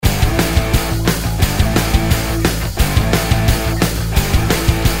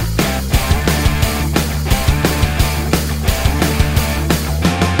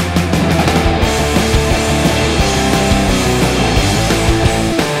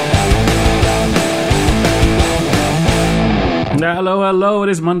Hello, hello. It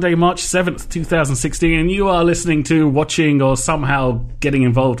is Monday, March 7th, 2016, and you are listening to, watching, or somehow getting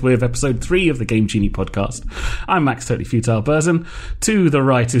involved with episode 3 of the Game Genie podcast. I'm Max Totally Futile Burzin. To the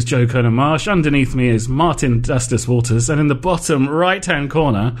right is Joe Conan Marsh. Underneath me is Martin Dustus Walters. And in the bottom right-hand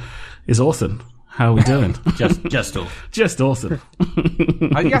corner is Orson. How are we doing? just all. Just Orson.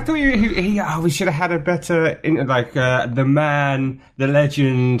 I thought we should have had a better, the man, the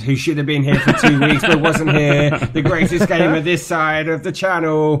legend, who should have been here for 2 weeks but wasn't here, the greatest gamer this side of the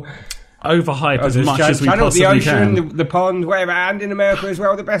channel. Overhype as much as we channel, possibly the ocean, can. the pond, whatever, and in America as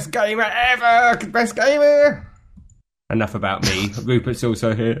well, the best gamer ever! Best gamer! Enough about me. Rupert's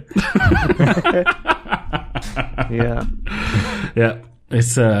also here. Yeah. Yeah.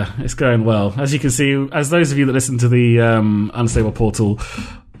 It's going well. As you can see, as those of you that listen to the Unstable Portal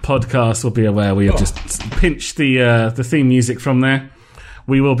podcast will be aware, we have just pinched the theme music from there.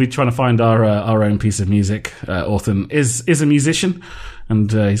 We will be trying to find our own piece of music. Orson is a musician,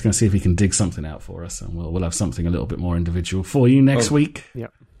 and he's going to see if he can dig something out for us, and we'll have something a little bit more individual for you next week.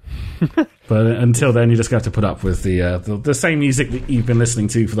 Yep. But until then, you just have to put up with the same music that you've been listening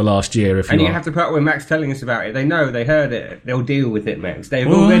to for the last year. You have to put up with Max telling us about it. They know, they heard it. They'll deal with it, Max. They've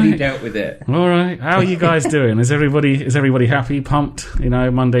already dealt with it. All right. How are you guys doing? Is everybody happy, pumped? You know,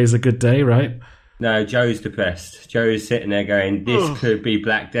 Monday's a good day, right? No, Joe's depressed. Joe's sitting there going, "This could be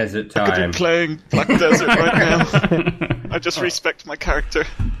Black Desert time." I could be playing Black Desert right now. I just respect my character.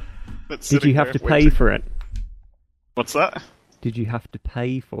 Did you have to pay for it? What's that? Did you have to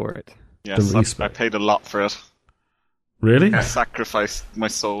pay for it? Yes, I paid a lot for it. Really? I sacrificed my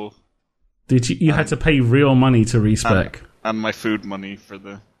soul. Did you? You had to pay real money to respec, and my food money for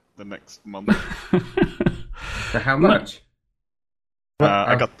the next month. So how much?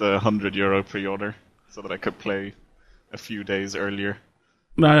 I got the €100 pre-order so that I could play a few days earlier.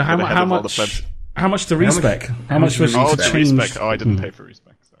 No, how much? How much to respec? How much was it to change? Respec? Oh, I didn't pay for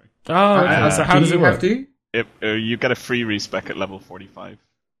respec. Sorry. Oh, okay. So how does it work? You get a free respec at level 45.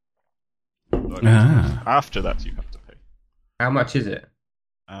 Ah. After that, you have to pay. How much is it?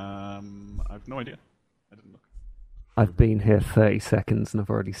 I've no idea. I didn't look. I've been here 30 seconds and I've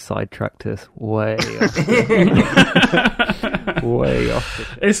already sidetracked us way off. Way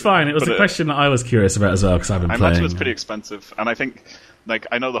off. It's fine. It was a question that I was curious about as well because I've been playing. I imagine it's pretty expensive, and I think,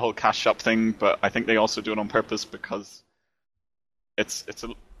 I know the whole cash shop thing, but I think they also do it on purpose because it's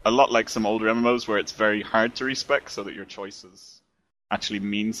a lot like some older MMOs where it's very hard to respec, so that your choices actually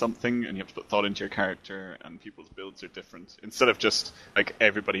mean something, and you have to put thought into your character, and people's builds are different. Instead of just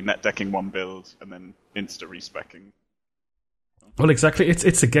everybody net decking one build and then insta respecking. Well, exactly.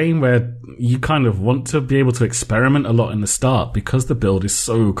 It's a game where you kind of want to be able to experiment a lot in the start because the build is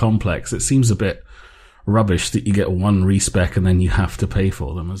so complex. It seems a bit rubbish that you get one respec and then you have to pay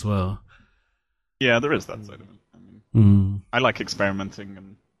for them as well. Yeah, there is that side of it. I like experimenting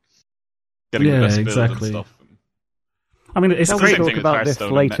and getting the best build and stuff. I mean, it's great. We'll talk about this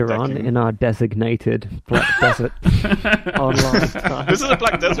later on in our designated Black Desert online time. This is a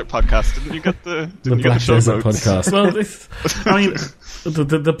Black Desert podcast. Didn't you get the Black Desert podcast? Well,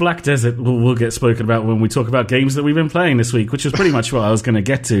 the Black Desert will get spoken about when we talk about games that we've been playing this week, which is pretty much what I was going to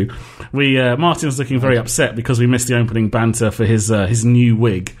get to. Martin's looking very upset because we missed the opening banter for his new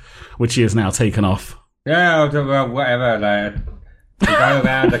wig, which he has now taken off. Yeah, whatever. I go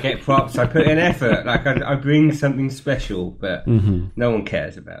around, I get props, I put in effort, I bring something special, but no one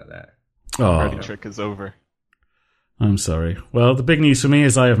cares about that. Oh, the trick is over. I'm sorry. Well, the big news for me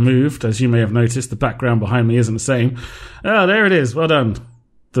is I have moved. As you may have noticed, the background behind me isn't the same. Oh, there it is. Well done.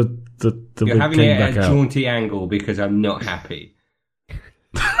 You're having it at a jaunty angle because I'm not happy.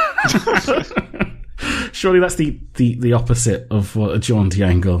 Surely that's the opposite of what a jaunty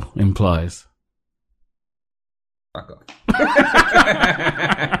angle implies. Fuck off.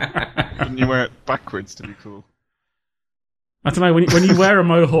 Didn't you wear it backwards to be cool? I don't know, when you wear a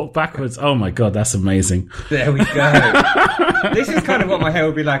mohawk backwards, oh my god, that's amazing. There we go. This is kind of what my hair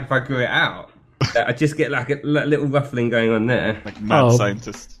would be like if I grew it out. I just get a little ruffling going on there. Like mad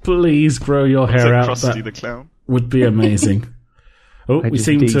scientist. Please grow your hair out. Krusty the Clown. Would be amazing. We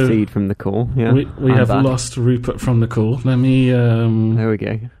seem to from the call. Yeah, we have lost Rupert from the call. Let me. There we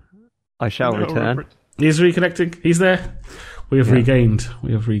go. I shall return. Rupert. He's reconnecting. He's there. We have regained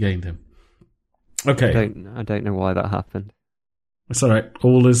him. Okay. I don't know why that happened. It's all right.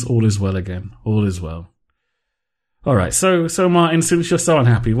 All is well again. All is well. All right. So Martin, since you're so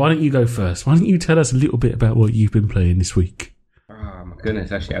unhappy, why don't you go first? Why don't you tell us a little bit about what you've been playing this week? Oh my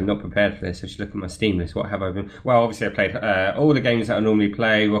goodness! Actually, I'm not prepared for this. I should look at my Steam list. What have I been? Well, obviously, I played all the games that I normally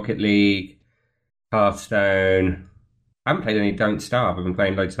play: Rocket League, Hearthstone. I haven't played any Don't Starve. I've been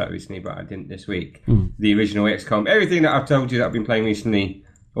playing loads of that recently, but I didn't this week. The original XCOM. Everything that I've told you that I've been playing recently,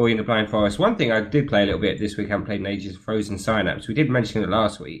 Ori and the Blind Forest. One thing I did play a little bit this week, I haven't played in ages, Frozen Synapse. We did mention it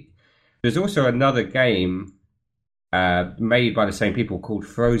last week. There's also another game made by the same people called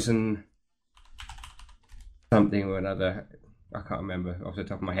Frozen something or another. I can't remember off the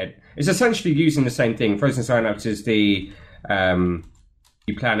top of my head. It's essentially using the same thing. Frozen Synapse is the...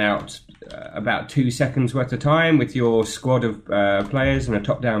 you plan out about 2 seconds worth of time with your squad of players in a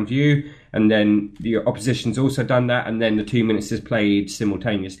top-down view, and then your opposition's also done that, and then the 2 minutes is played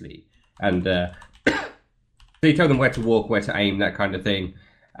simultaneously. And so you tell them where to walk, where to aim, that kind of thing.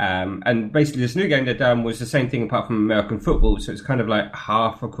 And basically this new game they've done was the same thing apart from American football, so it's kind of like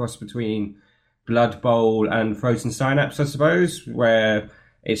half a cross between Blood Bowl and Frozen Synapse, I suppose, where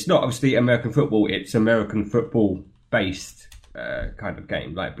it's not obviously American football, it's American football-based kind of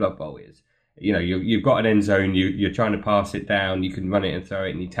game, like Blood Bowl is. You know, you've got an end zone, you're trying to pass it down, you can run it and throw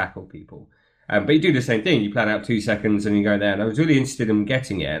it, and you tackle people. But you do the same thing. You plan out 2 seconds and you go there. And I was really interested in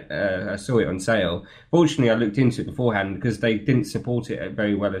getting it. I saw it on sale. Fortunately, I looked into it beforehand because they didn't support it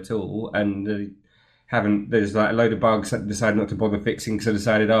very well at all. And there's like a load of bugs that decided not to bother fixing because I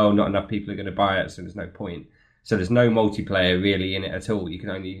decided, not enough people are going to buy it, so there's no point. So there's no multiplayer really in it at all. You can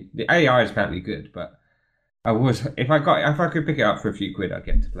only... The AI is apparently good, but if I could pick it up for a few quid, I'd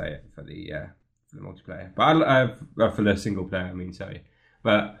get to play it for the multiplayer. But for the single player, I mean, sorry.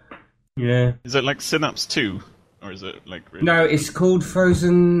 But... yeah. Is it like Synapse 2? Or is it like... really... No, it's called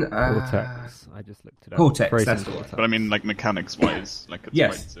Frozen... Cortex. I just looked it up. Cortex, Frozen that's the Cortex. But I mean, like, mechanics-wise, like, it's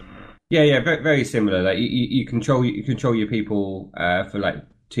Yes. quite similar. Yeah, very, very similar. Like you control your people for like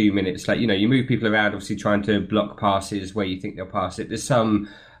 2 minutes. Like, you know, you move people around, obviously trying to block passes where you think they'll pass it. There's some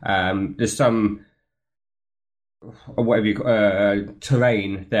whatever you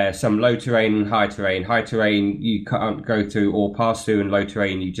terrain there, some low terrain and high terrain. High terrain you can't go through or pass through, and low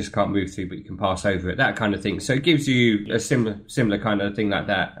terrain you just can't move through, but you can pass over it, that kind of thing. So it gives you a similar kind of thing like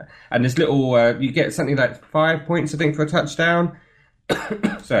that. And there's little you get something like 5 points I think for a touchdown.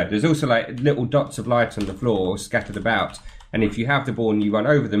 So there's also like little dots of light on the floor scattered about, and if you have the ball and you run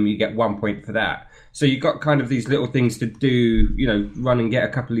over them, you get 1 point for that. So you've got kind of these little things to do, you know, run and get a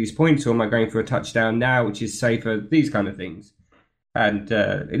couple of these points, or am I going for a touchdown now, which is safer, these kind of things. And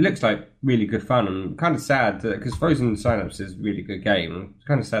it looks like really good fun. I'm kind of sad because Frozen Synapse is a really good game. I'm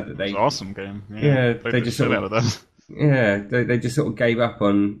kind of sad that they... It's an awesome game. Yeah, Played they the just shit sort out of... of that. Yeah, they just sort of gave up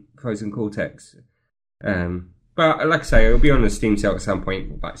on Frozen Cortex. But like I say, it'll be on the Steam sale at some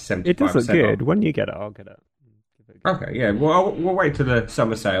point, like 75%. It does look good. off. When you get it, I'll get it. Okay, yeah. Well, we'll wait till the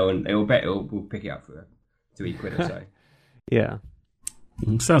summer sale, and we'll pick it up for £3 or so. Yeah.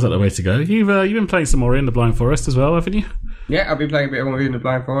 Sounds like the way to go. You've been playing some more in the Blind Forest as well, haven't you? Yeah, I've been playing a bit more in the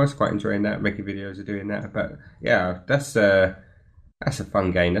Blind Forest. Quite enjoying that. Making videos of doing that. But yeah, that's a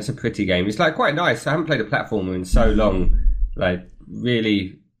fun game. That's a pretty game. It's like quite nice. I haven't played a platformer in so long. Like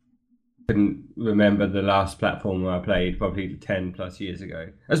really couldn't remember the last platformer I played, probably 10 plus years ago.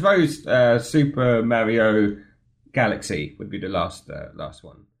 I suppose Super Mario Galaxy would be the last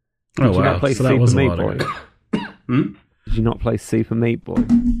one. Oh, Did you not play Super Meat Boy? Did you not play Super Meat Boy?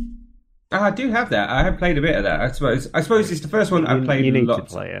 I do have that. I have played a bit of that. I suppose it's the first one I've played. You need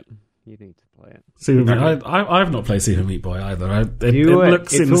lots. to play it. You need to play it. Super Meat. I've not played Super Meat Boy either. It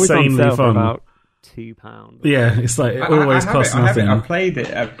looks it's insanely always on sale fun. For about £2. Yeah, it's like it always costs nothing. I've played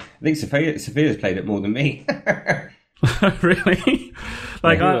it. I think Sophia's played it more than me. Really?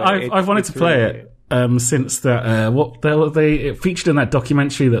 Like I've wanted to play it. Since that, it featured in that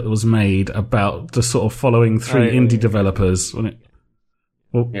documentary that was made about the sort of following three indie developers. Wasn't it?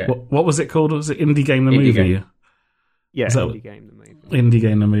 What was it called? Was it Indie Game the Movie? Game. Yeah, Indie Game the Movie. Indie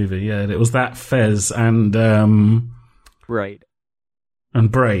Game the Movie. Yeah, it was that Fez and Braid. And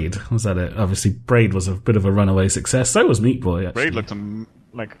Braid, was that it? Obviously, Braid was a bit of a runaway success. So was Meat Boy. Actually. Braid looked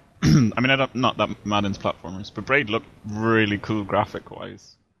like I mean, I'm not that mad into platformers, but Braid looked really cool graphic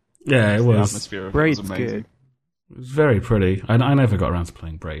wise. Yeah, it was. The atmosphere of Braid's it was amazing. good. It was very pretty. I never got around to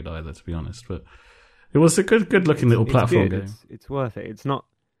playing Braid either, to be honest, but it was a good looking little platform game. It's worth it. It's not.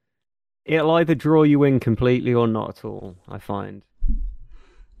 It'll either draw you in completely or not at all. I find.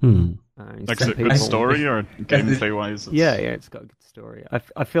 Like, is it good story or gameplay wise? Yeah, it's got a good story.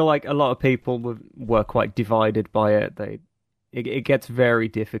 I feel like a lot of people were quite divided by it. It gets very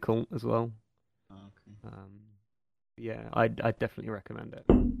difficult as well. Okay. Yeah, I definitely recommend it.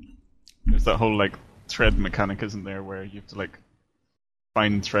 There's that whole like thread mechanic, isn't there, where you have to like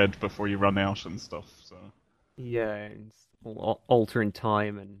find thread before you run out and stuff. So yeah, it's altering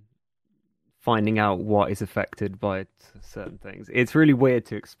time and finding out what is affected by certain things. It's really weird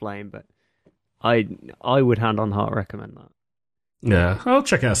to explain, but I would hand on heart recommend that. Yeah, I'll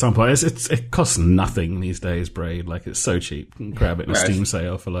check it out at some point. It costs nothing these days, Braid. Like, it's so cheap. You can grab it in a Steam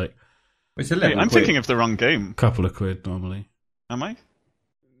sale for like... It's Hey, I'm thinking of the wrong game. a couple of quid normally. Am I?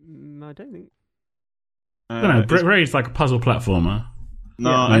 I don't think... No, Braid's like a puzzle platformer. No,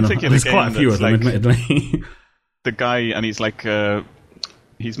 Yeah. I'm thinking of There's a game quite a few of that's them, like admittedly. the guy, and he's like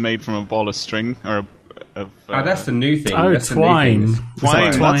he's made from a ball of string that's the new thing. Oh, That's the new Twine. thing. Is that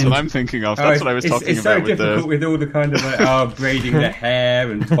Twine. Twine? That's what I'm thinking of. That's what I was talking it's about so with difficult the. with all the kind of like, braiding the hair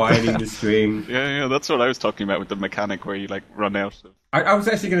and twining the string. Yeah, that's what I was talking about with the mechanic where you like run out of. I was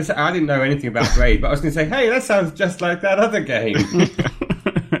actually going to say, I didn't know anything about Braid, but I was going to say, hey, that sounds just like that other game.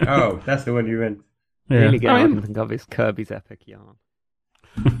 Oh, that's the one you meant. The Yeah. only game I I mean, can think of is Kirby's Epic Yarn.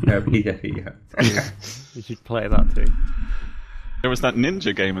 Yeah. You should play that too. There was that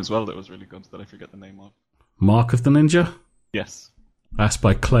ninja game as well that was really good that I forget the name of. Mark of the Ninja? Yes. That's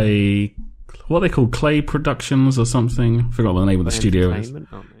by Clay... What are they called? Clay Productions or something? I forgot what the name of the studio is. Entertainment,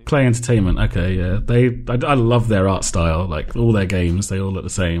 aren't they? Clay Entertainment. Okay, yeah. I love their art style. Like, all their games, they all look the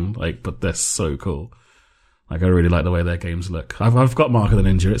same. Like, but they're so cool. Like, I really like the way their games look. I've got Mark of the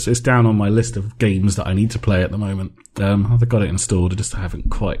Ninja. It's down on my list of games that I need to play at the moment. I've got it installed. I just haven't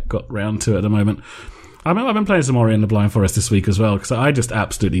quite got round to it at the moment. I've been playing some Ori and the Blind Forest this week as well, because I just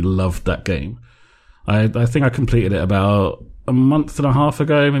absolutely loved that game. I think I completed it about a month and a half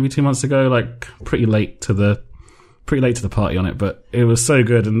ago, maybe 2 months ago, like pretty late to the party on it, but it was so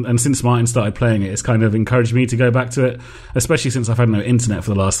good. And since Martin started playing it, it's kind of encouraged me to go back to it, especially since I've had no internet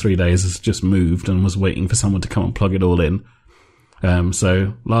for the last 3 days. It's just moved and was waiting for someone to come and plug it all in.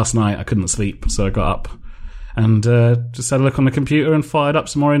 So last night I couldn't sleep, so I got up and just had a look on the computer and fired up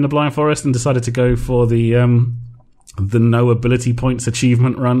some Ori in the Blind Forest and decided to go for the no ability points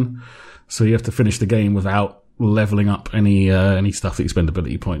achievement run. So you have to finish the game without leveling up any stuff that you spend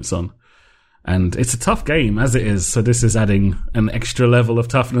ability points on. And it's a tough game as it is, so this is adding an extra level of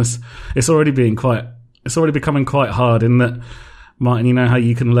toughness. It's already becoming quite hard in that, Martin, you know how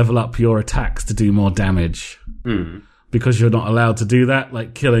you can level up your attacks to do more damage? Because you're not allowed to do that.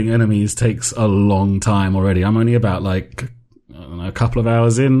 Like, killing enemies takes a long time already. I'm only about like, I don't know, a couple of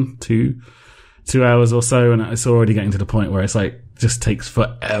hours in, two hours or so, and it's already getting to the point where it's like, just takes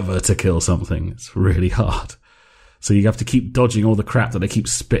forever to kill something. It's really hard. So you have to keep dodging all the crap that they keep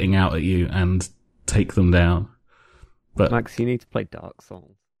spitting out at you and take them down. But Max, you need to play Dark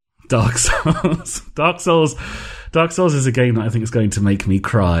Souls. Dark Souls is a game that I think is going to make me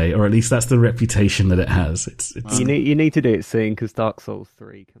cry, or at least that's the reputation that it has. It's You need to do it soon because Dark Souls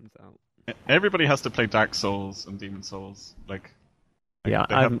 3 comes out. Everybody has to play Dark Souls and Demon Souls. Yeah,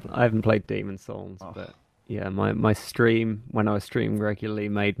 I haven't played Demon Souls, but yeah, my stream, when I was streaming regularly,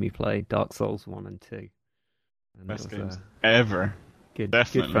 made me play Dark Souls 1 and 2. And best it was, games ever. Good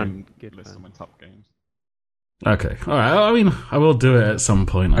Definitely fun. list of my top games. okay. All right. I mean, I will do it at some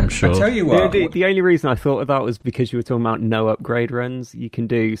point, I'm sure. I tell you what. The only reason I thought of that was because you were talking about no upgrade runs. You can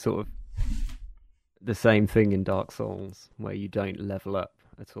do sort of the same thing in Dark Souls, where you don't level up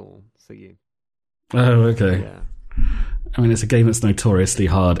at all. So you... Oh, okay. Yeah. I mean, it's a game that's notoriously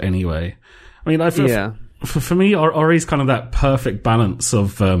hard anyway. I mean, for me, Ori's kind of that perfect balance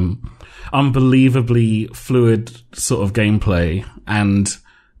of unbelievably fluid sort of gameplay and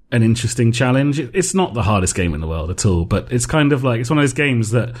an interesting challenge. It's not the hardest game in the world at all, but it's kind of like, it's one of those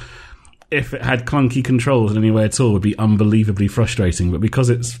games that if it had clunky controls in any way at all would be unbelievably frustrating, but because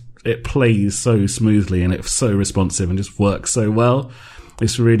it plays so smoothly and it's so responsive and just works so well,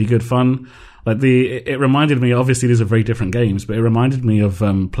 it's really good fun. Like it reminded me, obviously these are very different games, but it reminded me of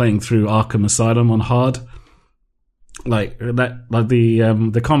playing through Arkham Asylum on hard. Like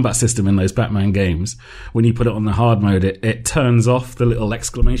the combat system in those Batman games, when you put it on the hard mode, it turns off the little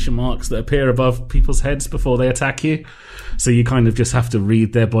exclamation marks that appear above people's heads before they attack you. So you kind of just have to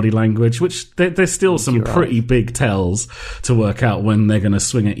read their body language, which there's still some pretty big tells to work out when they're going to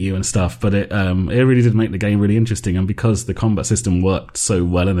swing at you and stuff. But it really did make the game really interesting. And because the combat system worked so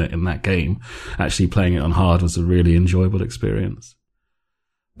well in that game, actually playing it on hard was a really enjoyable experience.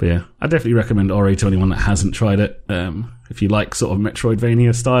 But yeah, I definitely recommend Ori to anyone that hasn't tried it. If you like sort of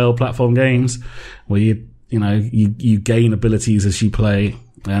Metroidvania style platform games where you gain abilities as you play,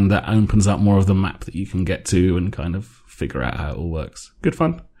 and that opens up more of the map that you can get to and kind of figure out how it all works. Good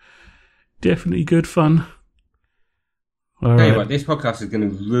fun. Definitely good fun. All Tell you right. what, this podcast is going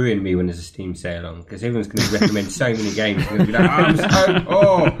to ruin me when there's a Steam sale on, because everyone's going to recommend so many games. They're going to be like,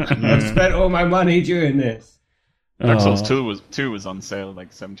 I've spent all my money doing this. Dark Souls 2 was on sale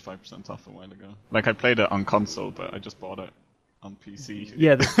like 75% off a while ago. Like, I played it on console, but I just bought it on PC.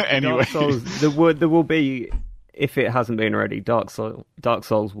 Yeah, anyway. Dark Souls, there will be if it hasn't been already, Dark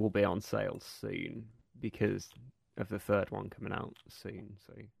Souls will be on sale soon because of the third one coming out soon.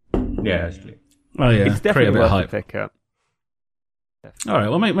 So Yeah, actually. Oh yeah, it's create a definitely bit of worth a hype. pick up. All right,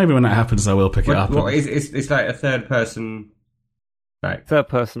 well maybe when that happens, I will pick it up. What it's like a third person, like Third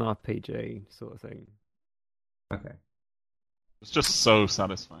person RPG sort of thing. okay. It's just so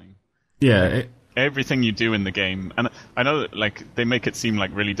satisfying. Yeah, Everything you do in the game, and I know that like they make it seem like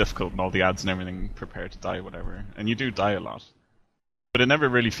really difficult and all the ads and everything, prepare to die, whatever, and you do die a lot, but it never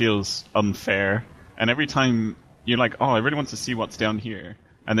really feels unfair. And every time you're like, oh, I really want to see what's down here,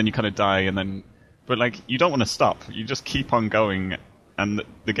 and then you kind of die, and then, but like you don't want to stop. You just keep on going, and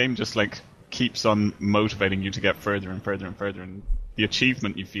the game just like keeps on motivating you to get further and further and further, and the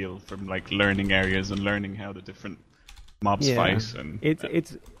achievement you feel from like learning areas and learning how the different mobs fight, and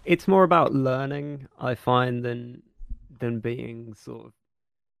it's more about learning, I find, than being sort of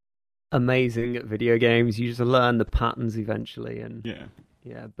amazing at video games. You just learn the patterns eventually, and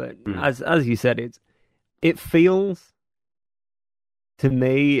but as you said, it feels to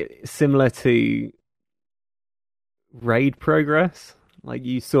me similar to raid progress. Like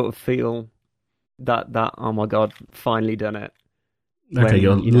you sort of feel that oh my god, finally done it. okay,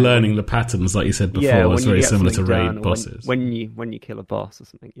 you're learning the patterns, like you said before. Yeah, it's very similar to raid bosses. When you kill a boss or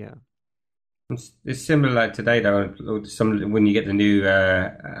something, yeah. It's similar like today though. When you get the new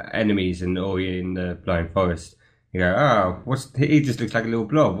enemies and all you're in the blind forest, you go, oh, he just looks like a little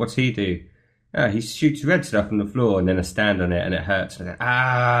blob. What's he do? Oh, he shoots red stuff on the floor, and then I stand on it, and it hurts. And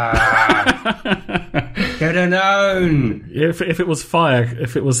could have known. If it was fire,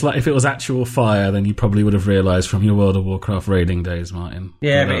 if it was actual fire, then you probably would have realised from your World of Warcraft raiding days, Martin.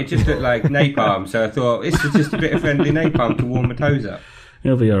 Yeah, but it just looked like napalm, so I thought this is just a bit of friendly napalm to warm my toes up.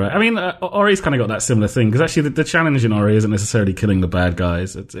 It'll be alright. I mean, Ori's kind of got that similar thing, because actually the challenge in Ori isn't necessarily killing the bad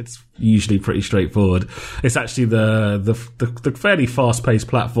guys. It's usually pretty straightforward. It's actually the fairly fast-paced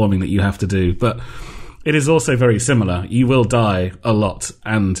platforming that you have to do, but it is also very similar. You will die a lot,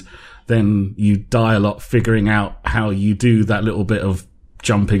 and then you die a lot figuring out how you do that little bit of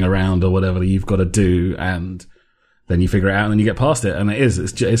jumping around or whatever you've got to do, and then you figure it out and then you get past it, and it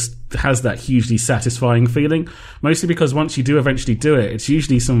has that hugely satisfying feeling, mostly because once you do eventually do it, it's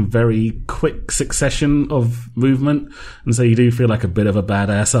usually some very quick succession of movement, and so you do feel like a bit of a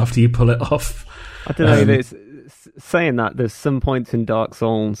badass after you pull it off. I don't know, saying that, there's some points in Dark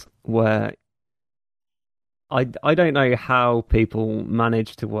Souls where I don't know how people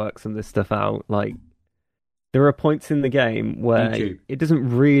manage to work some of this stuff out. Like, there are points in the game where it doesn't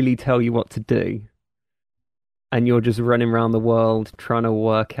really tell you what to do, and you're just running around the world trying to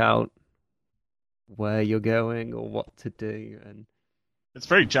work out where you're going or what to do. And it's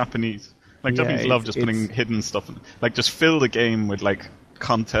very Japanese. Like, Japanese love just putting hidden stuff in. Like, just fill the game with, like,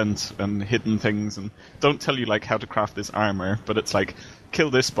 content and hidden things, and don't tell you, like, how to craft this armor, but it's like,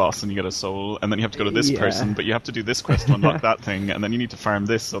 kill this boss and you get a soul, and then you have to go to this person, but you have to do this quest to unlock that thing, and then you need to farm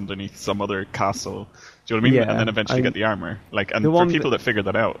this underneath some other castle. Do you know what I mean? Yeah, and then eventually get the armor. Like, and for people that figure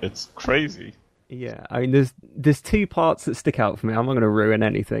that out, it's crazy. Yeah, I mean, there's two parts that stick out for me. I'm not going to ruin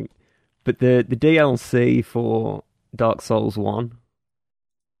anything, but the DLC for Dark Souls 1,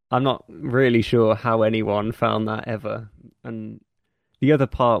 I'm not really sure how anyone found that ever. And the other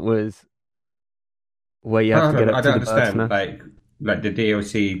part was where you have to get up to the bird's nest. Like the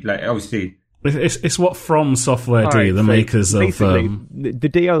DLC, like obviously it's what From Software do, the makers of the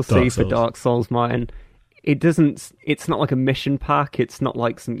DLC for Souls. Dark Souls, Martin. It's not like a mission pack. It's not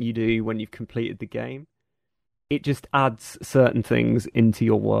like something you do when you've completed the game. It just adds certain things into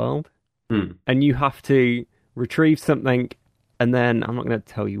your world, and you have to retrieve something, and then I'm not going to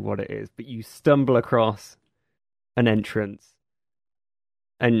tell you what it is, but you stumble across an entrance,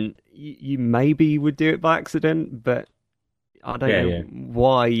 and you maybe would do it by accident, but I don't know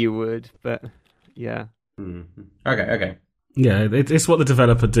why you would. But yeah. Okay. Yeah, it's what the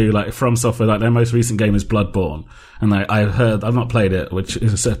developer do. Like From Software, like their most recent game is Bloodborne, and I've not played it, which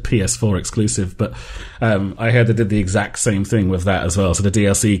is a PS4 exclusive, but I heard they did the exact same thing with that as well. So the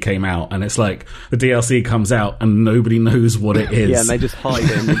DLC came out, and it's like the DLC comes out and nobody knows what it is. Yeah, and they just hide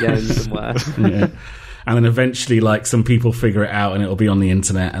it in the game somewhere. Yeah. And then eventually, like, some people figure it out and it'll be on the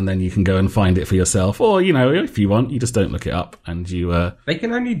internet, and then you can go and find it for yourself. Or, you know, if you want, you just don't look it up, and you... They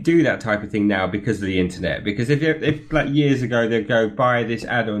can only do that type of thing now because of the internet. Because if like, years ago, they'd go buy this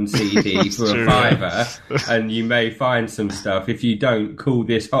add-on CD for a $5, and you may find some stuff. If you don't, call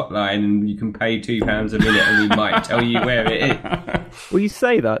this hotline, and you can pay £2 a minute, and we might tell you where it is. Well, you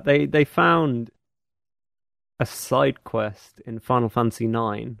say that. They found a side quest in Final Fantasy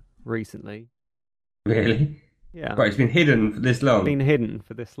IX recently. Really? Yeah. But it's been hidden for this long. Been hidden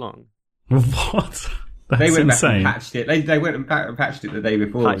for this long. What? They went insane. back and patched it. They went and patched it the day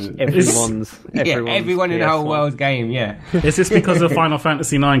before. Everyone in the whole world's game. Yeah. Is this because of Final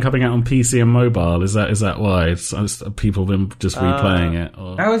Fantasy IX coming out on PC and mobile? Is that why? People have been just replaying it?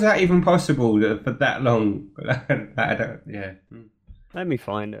 Or? How is that even possible for that long? I don't. Yeah. Let me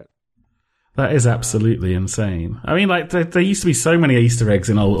find it. That is absolutely insane. I mean, like there used to be so many Easter eggs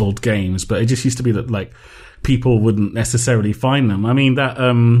in old games, but it just used to be that like people wouldn't necessarily find them. I mean that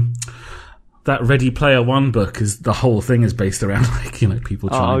Ready Player One book is the whole thing is based around like people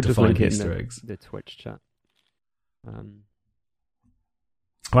trying to find Easter eggs. The Twitch chat.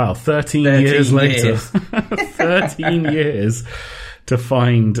 Wow, 13 years later, 13 years to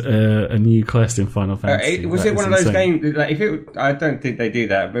find a new quest in Final Fantasy. Was it one of those games? Like, I don't think they do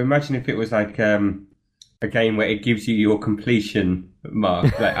that. But imagine if it was like a game where it gives you your completion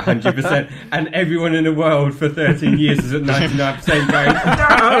mark, like 100%, and everyone in the world for 13 years is at 99% going,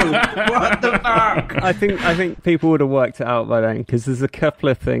 no, what the fuck? I think people would have worked it out by then, because there's a couple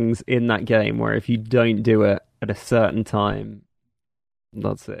of things in that game where if you don't do it at a certain time,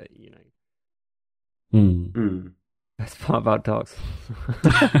 that's it, That's part about Dark Souls.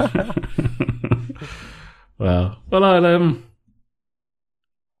 Well,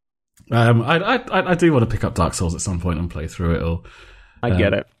 I do want to pick up Dark Souls at some point and play through it all. I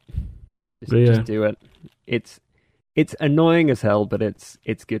get it. Just do it. It's annoying as hell, but it's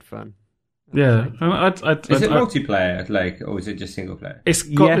good fun. Yeah. Is it multiplayer, or is it just single player? It's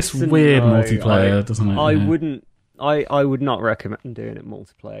got this weird multiplayer, doesn't it? I would not recommend doing it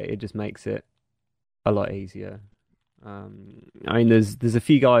multiplayer. It just makes it a lot easier. I mean, there's a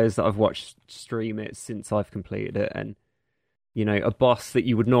few guys that I've watched stream it since I've completed it, and a boss that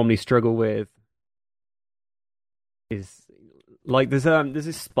you would normally struggle with is like there's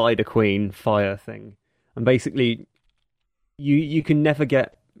this Spider Queen fire thing, and basically you can never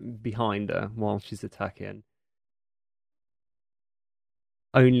get behind her while she's attacking.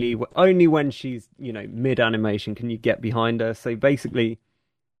 Only when she's mid animation can you get behind her. So basically,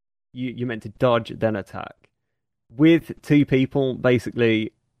 you're meant to dodge then attack. With two people,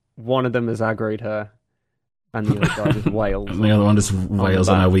 basically, one of them has aggroed her, and the other guy just wails. And the other one just wails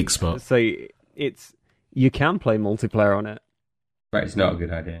on her weak spot. So you can play multiplayer on it, but it's not a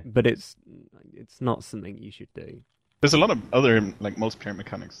good idea. But it's not something you should do. There's a lot of other multiplayer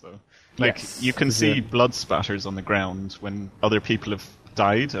mechanics though. You can see blood spatters on the ground when other people have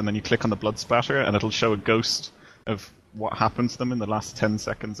died, and then you click on the blood spatter, and it'll show a ghost of what happened to them in the last 10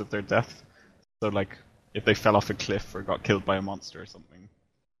 seconds of their death. So if they fell off a cliff or got killed by a monster or something.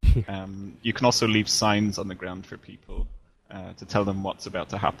 You can also leave signs on the ground for people to tell them what's about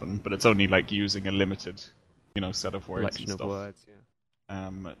to happen, but it's only using a limited, set of words and stuff.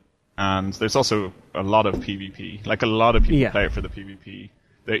 And there's also a lot of PvP. A lot of people play it for the PvP.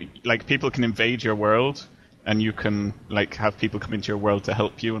 People can invade your world, and you can have people come into your world to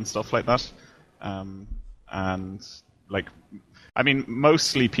help you and stuff like that. I mean,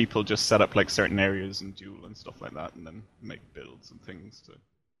 mostly people just set up certain areas and duel and stuff like that, and then make builds and things to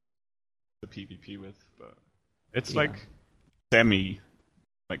PvP with. But it's semi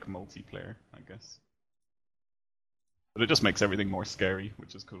multiplayer, I guess. But it just makes everything more scary,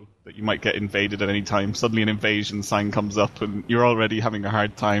 which is cool. That you might get invaded at any time. Suddenly an invasion sign comes up, and you're already having a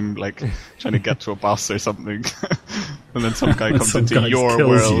hard time, trying to get to a boss or something. And then some guy comes into your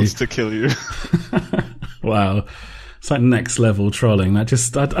world to kill you. Wow. It's next level trolling. I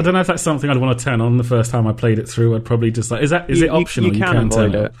don't know if that's something I'd want to turn on the first time I played it through. I'd probably just is it optional? You can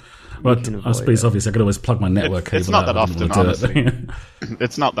avoid it. Well, I suppose obviously I could always plug my network cable. It's not that often, honestly.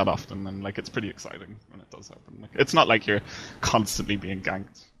 It's not that often, and it's pretty exciting when it does happen. It's not like you're constantly being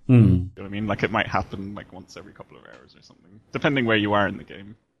ganked. You know what I mean? It might happen once every couple of hours or something, depending where you are in the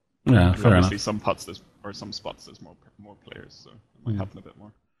game. Yeah, fair obviously enough. some spots there's more players, so it might happen a bit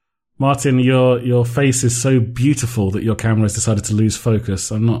more. Martin, your face is so beautiful that your camera has decided to lose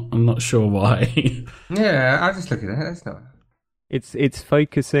focus. I'm not sure why. Yeah, I'll just look at it. That's not. It's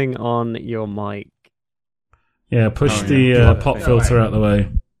focusing on your mic. Yeah, push the pop filter out the way.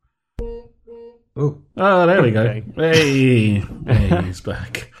 Ooh. Oh, there we go. Okay. Hey, he's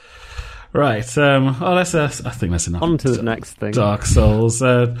back. Right. I think that's enough. On to the next thing. Dark Souls.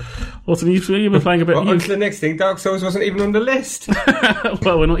 Autumn, you've been playing a bit. On to the next thing. Dark Souls wasn't even on the list.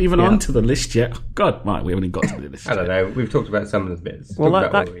 Well, we're not even onto the list yet. God, Mike, we haven't even got to the list. I don't know. We've talked about some of the bits. Well,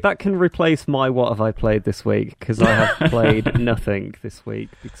 that can replace my what have I played this week, because I have played nothing this week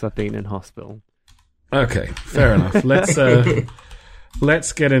because I've been in hospital. Okay, fair enough.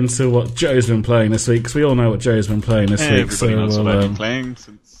 let's get into what Joe's been playing this week, because we all know what Joe's been playing this week. Everybody knows what I've been playing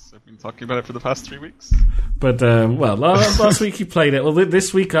since I've been talking about it for the past 3 weeks. But, last week you played it. Well,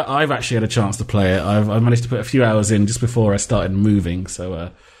 this week I've actually had a chance to play it. I managed to put a few hours in just before I started moving.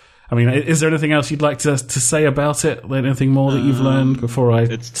 So, is there anything else you'd like to say about it? Anything more that you've learned before I say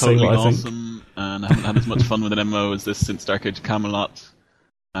what I think? It's totally awesome, and I haven't had as much fun with an MMO as this since Dark Age of Camelot.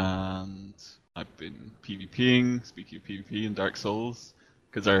 And I've been PvPing, speaking of PvP, in Dark Souls,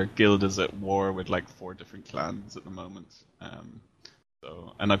 because our guild is at war with like 4 different clans at the moment.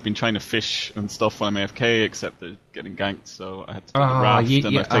 And I've been trying to fish and stuff when I'm AFK, except they're getting ganked, so I had to take the raft,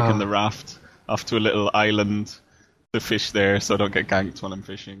 and I've taken the raft off to a little island to fish there, so I don't get ganked while I'm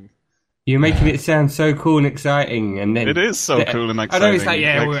fishing. You're making it sound so cool and exciting, and then it is so cool and exciting. I know it's like,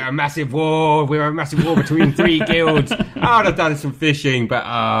 we're a massive war. We're a massive war between 3 guilds. I'd done some fishing, but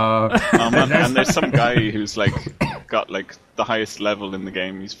and there's some guy who's like got like the highest level in the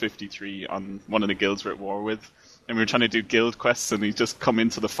game. He's 53 on one of the guilds we're at war with, and we were trying to do guild quests, and he's just come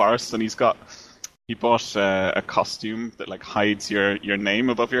into the forest, and he bought a costume that like hides your name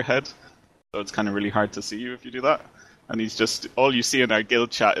above your head, so it's kind of really hard to see you if you do that. And he's just, all you see in our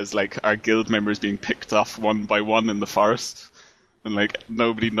guild chat is like our guild members being picked off one by one in the forest. And like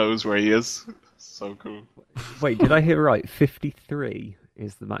nobody knows where he is. So cool. Wait, did I hear right? 53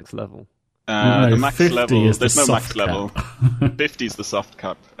 is the max level. The max 50 level, is there's the no max soft level. cap. 50 is the soft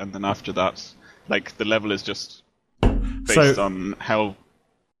cap. And then after that, like the level is just based on how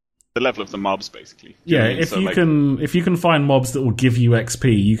the level of the mobs, basically. Yeah, if you can find mobs that will give you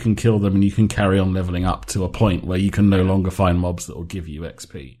XP, you can kill them and you can carry on leveling up to a point where you can no longer find mobs that will give you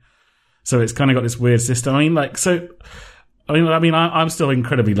XP. So it's kind of got this weird system. I'm still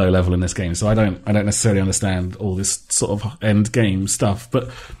incredibly low level in this game, so I don't necessarily understand all this sort of end game stuff. But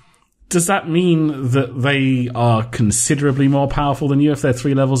does that mean that they are considerably more powerful than you if they're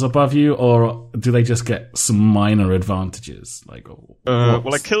 3 levels above you, or do they just get some minor advantages? Well,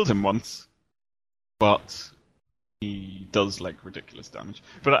 I killed him once, but he does like ridiculous damage.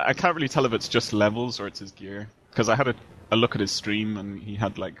 But I can't really tell if it's just levels or it's his gear, because I had a look at his stream and he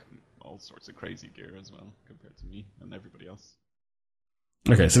had like all sorts of crazy gear as well compared to me and everybody else.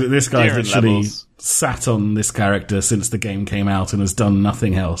 Okay, so this guy's literally sat on this character since the game came out and has done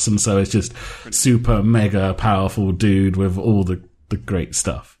nothing else, and so it's just super mega powerful dude with all the great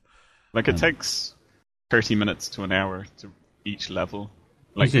stuff. Like it takes 30 minutes to an hour to each level,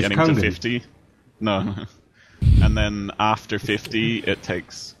 like getting to 50. No. And then after 50 it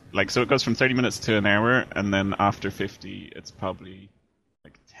takes so it goes from 30 minutes to an hour, and then after 50 it's probably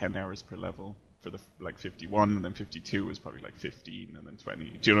like 10 hours per level. For the 51, and then 52 is probably like 15, and then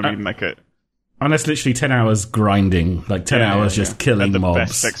 20. Do you know what I mean? And that's literally 10 hours grinding, 10 hours just killing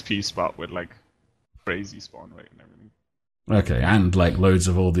mobs. Best XP spot with crazy spawn rate and everything. Okay, and loads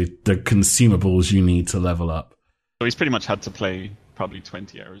of all the consumables you need to level up. So he's pretty much had to play probably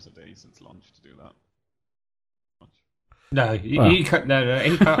 20 hours a day since launch to do that. No, he can't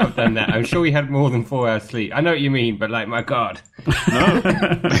have done that. I'm sure he had more than 4 hours sleep. I know what you mean, but my God. No.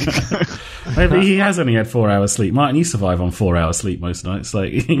 Maybe he has only had 4 hours sleep. Martin, you survive on 4 hours sleep most nights.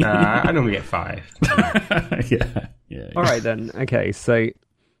 I normally get 5. Yeah. All right then. Okay, so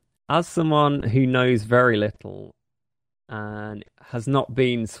as someone who knows very little and has not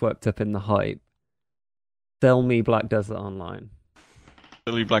been swept up in the hype, sell me Black Desert Online.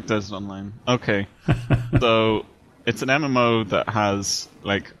 Sell me Black Desert Online. Okay. So it's an MMO that has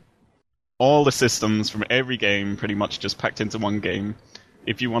all the systems from every game pretty much just packed into one game.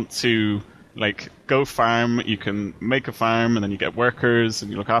 If you want to go farm, you can make a farm and then you get workers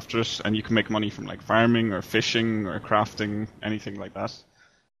and you look after it, and you can make money from farming or fishing or crafting, anything like that.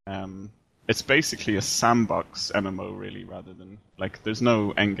 It's basically a sandbox MMO really, rather than there's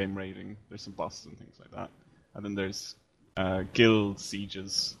no endgame raiding. There's some bosses and things like that, and then there's guild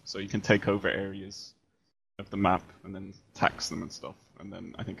sieges, so you can take over areas of the map and then tax them and stuff. And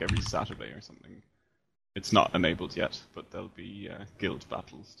then I think every Saturday or something, it's not enabled yet, but there'll be guild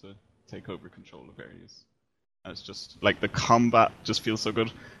battles to take over control of areas. And it's just the combat just feels so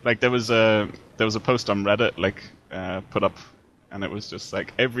good. There was a post on Reddit put up, and it was just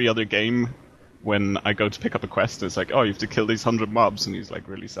every other game when I go to pick up a quest, it's oh, you have to kill these 100 mobs, and he's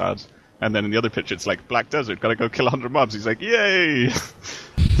really sad. And then in the other picture, it's Black Desert, gotta go kill 100 mobs. He's yay!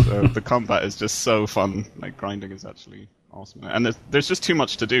 So the combat is just so fun. Grinding is actually awesome. And there's just too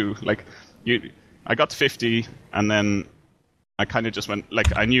much to do. I got to 50, and then I kind of just went,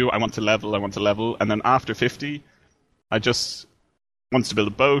 I knew I want to level, and then after 50, I just wanted to build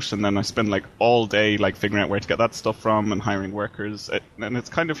a boat, and then I spend all day figuring out where to get that stuff from and hiring workers. And it's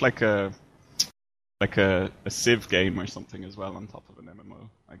kind of like a Civ game or something as well on top of an MMO,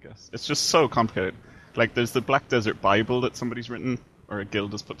 I guess. It's just so complicated. Like, there's the Black Desert Bible that somebody's written, or a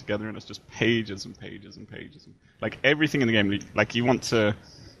guild has put together, and it's just pages and pages and pages. Like, everything in the game, like, you want to,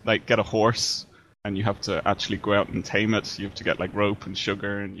 like, get a horse, and you have to actually go out and tame it. You have to get, like, rope and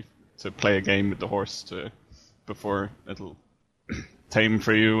sugar, and you have to play a game with the horse before it'll tame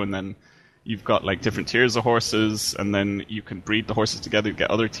for you, and then you've got like different tiers of horses, and then you can breed the horses together to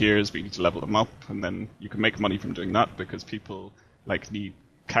get other tiers, but you need to level them up, and then you can make money from doing that because people like need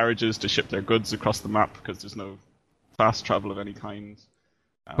carriages to ship their goods across the map because there's no fast travel of any kind.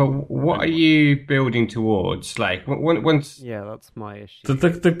 But what are you building towards? Like, once... Yeah, that's my issue.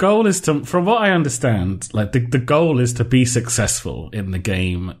 The goal is to, from what I understand, like the goal is to be successful in the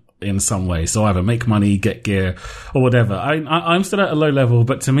game in some way. So either make money, get gear, or whatever. I'm still at a low level,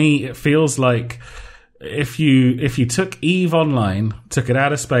 but to me, it feels like if you took EVE Online, took it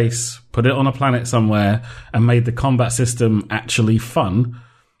out of space, put it on a planet somewhere, and made the combat system actually fun.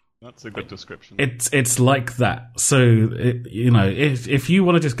 That's a good description. It's like that. So, if you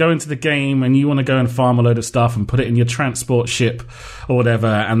want to just go into the game and you want to go and farm a load of stuff and put it in your transport ship or whatever,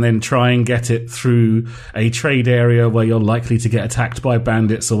 and then try and get it through a trade area where you're likely to get attacked by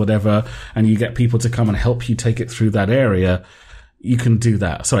bandits or whatever, and you get people to come and help you take it through that area, you can do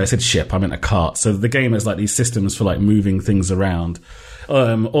that. Sorry, I said ship, I meant a cart. So the game has like these systems for like moving things around.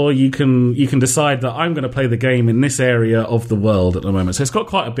 Or you can decide that I'm going to play the game in this area of the world at the moment. So it's got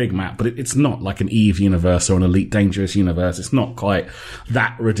quite a big map, but it's not like an EVE universe or an Elite Dangerous universe. It's not quite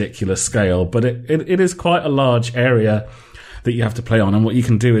that ridiculous scale, but it is quite a large area that you have to play on. And what you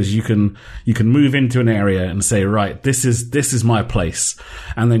can do is you can move into an area and say, right, this is my place.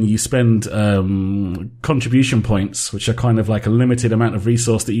 And then you spend contribution points, which are kind of like a limited amount of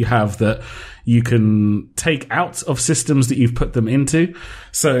resource that you have that you can take out of systems that you've put them into.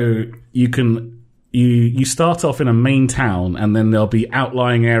 So you start off in a main town, and then there'll be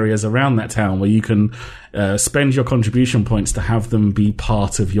outlying areas around that town where you can spend your contribution points to have them be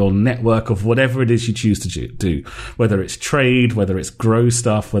part of your network of whatever it is you choose to do. Whether it's trade, whether it's grow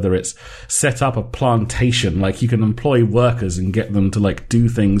stuff, whether it's set up a plantation. Like, you can employ workers and get them to like do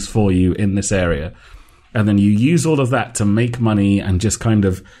things for you in this area. And then you use all of that to make money and just kind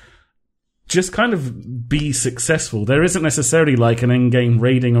of be successful. There isn't necessarily like an in-game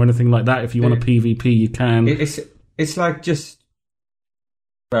raiding or anything like that. If you want a PvP, you can. It's like just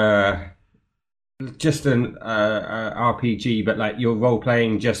an RPG, but like you're role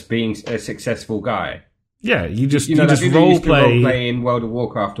playing, just being a successful guy. Yeah, you just like role play in World of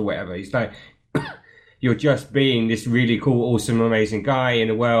Warcraft or whatever. It's like you're just being this really cool, awesome, amazing guy in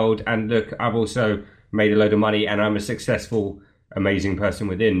the world. And look, I've also made a load of money, and I'm a successful, amazing person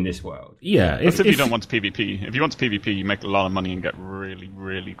within this world. Yeah, if you don't want to PvP. If you want to PvP, you make a lot of money and get really,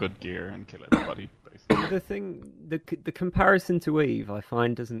 really good gear and kill everybody. Basically. The comparison to EVE, I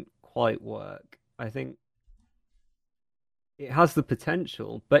find, doesn't quite work. I think it has the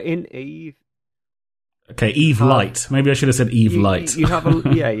potential, but in EVE. Okay, EVE Light. Maybe I should have said EVE Light. You have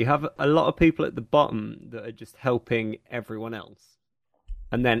a lot of people at the bottom that are just helping everyone else,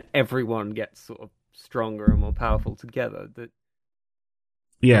 and then everyone gets sort of stronger and more powerful together.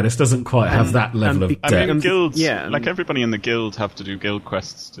 Yeah, this doesn't quite have that level of depth. I mean, guilds, like everybody in the guild have to do guild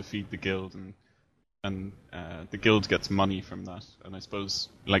quests to feed the guild, and the guild gets money from that. And I suppose,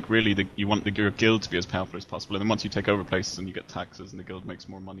 like, really, you want your guild to be as powerful as possible. And then once you take over places, and you get taxes, and the guild makes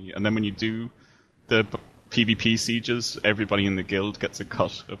more money. And then when you do the PvP sieges, everybody in the guild gets a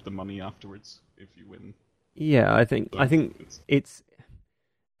cut of the money afterwards if you win. Yeah, I think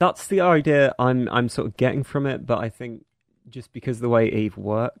that's the idea I'm sort of getting from it, but I think just because the way EVE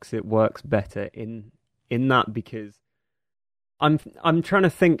works, it works better in that, because I'm trying to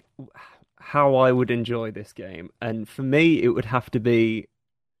think how I would enjoy this game, and for me it would have to be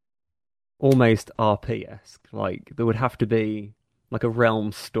almost RP-esque. Like, there would have to be like a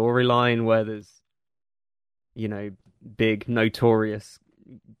Realm storyline where there's, big notorious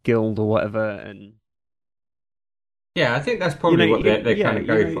guild or whatever, and yeah, I think that's probably what they kind of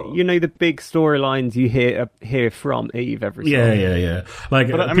go for. The big storylines you hear from EVE every time. Yeah. Like,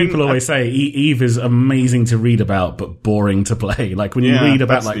 people always say EVE is amazing to read about, but boring to play. Like, when you read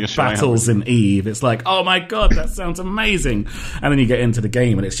about like battles in EVE, it's like, oh my god, that sounds amazing. And then you get into the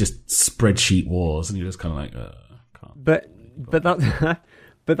game and it's just spreadsheet wars, and you're just kind of like, can't.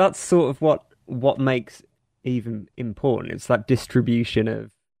 But that's sort of what makes EVE important. It's that distribution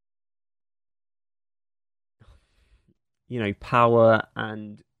of power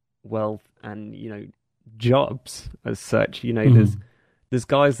and wealth and, jobs as such. There's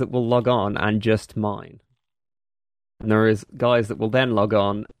guys that will log on and just mine. And there is guys that will then log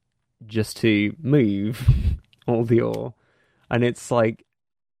on, just to move all the ore, and it's like,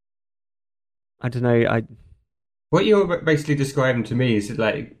 I don't know. What you're basically describing to me is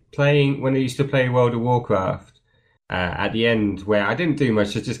like playing when I used to play World of Warcraft. At the end, where I didn't do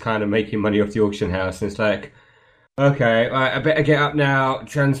much, just kind of making money off the auction house, and it's like, okay, right, I better get up now,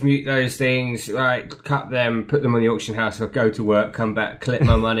 transmute those things, right, cut them, put them on the auction house, I'll go to work, come back, collect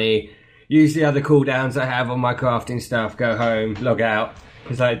my money, use the other cooldowns I have on my crafting stuff, go home, log out.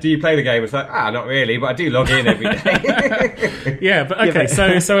 It's like, do you play the game? It's like, not really, but I do log in every day. Yeah, but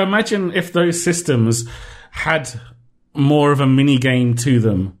okay, so imagine if those systems had more of a mini game to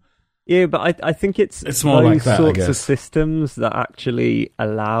them. Yeah, but I think it's more those like that, sorts of systems that actually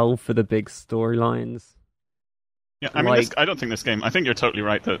allow for the big storylines. Yeah, I mean, I don't think this game. I think you're totally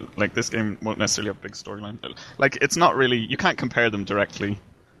right that like this game won't necessarily have a big storyline. Like, it's not really. You can't compare them directly.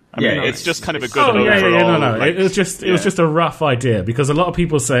 I mean, it's just kind of a good overall. No. Like, it was just a rough idea, because a lot of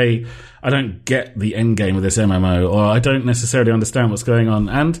people say, I don't get the end game of this MMO, or I don't necessarily understand what's going on,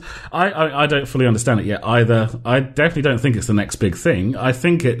 and I don't fully understand it yet either. I definitely don't think it's the next big thing. I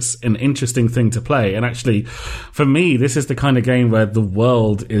think it's an interesting thing to play, and actually, for me, this is the kind of game where the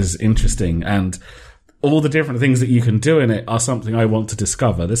world is interesting, and all the different things that you can do in it are something I want to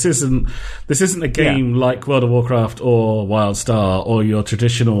discover. This isn't a game like World of Warcraft or WildStar or your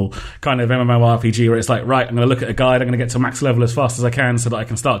traditional kind of MMORPG where it's like, right, I'm going to look at a guide, I'm going to get to max level as fast as I can so that I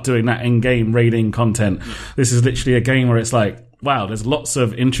can start doing that in-game raiding content. This is literally a game where it's like, wow, there's lots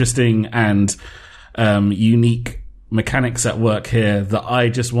of interesting and unique mechanics at work here that I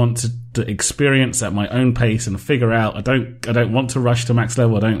just want to experience at my own pace and figure out. I don't want to rush to max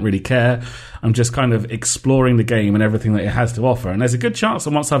level. I don't really care. I'm just kind of exploring the game and everything that it has to offer. And there's a good chance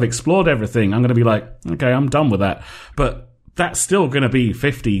that once I've explored everything, I'm going to be like, okay, I'm done with that. But that's still going to be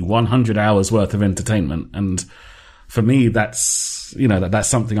 50, 100 hours worth of entertainment. And for me, that's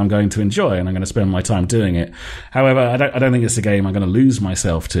something I'm going to enjoy, and I'm going to spend my time doing it. However, I don't think it's a game I'm going to lose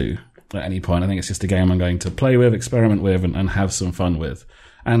myself to at any point. I think it's just a game I'm going to play with, experiment with, and have some fun with.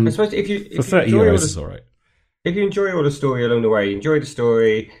 And I suppose if for 30 euros, it's all right. If you enjoy all the story along the way, you enjoy the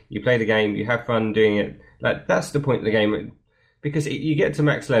story, you play the game, you have fun doing it, like that's the point of the game. Because you get to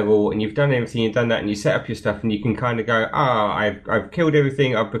max level and you've done everything, you've done that, and you set up your stuff, and you can kind of go, I've killed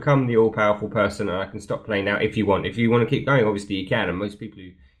everything, I've become the all-powerful person, and I can stop playing now if you want. If you want to keep going, obviously you can, and most people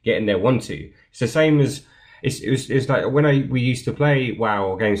who get in there want to. It's the same as... It's like when we used to play WoW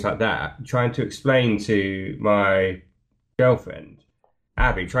or games like that, trying to explain to my girlfriend,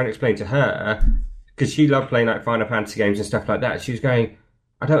 Abby, trying to explain to her, because she loved playing like Final Fantasy games and stuff like that. She was going,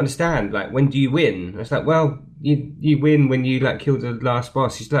 I don't understand. Like, when do you win? I was like, well, you win when you like kill the last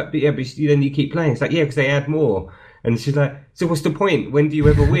boss. She's like, but then you keep playing. It's like, yeah, because they add more. And she's like, so what's the point? When do you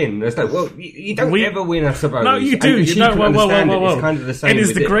ever win? I was like, well, you don't ever win, I suppose. No, you do. It's kind of the same. It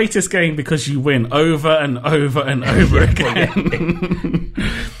is the greatest game because you win over and over and over again.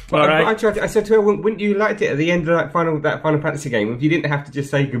 Well, right. I said to her, wouldn't you liked it at the end of that Final Fantasy game if you didn't have to just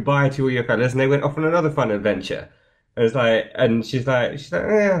say goodbye to all your fellas and they went off on another fun adventure? And it's like, and she's like,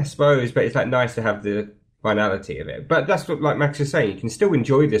 I suppose, but it's like nice to have the finality of it. But that's what, like Max is saying, you can still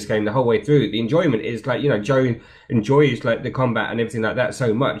enjoy this game the whole way through. The enjoyment is like, Joe enjoys like the combat and everything like that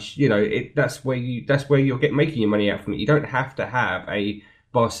so much. That's where you're making your money out from it. You don't have to have a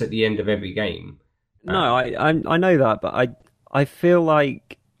boss at the end of every game. No, I know that, but I feel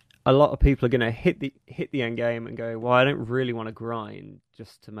like a lot of people are going to hit the end game and go, well, I don't really want to grind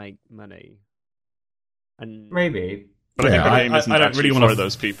just to make money. And maybe. But I think the game isn't actually really for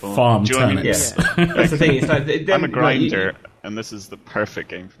those people. Farm turnips. Yeah. That's the thing. It's like, I'm a grinder, and this is the perfect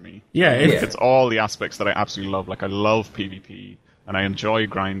game for me. Yeah, it's all the aspects that I absolutely love. Like, I love PvP, and I enjoy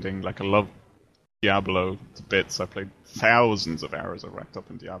grinding. Like, I love Diablo to bits. I played thousands of hours I've racked up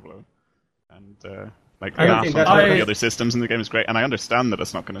in Diablo. And, like, that on top of the other systems in the game is great. And I understand that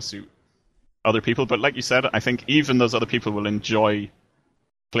it's not going to suit other people. But like you said, I think even those other people will enjoy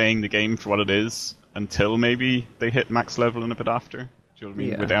playing the game for what it is until maybe they hit max level and a bit after. Do you know what I mean?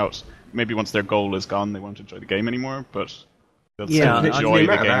 Yeah. Without, maybe once their goal is gone, they won't enjoy the game anymore, but they'll still enjoy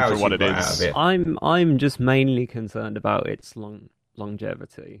the game for what it is. I'm just mainly concerned about its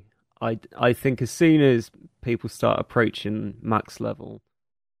longevity. I think as soon as people start approaching max level,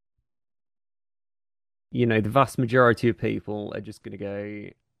 the vast majority of people are just going to go,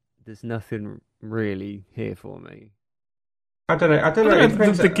 there's nothing really here for me. I don't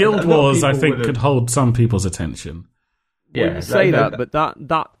know. The Guild Wars, I think, could hold some people's attention. Yeah, well, you say that, but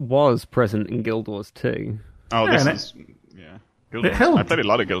that was present in Guild Wars 2. Oh, Guild Wars. I played a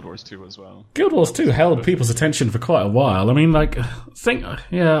lot of Guild Wars 2 as well. Guild Wars 2 held people's attention for quite a while. I mean,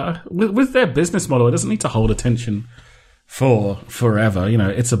 with their business model, it doesn't need to hold attention for forever. You know,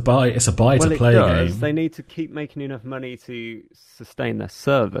 it's a buy to play game. They need to keep making enough money to sustain their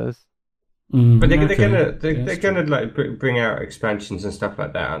servers. But they're gonna like bring out expansions and stuff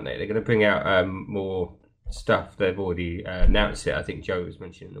like that, aren't they? They're gonna bring out more stuff. They've already announced it. I think Joe was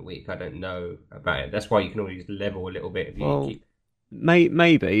mentioning in the week. I don't know about it. That's why you can always level a little bit if you keep.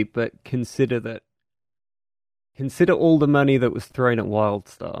 Maybe, but consider all the money that was thrown at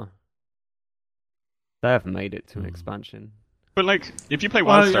WildStar. They haven't made it to an expansion. But like, if you play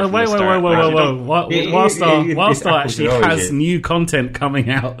WildStar, WildStar actually has new content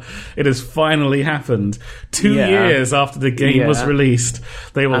coming out. It has finally happened. 2 years after the game was released,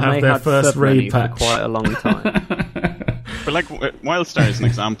 they will have their first raid patch. For quite a long time. But like, WildStar is an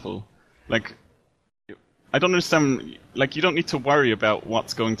example. Like, I don't understand. Like, you don't need to worry about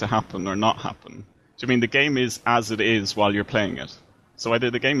what's going to happen or not happen. Do you mean the game is as it is while you're playing it? So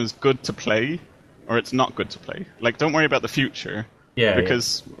either the game is good to play, or it's not good to play. Like, don't worry about the future. Yeah.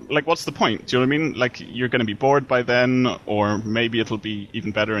 Because, like, what's the point? Do you know what I mean? Like, you're going to be bored by then, or maybe it'll be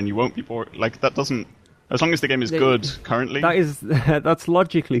even better and you won't be bored. Like, that doesn't... As long as the game is good currently... That's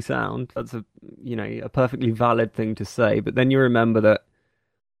logically sound. That's a perfectly valid thing to say. But then you remember that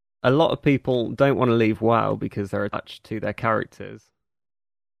a lot of people don't want to leave WoW because they're attached to their characters.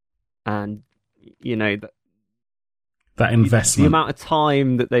 And, you know... That investment. The amount of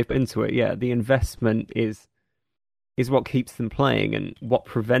time that they've put into it, the investment is what keeps them playing and what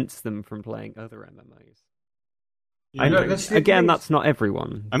prevents them from playing other MMOs. That's not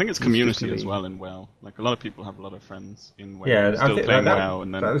everyone. I think it's community as well in WoW. Like, a lot of people have a lot of friends in WoW still playing WoW,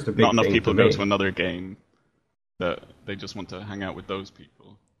 and then not enough people go to another game that they just want to hang out with those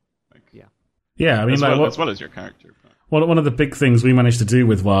people. Like, I mean, as well as your character. Well, one of the big things we managed to do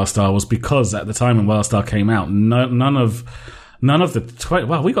with WildStar was because at the time when WildStar came out, none of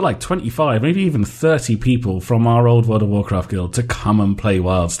the we got like 25, maybe even 30 people from our old World of Warcraft guild to come and play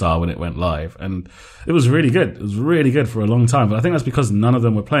WildStar when it went live, and it was really good. It was really good for a long time, but I think that's because none of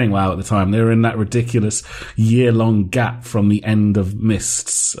them were playing WoW at the time. They were in that ridiculous year-long gap from the end of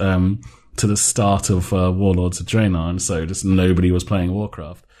Mists to the start of Warlords of Draenor, and so just nobody was playing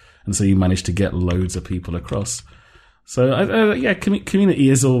Warcraft, and so you managed to get loads of people across. So, community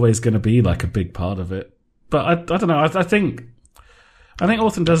is always going to be like a big part of it. But I don't know. I think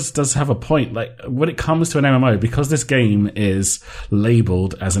Orton does have a point. Like, when it comes to an MMO, because this game is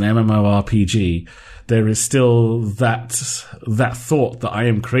labeled as an MMORPG, there is still that thought that I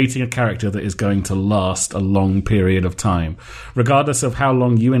am creating a character that is going to last a long period of time. Regardless of how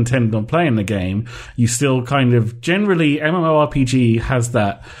long you intend on playing the game, you still kind of, generally, MMORPG has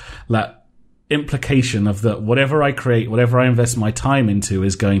that implication of that whatever I create, whatever I invest my time into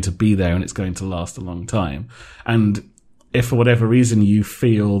is going to be there and it's going to last a long time. And if for whatever reason you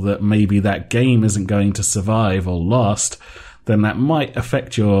feel that maybe that game isn't going to survive or last, then that might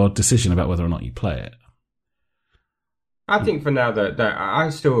affect your decision about whether or not you play it. I think for now that I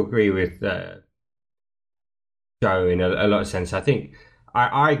still agree with Joe in a lot of sense. I think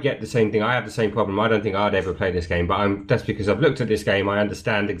I get the same thing. I have the same problem. I don't think I'd ever play this game, but that's because I've looked at this game. I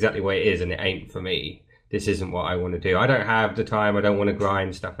understand exactly what it is, and it ain't for me. This isn't what I want to do. I don't have the time. I don't want to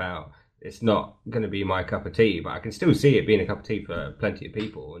grind stuff out. It's not going to be my cup of tea, but I can still see it being a cup of tea for plenty of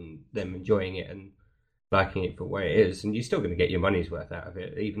people and them enjoying it and liking it for what it is. And you're still going to get your money's worth out of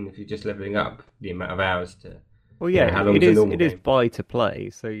it, even if you're just leveling up the amount of hours to... Well, yeah, how long it is buy to play,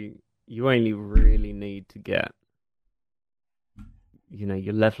 so you only really need to get...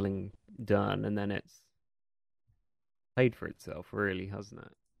 your leveling done, and then it's paid for itself, really, hasn't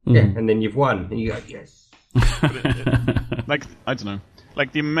it? Yeah, and then you've won, and you go, yes. Like, I don't know.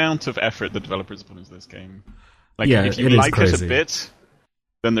 Like, the amount of effort the developers put into this game. Like, if you like it a bit,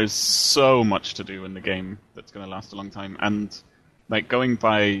 then there's so much to do in the game that's going to last a long time. And, like, going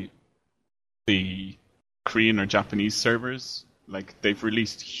by the Korean or Japanese servers, like, they've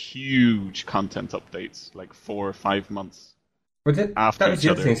released huge content updates, like 4 or 5 months. But that was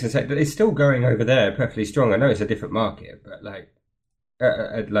the other thing, since it's still going over there perfectly strong. I know it's a different market, but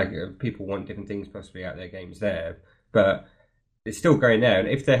people want different things possibly out of their games there, but it's still going there. And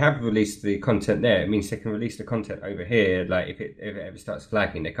if they have released the content there, it means they can release the content over here. Like, if it ever starts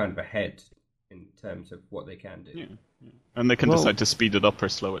flagging, they're kind of ahead in terms of what they can do. Yeah. And they can decide to speed it up or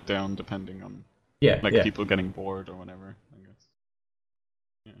slow it down depending on people getting bored or whatever, I guess.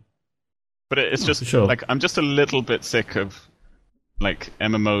 Yeah. But it's just like, I'm just a little bit sick of like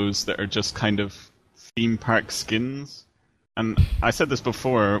MMOs that are just kind of theme park skins. And I said this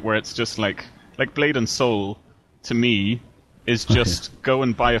before, where it's just like Blade and Soul, to me, is just go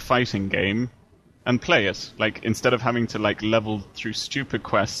and buy a fighting game and play it. Like, instead of having to like level through stupid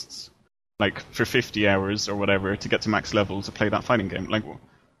quests, like for 50 hours or whatever to get to max level to play that fighting game. Like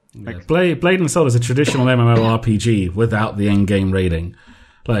Blade and Soul is a traditional MMORPG without the end game raiding.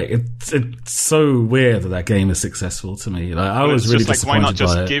 Like it's so weird that game is successful to me. Like I was really disappointed by it. Why not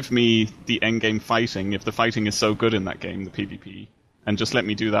just give me the end game fighting if the fighting is so good in that game, the PvP, and just let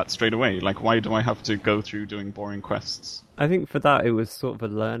me do that straight away? Like why do I have to go through doing boring quests? I think for that it was sort of a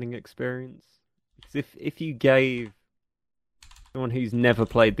learning experience. Because if you gave someone who's never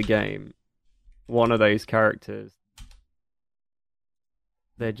played the game one of those characters,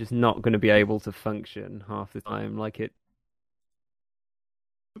 they're just not going to be able to function half the time. Like it.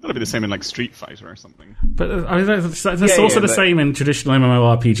 That'll be the same in like Street Fighter or something. But I mean, that's also the same in traditional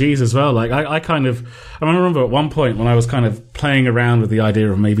MMORPGs as well. Like I remember at one point when I was kind of playing around with the idea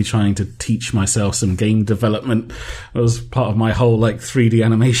of maybe trying to teach myself some game development. It was part of my whole like 3D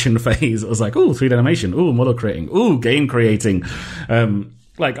animation phase. It was like, ooh, 3D animation, ooh, model creating, ooh, game creating.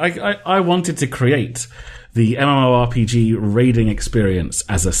 Like I wanted to create the MMORPG raiding experience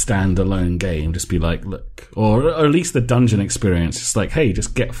as a standalone game. Just be like, look, or at least the dungeon experience. Just like, hey,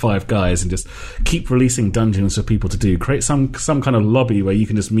 just get 5 guys and just keep releasing dungeons for people to do. Create some kind of lobby where you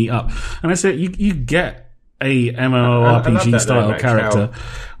can just meet up. And that's it. You get a MMORPG style character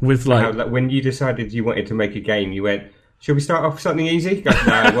with like when you decided you wanted to make a game, you went, should we start off with something easy? Go,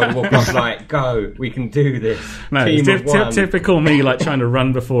 no, we'll walk off like, go, we can do this. No, typical me, like trying to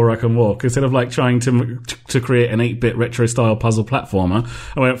run before I can walk. Instead of like trying to create an 8-bit retro-style puzzle platformer,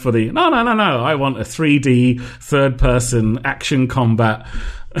 I went for the, no, I want a 3D, third-person, action combat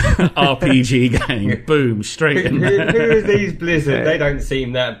RPG game. Boom, straight in there. Who are these Blizzard? They don't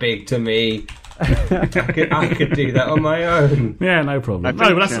seem that big to me. I could do that on my own. Yeah, no problem.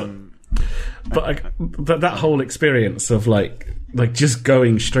 But that whole experience of like just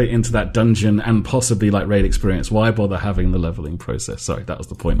going straight into that dungeon and possibly like raid experience, why bother having the leveling process? Sorry, that was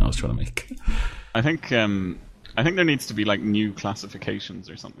the point I was trying to make. I think there needs to be like new classifications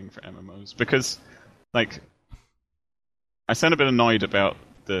or something for MMOs, because like I sound a bit annoyed about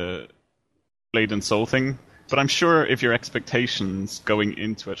the Blade and Soul thing, but I'm sure if your expectations going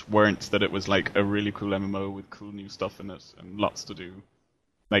into it weren't that it was like a really cool MMO with cool new stuff in it and lots to do.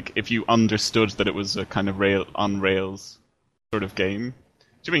 Like, if you understood that it was a kind of on rails sort of game.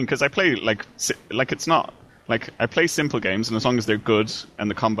 Do you mean? Because I play, like it's not... Like, I play simple games, and as long as they're good, and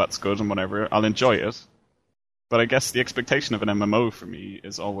the combat's good and whatever, I'll enjoy it. But I guess the expectation of an MMO for me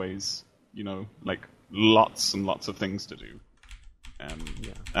is always, you know, like, lots and lots of things to do.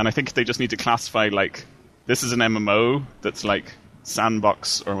 And I think they just need to classify, like, this is an MMO that's, like,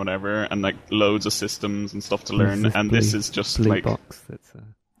 sandbox or whatever, and, like, loads of systems and stuff to learn, and this is just, like... Box that's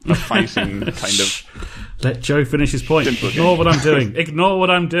a fighting kind of... Let Joe finish his point. Ignore what I'm doing. Ignore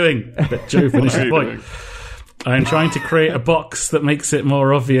what I'm doing. Let Joe finish his point. I'm trying to create a box that makes it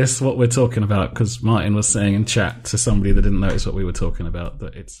more obvious what we're talking about, because Martin was saying in chat to somebody that didn't notice what we were talking about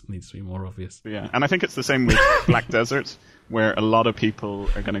that it needs to be more obvious. Yeah, and I think it's the same with Black Desert, where a lot of people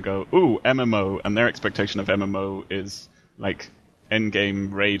are going to go, ooh, MMO, and their expectation of MMO is, like,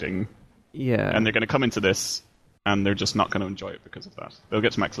 endgame raiding. Yeah. And they're going to come into this, and they're just not going to enjoy it because of that. They'll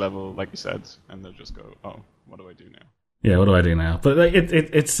get to max level, like you said, and they'll just go, oh, what do I do now? Yeah, what do I do now? But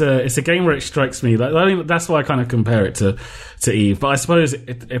it's a game where it strikes me like, I mean, that's why I kind of compare it to Eve. But I suppose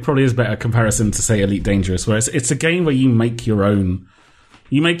it probably is a better comparison to say Elite Dangerous, where it's a game where you make your own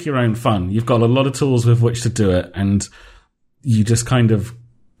fun. You've got a lot of tools with which to do it, and you just kind of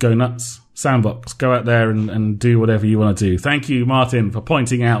go nuts. Sandbox, go out there and do whatever you want to do. Thank you, Martin, for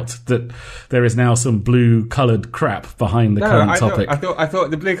pointing out that there is now some blue-coloured crap behind the current topic. I thought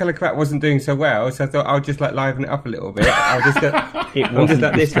the blue-coloured crap wasn't doing so well, so I thought I'll just like liven it up a little bit. I'm just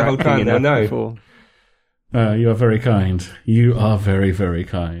like this the whole time. I know. You are very kind. You are very, very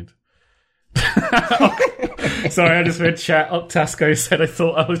kind. Sorry, I just read chat. Octasco said I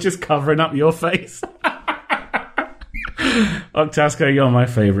thought I was just covering up your face. Octasco, you're my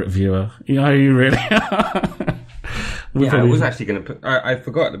favourite viewer. You really are. I was actually going to put... I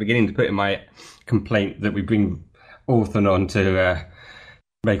forgot at the beginning to put in my complaint that we bring Orthon on to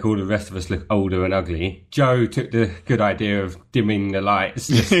make all the rest of us look older and ugly. Joe took the good idea of dimming the lights.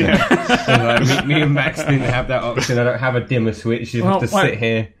 Just, me and Max didn't have that option. I don't have a dimmer switch. You have to sit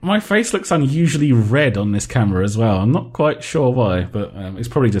here. My face looks unusually red on this camera as well. I'm not quite sure why, but it's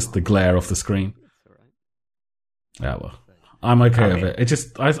probably just the glare off the screen. Yeah, well, I'm okay with it. It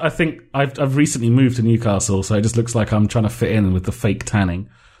just, I think I've recently moved to Newcastle, so it just looks like I'm trying to fit in with the fake tanning.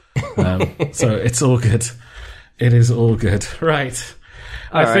 So it's all good. It is all good. Right.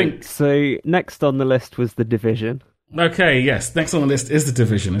 I think so. Next on the list was The Division. Okay, yes. Next on the list is The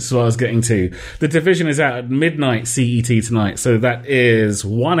Division. This is what I was getting to. The Division is out at midnight CET tonight, so that is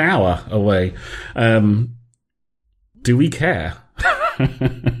 1 hour away. Do we care?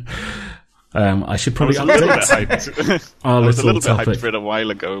 I should probably update. I was a little bit hyped for it a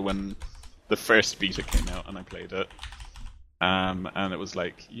while ago when the first beta came out and I played it. And it was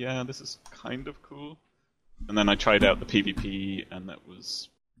like, yeah, this is kind of cool. And then I tried out the PvP and it was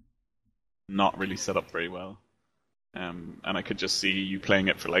not really set up very well. And I could just see you playing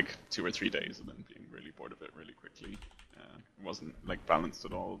it for like 2 or 3 days and then being really bored of it really quickly. It wasn't like balanced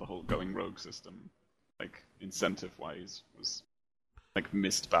at all. The whole going rogue system, like incentive-wise, was like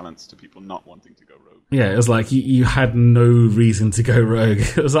missed balance to people not wanting to go rogue. Yeah, it was like you had no reason to go rogue.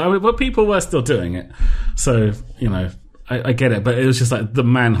 It was like, but people were still doing it. So, you know, I get it, but it was just like the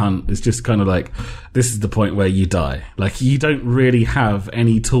manhunt is just kind of like, this is the point where you die. Like, you don't really have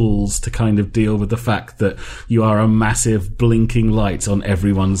any tools to kind of deal with the fact that you are a massive blinking light on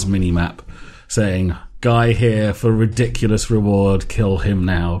everyone's minimap saying, guy here for ridiculous reward, kill him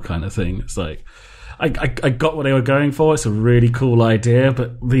now, kind of thing. It's like, I got what they were going for. It's a really cool idea,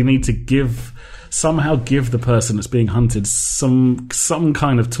 but they need to somehow give the person that's being hunted some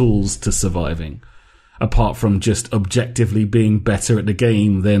kind of tools to surviving. Apart from just objectively being better at the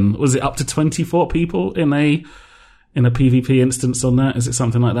game than, was it up to 24 people in a PvP instance on that? Is it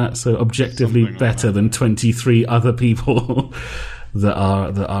something like that? So objectively something better like than 23 other people that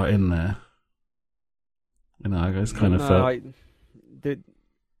are in there. You know, I guess kind of felt.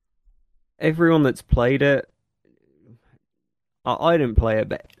 Everyone that's played it, I didn't play it,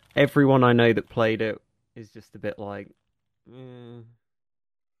 but everyone I know that played it is just a bit like.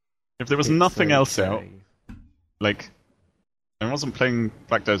 If there was nothing else out, like, I wasn't playing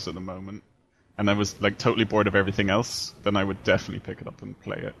Black Desert at the moment, and I was like totally bored of everything else, then I would definitely pick it up and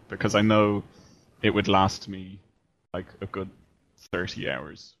play it, because I know it would last me like a good 30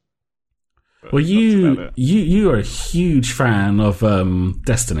 hours. But well, you are a huge fan of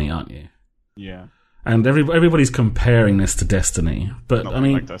Destiny, aren't you? Yeah. And everybody's comparing this to Destiny, but Not I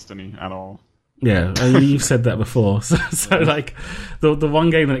mean, like Destiny at all. Yeah, you've said that before. So like, the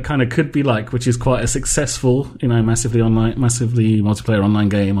one game that it kind of could be like, which is quite a successful, you know, massively multiplayer online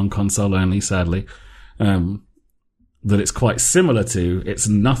game on console only, sadly, that it's quite similar to, it's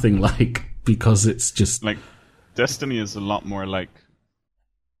nothing like, because it's just... Like, Destiny is a lot more like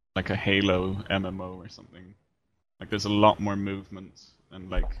a Halo MMO or something. Like, there's a lot more movement,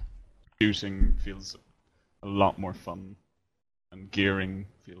 and like, shooting feels a lot more fun. And gearing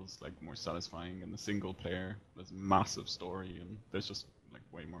feels like more satisfying. And the single player, there's a massive story, and there's just like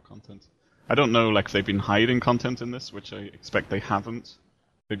way more content. I don't know, like, if they've been hiding content in this, which I expect they haven't.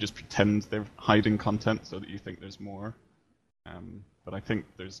 They just pretend they're hiding content so that you think there's more. But I think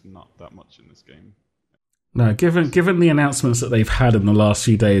there's not that much in this game. No, given the announcements that they've had in the last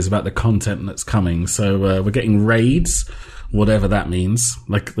few days about the content that's coming, so we're getting raids, whatever that means.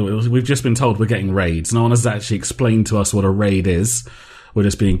 Like, we've just been told we're getting raids. No one has actually explained to us what a raid is. We're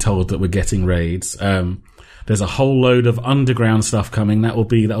just being told that we're getting raids. There's a whole load of underground stuff coming. That'll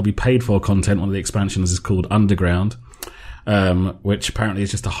be paid for content. One of the expansions is called Underground, which apparently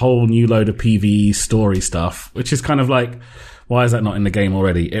is just a whole new load of PvE story stuff, which is kind of like, why is that not in the game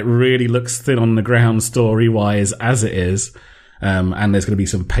already? It really looks thin on the ground story-wise as it is. And there's going to be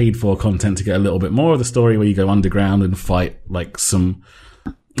some paid-for content to get a little bit more of the story, where you go underground and fight like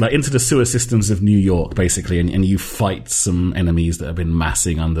into the sewer systems of New York, basically, and you fight some enemies that have been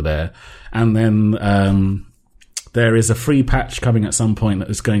massing under there. And then there is a free patch coming at some point that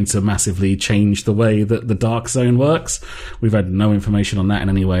is going to massively change the way that the Dark Zone works. We've had no information on that in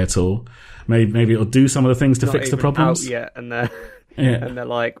any way at all. Maybe it'll do some of the things to fix the problems. Not even out yet, and they're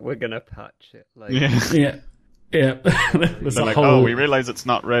like, we're gonna patch it. Like, yeah. They're like, oh, we realize it's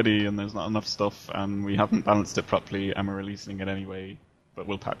not ready and there's not enough stuff and we haven't balanced it properly and we're releasing it anyway, but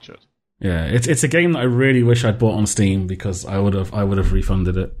we'll patch it. Yeah, it's a game that I really wish I'd bought on Steam, because I would have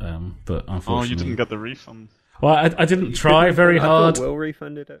refunded it, but unfortunately... Oh, you didn't get the refund? Well, I didn't try very hard. Will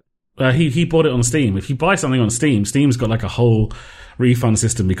refunded it. He bought it on Steam. If you buy something on Steam, Steam's got like a whole refund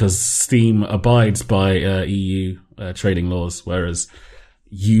system, because Steam abides by EU trading laws, whereas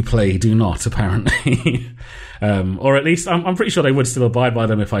Uplay do not, apparently. Or at least I'm pretty sure they would still abide by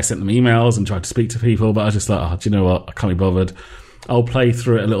them if I sent them emails and tried to speak to people, but I was just like, do you know what? I can't be bothered. I'll play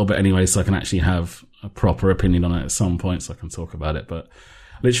through it a little bit anyway, so I can actually have a proper opinion on it at some point, so I can talk about it. But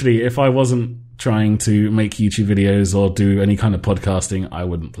literally, if I wasn't trying to make YouTube videos or do any kind of podcasting, I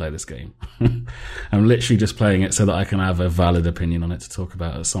wouldn't play this game. I'm literally just playing it so that I can have a valid opinion on it to talk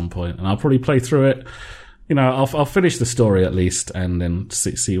about at some point. And I'll probably play through it. You know, I'll finish the story at least, and then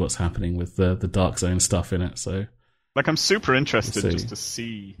see what's happening with the Dark Zone stuff in it. So Like, I'm super interested just to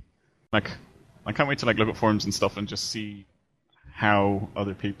see, like, I can't wait to like look at forums and stuff and just see how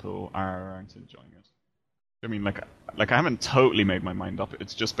other people are or aren't enjoying it. I mean, like I haven't totally made my mind up.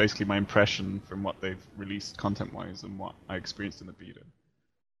 It's just basically my impression from what they've released content-wise and what I experienced in the beta.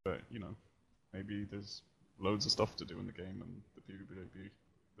 But maybe there's loads of stuff to do in the game, and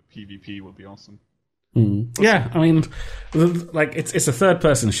the PvP will be awesome. Yeah, I mean, like it's a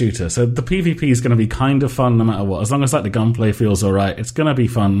third-person shooter, so the PvP is going to be kind of fun no matter what. As long as like the gunplay feels all right, it's going to be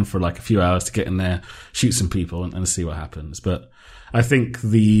fun for like a few hours to get in there, shoot some people, and see what happens. But I think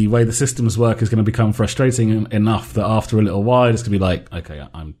the way the systems work is going to become frustrating enough that after a little while, it's going to be like, okay,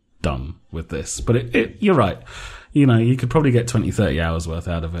 I'm done with this. But you're right. You could probably get 20, 30 hours worth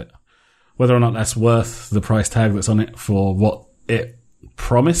out of it. Whether or not that's worth the price tag that's on it for what it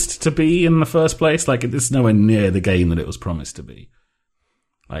promised to be in the first place, like it's nowhere near the game that it was promised to be.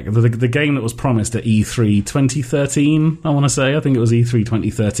 Like the game that was promised at E3 2013, I want to say, I think it was E3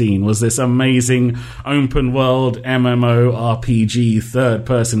 2013, was this amazing open world MMO RPG third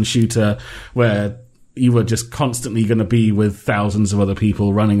person shooter where you were just constantly going to be with thousands of other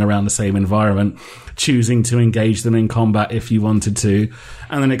people running around the same environment, choosing to engage them in combat if you wanted to.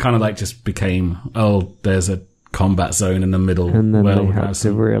 And then it kind of like just became, there's a combat zone in the middle. And then they had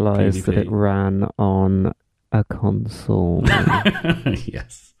to realise that it ran on a console.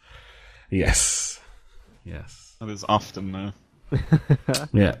 Yes. That is often the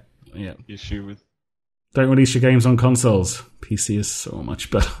yeah. issue with. Don't release your games on consoles. PC is so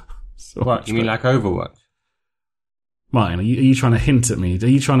much better. What, you mean like Overwatch? Martin, are you trying to hint at me? Are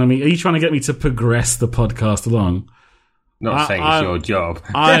you trying to get me to progress the podcast along? Not saying it's your job.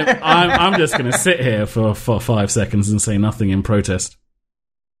 I'm just going to sit here for 5 seconds and say nothing in protest.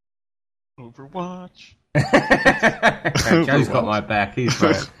 Overwatch. Joe's got my back. He's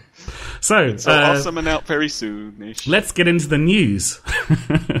right. So awesome and out very soon. Let's get into the news.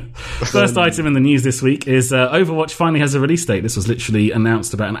 First item in the news this week is Overwatch finally has a release date. This was literally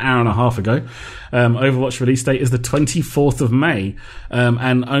announced about an hour and a half ago. Overwatch release date is the 24th of May,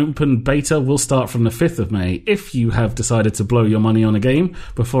 and open beta will start from the 5th of May. If you have decided to blow your money on a game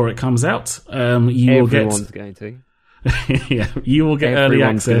before it comes out, everyone's going to. Yeah, you will get early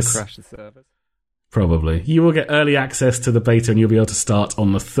access. Crash the service. Probably. You will get early access to the beta and you'll be able to start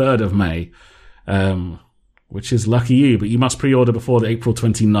on the 3rd of May, which is lucky you, but you must pre-order before the April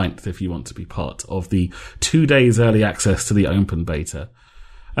 29th if you want to be part of the 2 days early access to the open beta.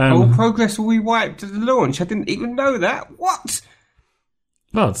 Progress will be wiped at the launch. I didn't even know that. What?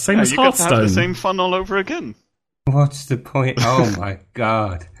 Well, same as you Hearthstone. get to have the same fun all over again. What's the point? Oh my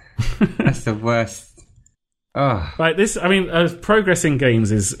god. That's the worst. Oh. Right, progress in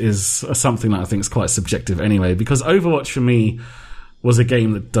games is something that I think is quite subjective anyway, because Overwatch for me was a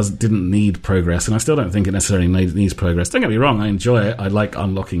game that didn't need progress, and I still don't think it necessarily needs progress. Don't get me wrong, I enjoy it. I like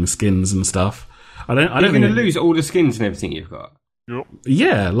unlocking skins and stuff. You're going to lose all the skins and everything you've got. Yep.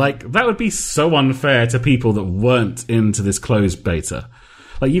 Yeah, like that would be so unfair to people that weren't into this closed beta.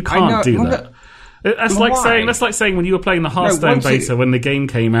 Like you can't do that. That's like saying when you were playing the Hearthstone beta, when the game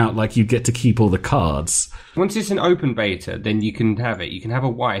came out, like you get to keep all the cards. Once it's an open beta, then you can have it. You can have a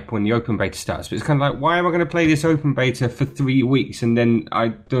wipe when the open beta starts. But it's kind of like, why am I going to play this open beta for 3 weeks and then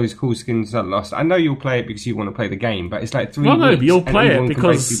those cool skins are lost? I know you'll play it because you want to play the game, but it's like 3 weeks. No, but you'll play it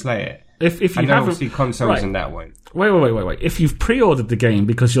because you play it. If you I know haven't, obviously consoles and that won't. Wait. If you've pre-ordered the game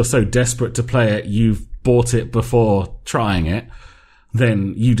because you're so desperate to play it, you've bought it before trying it,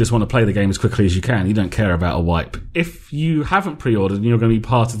 then you just want to play the game as quickly as you can. You don't care about a wipe. If you haven't pre-ordered and you're going to be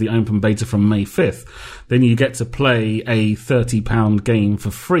part of the open beta from May 5th, then you get to play a £30 game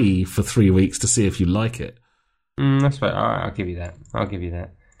for free for 3 weeks to see if you like it. That's right. I'll give you that.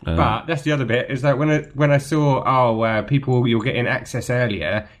 But that's the other bit, is that when I saw, you're getting access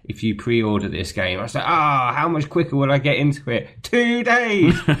earlier if you pre-order this game, I was like, how much quicker will I get into it? 2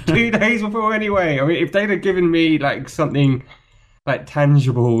 days! 2 days before anyway. I mean, if they'd have given me like something like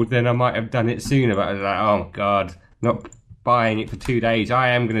tangible, then I might have done it sooner. But I was like, oh god, not buying it for 2 days. I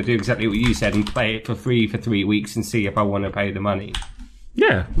am going to do exactly what you said and play it for free for 3 weeks and see if I want to pay the money.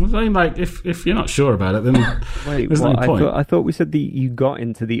 Yeah, I mean, like if you're not sure about it, then there's no point. I thought we said that you got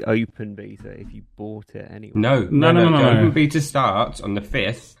into the open beta if you bought it anyway. No. The open beta starts on the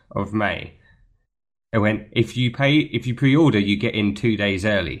 5th of May. It went, if you pre-order, you get in 2 days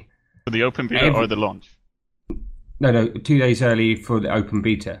early. For the open beta or the launch? No, 2 days early for the open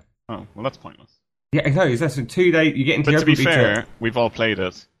beta. Oh, well, that's pointless. Yeah, no, that's a 2 day. You get into the open beta. But to be fair, we've all played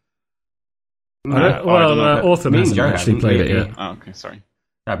it. Autumn hasn't actually played it yet. Oh, okay, sorry.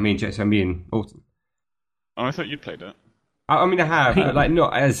 Me and Autumn. Oh, I thought you'd played it. I mean, I have, but like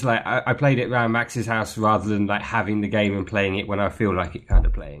not as like I played it around Max's house rather than like having the game and playing it when I feel like it kind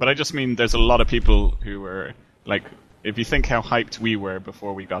of playing. But I just mean there's a lot of people who were like, if you think how hyped we were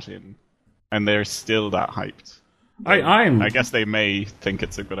before we got in, and they're still that hyped. I guess they may think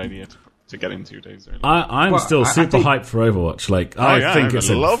it's a good idea to get in 2 days early. I'm still super hyped for Overwatch. Like, I think it's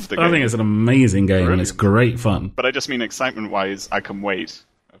an amazing game. Brilliant. And it's great fun. But I just mean excitement-wise, I can wait.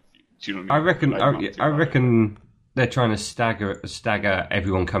 Do you know what I mean? I reckon they're trying to stagger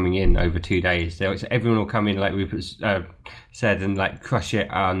everyone coming in over 2 days. So everyone will come in, like we said, and like crush it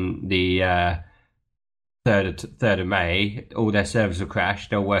on the 3rd of May. All their servers will crash.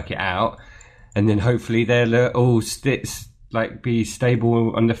 They'll work it out, and then hopefully they'll all be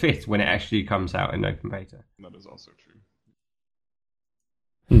stable on the 5th when it actually comes out in open beta. That is also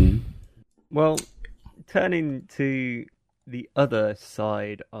true. Well, turning to the other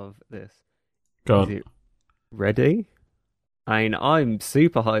side of this. God. Is it ready? I mean, I'm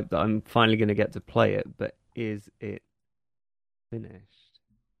super hyped that I'm finally going to get to play it, but is it finished?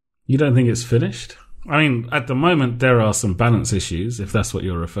 You don't think it's finished? I mean, at the moment, there are some balance issues, if that's what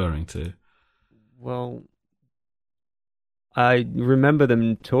you're referring to. Well, I remember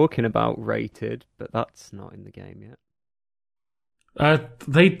them talking about rated, but that's not in the game yet.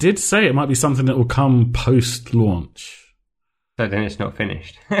 They did say it might be something that will come post-launch. So then it's not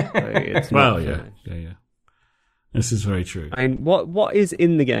finished. It's not finished. Yeah. This is very true. I mean, what is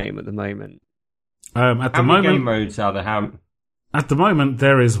in the game at the moment? How many game modes are there? At the moment,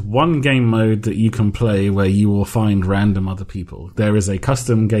 there is one game mode that you can play where you will find random other people. There is a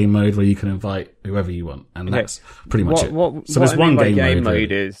custom game mode where you can invite whoever you want, and that's pretty much it. So there's one game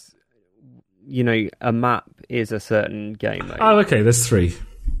mode is, a map is a certain game mode. Oh, okay. There's 3.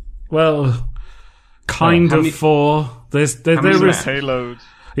 Well, kind of 4. There is payload.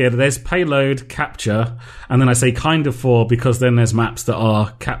 Yeah, there's payload, capture, and then I say kind of 4 because then there's maps that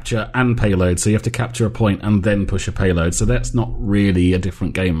are capture and payload, so you have to capture a point and then push a payload, so that's not really a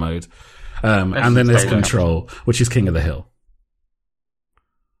different game mode. And then there's control, which is King of the Hill.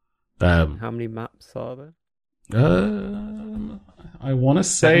 How many maps are there? I want to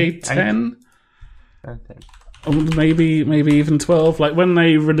say 10. Maybe even 12. Like when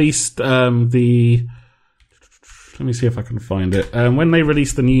they released let me see if I can find it. When they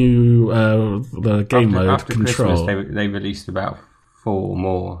released the new the game mode after Control, Christmas, they released about 4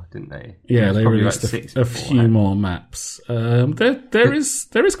 more, didn't they? Yeah, they released a few more maps. There is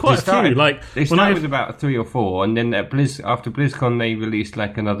quite a few. Like they started with about 3 or 4, and then after BlizzCon they released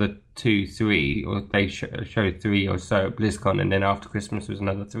like another 2, 3, or they showed 3 or so at BlizzCon, and then after Christmas was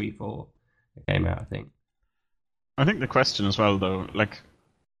another 3, 4 that came out. I think. I think the question as well, though, like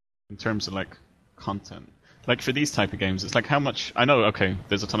in terms of like content. Like, for these type of games, it's like how much... I know, okay,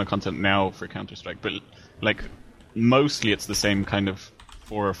 there's a ton of content now for Counter-Strike, but, like, mostly it's the same kind of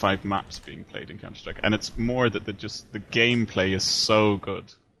 4 or 5 maps being played in Counter-Strike. And it's more that the gameplay is so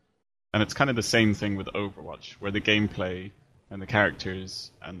good. And it's kind of the same thing with Overwatch, where the gameplay and the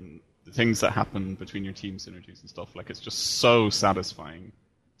characters and the things that happen between your team synergies and stuff, like, it's just so satisfying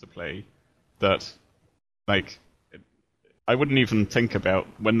to play that, like... I wouldn't even think about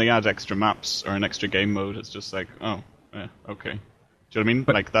when they add extra maps or an extra game mode. It's just like, oh, yeah, okay. Do you know what I mean?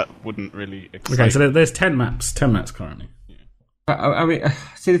 But, like that wouldn't really excite. Okay, so there's 10 maps currently. Yeah. I mean,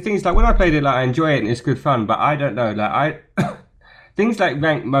 see, the thing is, like when I played it, like I enjoy it and it's good fun. But I don't know, like things like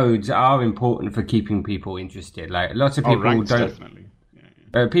ranked modes are important for keeping people interested. Like lots of people don't. Definitely.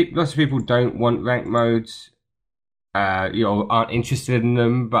 Lots of people don't want ranked modes. Aren't interested in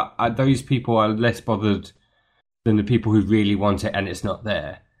them. But those people are less bothered than the people who really want it and it's not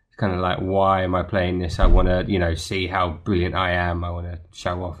there. It's kind of like, why am I playing this? I want to, see how brilliant I am. I want to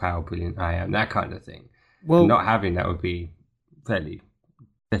show off how brilliant I am. That kind of thing. Well, not having that would be fairly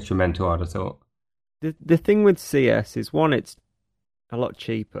detrimental, I'd have thought. The thing with CS is, one, it's a lot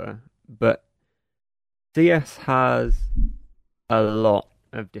cheaper, but CS has a lot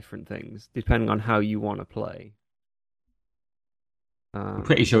of different things, depending on how you want to play. I'm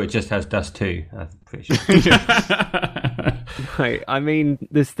pretty sure it just has Dust 2. I'm pretty sure. Right. I mean,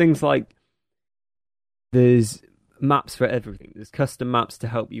 there's things like there's maps for everything. There's custom maps to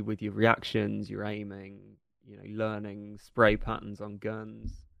help you with your reactions, your aiming, learning spray patterns on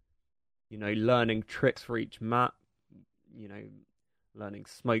guns, learning tricks for each map, learning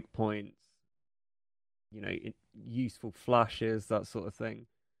smoke points, useful flashes, that sort of thing.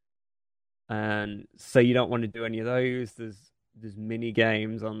 And so you don't want to do any of those. There's mini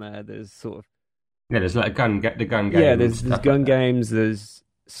games on there. There's sort of there's like the gun game. Yeah, there's gun games. There's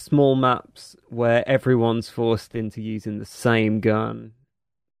small maps where everyone's forced into using the same gun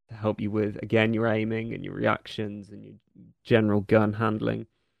to help you with, again, your aiming and your reactions and your general gun handling.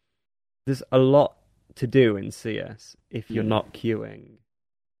 There's a lot to do in CS if you're not queuing.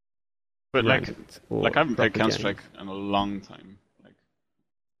 But like I haven't played Counter-Strike in a long time. Like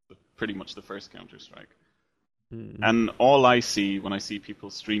pretty much the first Counter-Strike. And all I see when I see people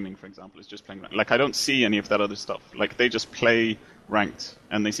streaming, for example, is just playing ranked. Like I don't see any of that other stuff. Like they just play ranked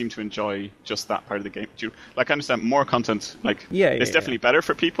and they seem to enjoy just that part of the game. Like I understand more content, like it's definitely better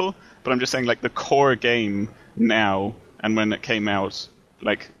for people, but I'm just saying like the core game now and when it came out,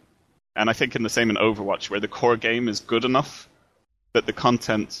 like, and I think in the same in Overwatch, where the core game is good enough that the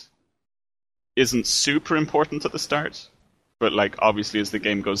content isn't super important at the start, but like obviously as the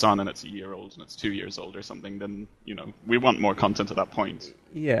game goes on and it's a year old and it's 2 years old or something, then we want more content at that point.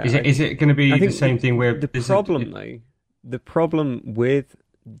 Yeah. Is it going to be the same thing where the problem with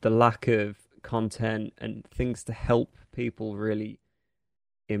the lack of content and things to help people really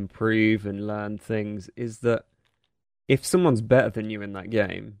improve and learn things is that if someone's better than you in that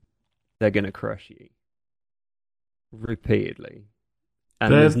game, they're going to crush you repeatedly.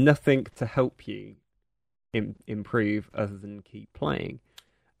 And there's nothing to help you improve other than keep playing.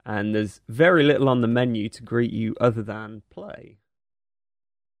 And there's very little on the menu to greet you other than play.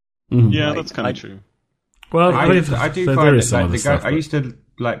 Yeah, that's kind of true. Well, I do find that I used to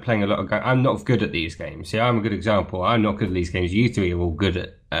like playing a lot of games. I'm not good at these games. See, I'm a good example. I'm not good at these games. You three are all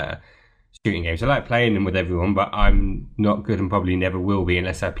good at shooting games. I like playing them with everyone, but I'm not good and probably never will be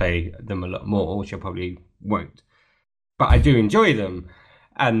unless I play them a lot more, which I probably won't. But I do enjoy them.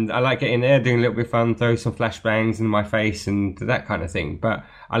 And I like getting there, doing a little bit of fun, throw some flashbangs in my face and that kind of thing. But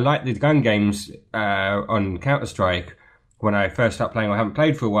I like the gun games on Counter-Strike when I first start playing. I haven't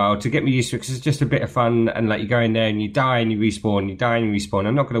played for a while to get me used to it because it's just a bit of fun. And like you go in there and you die and you respawn, you die and you respawn.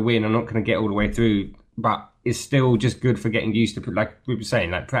 I'm not going to win. I'm not going to get all the way through. But it's still just good for getting used to, like we were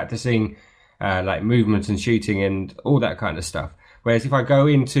saying, like practicing like movements and shooting and all that kind of stuff. Whereas if I go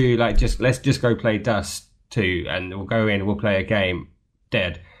into like let's just go play Dust 2 and we'll go in and we'll play a game.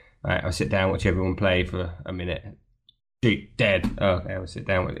 Dead. Right, I'll sit down, watch everyone play for a minute. Shoot, dead. Okay, I'll sit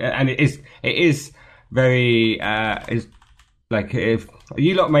down. And it is very. It's like if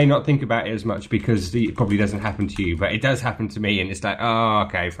you lot may not think about it as much because it probably doesn't happen to you, but it does happen to me, and it's like, oh,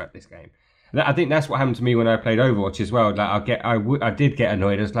 okay, fuck this game. I think that's what happened to me when I played Overwatch as well. Like I did get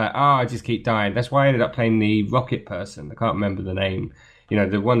annoyed. I was like, I just keep dying. That's why I ended up playing the rocket person. I can't remember the name.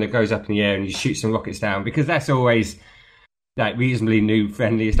 The one that goes up in the air and you shoot some rockets down, because that's always like reasonably noob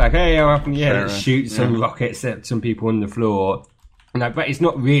friendly. It's like, hey, I'm up in the air, shoot some rockets at some people on the floor. But it's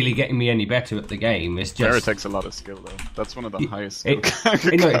not really getting me any better at the game. It's just it takes a lot of skill though. That's one of the highest. It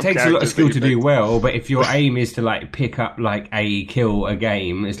takes a lot of skill to do well. But if your aim is to like pick up like a kill a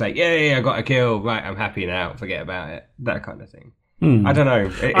game, it's like, yeah, I got a kill. Right, I'm happy now. Forget about it. That kind of thing. I don't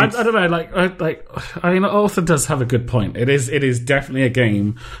know. I don't know. I mean, Arthur does have a good point. It is definitely a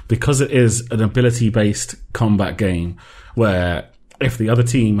game because it is an ability-based combat game where if the other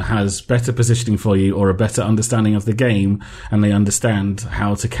team has better positioning for you or a better understanding of the game and they understand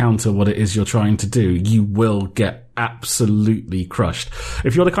how to counter what it is you're trying to do, you will get absolutely crushed.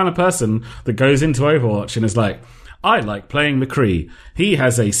 If you're the kind of person that goes into Overwatch and is like, I like playing McCree. He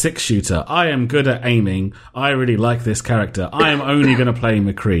has a 6-shooter. I am good at aiming. I really like this character. I am only going to play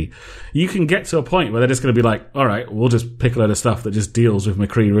McCree. You can get to a point where they're just going to be like, all right, we'll just pick a load of stuff that just deals with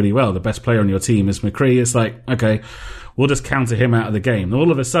McCree really well. The best player on your team is McCree. It's like, okay, we'll just counter him out of the game. And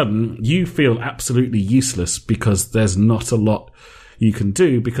all of a sudden, you feel absolutely useless because there's not a lot you can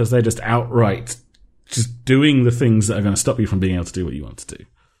do because they're just outright just doing the things that are going to stop you from being able to do what you want to do.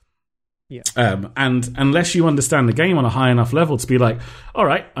 Yeah. And unless you understand the game on a high enough level to be like, all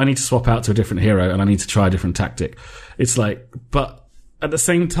right, I need to swap out to a different hero and I need to try a different tactic. It's like, but at the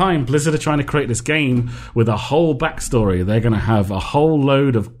same time, Blizzard are trying to create this game with a whole backstory. They're going to have a whole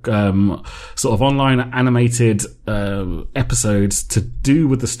load of sort of online animated episodes to do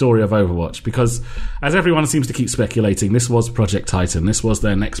with the story of Overwatch. Because as everyone seems to keep speculating, this was Project Titan. This was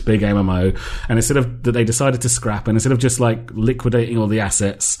their next big MMO. And instead of that, they decided to scrap. And instead of just like liquidating all the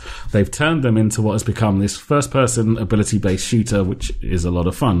assets, they've turned them into what has become this first-person ability-based shooter, which is a lot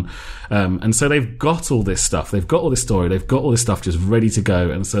of fun. And so they've got all this stuff. They've got all this story. They've got all this stuff just ready to go,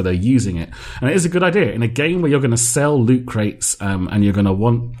 and so they're using it. And it is a good idea in a game where you're going to sell loot crates and you're going to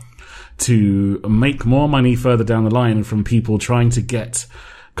want to make more money further down the line from people trying to get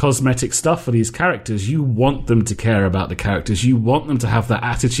cosmetic stuff for these characters, you want them to care about the characters. You want them to have that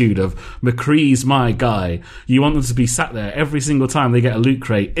attitude of, McCree's my guy. You want them to be sat there every single time they get a loot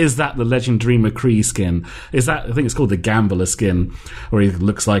crate. Is that the legendary McCree skin? Is that, I think it's called the Gambler skin, where he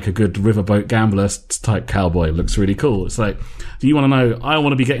looks like a good riverboat gambler type cowboy. Looks really cool. It's like, do you want to know, I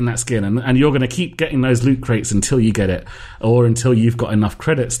want to be getting that skin, and you're going to keep getting those loot crates until you get it, or until you've got enough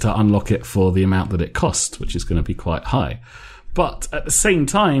credits to unlock it for the amount that it costs, which is going to be quite high. But at the same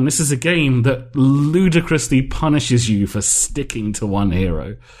time, this is a game that ludicrously punishes you for sticking to one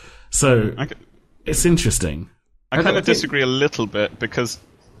hero. So it's interesting. I kind of disagree a little bit, because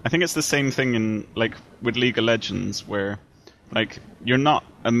I think it's the same thing in like with League of Legends, where like you're not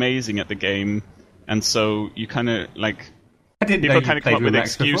amazing at the game, and so you kind of like people kind of come up with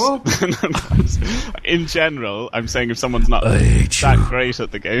excuses. In general, I'm saying if someone's not that great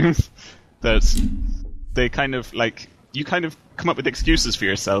at the game, that they kind of like, you kind of come up with excuses for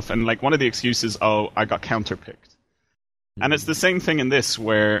yourself, and like one of the excuses, I got counterpicked. And it's the same thing in this,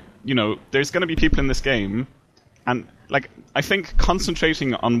 where, you know, there's going to be people in this game, and like I think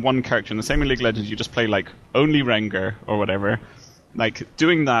concentrating on one character, in the same in League of Legends, you just play like only Rengar or whatever. Like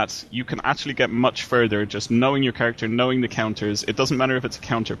doing that, you can actually get much further just knowing your character, knowing the counters. It doesn't matter if it's a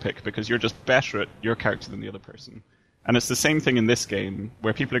counter pick, because you're just better at your character than the other person. And it's the same thing in this game,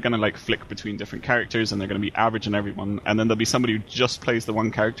 where people are going to like flick between different characters, and they're going to be averaging everyone, and then there'll be somebody who just plays the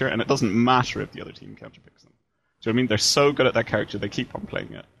one character, and it doesn't matter if the other team counterpicks them. Do you know what I mean? They're so good at that character, they keep on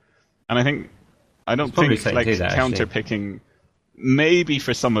playing it. And I don't think like counterpicking, maybe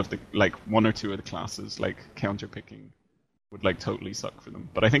for some of the like one or two of the classes, like counterpicking would like totally suck for them.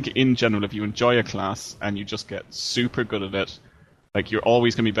 But I think in general, if you enjoy a class and you just get super good at it, like you're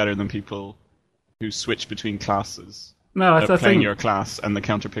always going to be better than people who switch between classes. No, I think your class, and the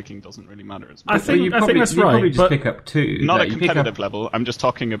counter picking doesn't really matter as much. I think that's right. Probably just pick up two. Not at competitive level. I'm just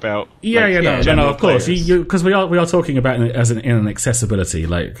talking about. No, of course, because we are talking about it as in an accessibility.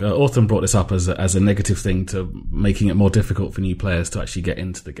 Like Autumn brought this up as a negative thing to making it more difficult for new players to actually get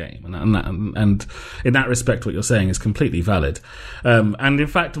into the game, and in that respect, what you're saying is completely valid. And in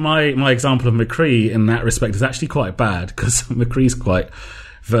fact, my example of McCree in that respect is actually quite bad, because McCree's quite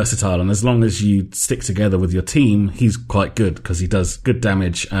versatile, and as long as you stick together with your team, he's quite good, because he does good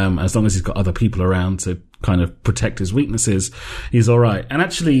damage. As long as he's got other people around to kind of protect his weaknesses, he's all right. And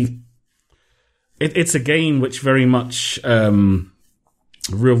actually, it's a game which very much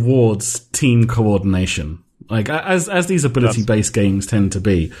rewards team coordination, like as these ability-based games tend to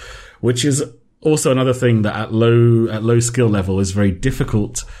be, which is also another thing that at low skill level is very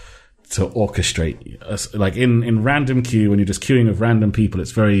difficult to orchestrate. Like in random queue, when you're just queuing with random people,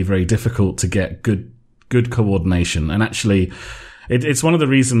 it's very, very difficult to get good coordination. And actually, it's one of the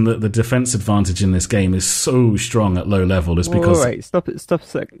reasons that the defense advantage in this game is so strong at low level, is because... All right, stop a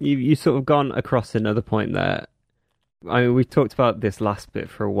sec. You sort of gone across another point there. I mean, we've talked about this last bit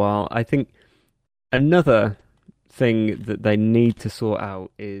for a while. I think another thing that they need to sort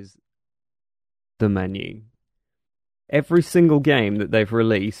out is the menu. Every single game that they've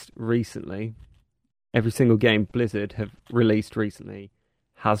released recently, every single game Blizzard have released recently,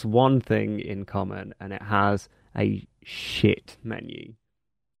 has one thing in common, and it has a shit menu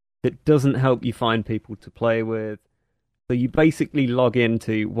that doesn't help you find people to play with. So you basically log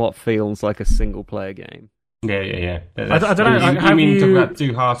into what feels like a single player game. Yeah. I don't know. You mean talk about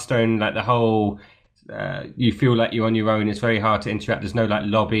do Hearthstone, like the whole... you feel like you're on your own. It's very hard to interact. There's no like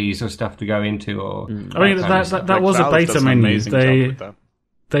lobbies or stuff to go into. Or I mean, that was a beta menu.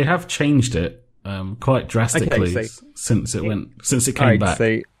 They have changed it quite drastically since it came back.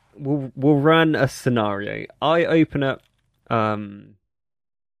 So we'll run a scenario. I open up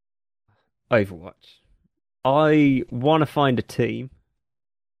Overwatch. I want to find a team,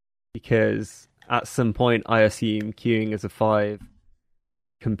 because at some point I assume queuing as a 5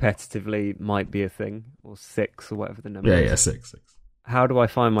 competitively might be a thing, or 6 or whatever the number is. Yeah, 6. How do I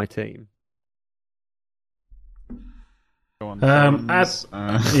find my team? Go on. At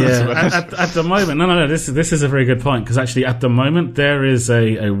the moment, no. This is a very good point, because actually at the moment there is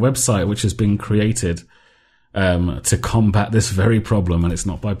a website which has been created to combat this very problem, and it's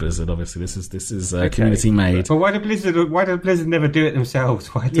not by Blizzard. Obviously, this is community made. But why did Blizzard never do it themselves?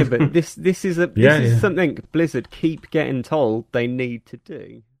 But this is something Blizzard keep getting told they need to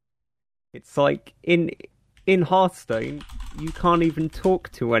do. It's like in Hearthstone, you can't even talk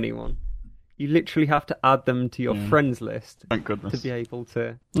to anyone. You literally have to add them to your friends list. Thank goodness. To be able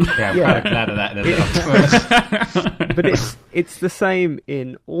to. Yeah, I'm glad of that. But it's the same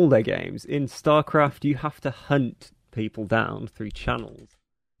in all their games. In StarCraft, you have to hunt people down through channels.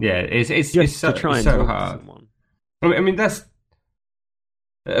 Yeah, it's so hard. I mean, that's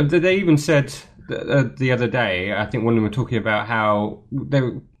They even said the other day, I think one of them were talking about how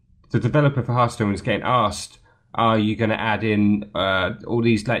the developer for Hearthstone was getting asked, are you going to add in all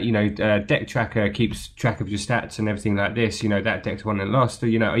these, like, deck tracker keeps track of your stats and everything like this, that deck's won and lost, or,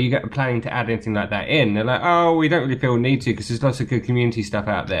 are you planning to add anything like that in? They're like, oh, we don't really feel a need to because there's lots of good community stuff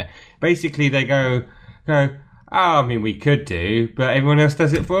out there. Basically, they go, I mean, we could do, but everyone else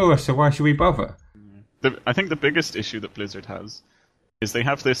does it for us, so why should we bother? I think the biggest issue that Blizzard has is they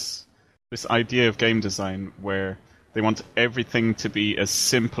have this idea of game design where they want everything to be as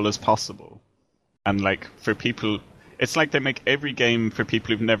simple as possible. And, like, for people, it's like they make every game for people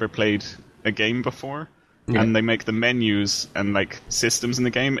who've never played a game before, and they make the menus and, like, systems in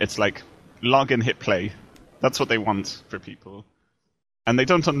the game, it's like, log in, hit play. That's what they want for people. And they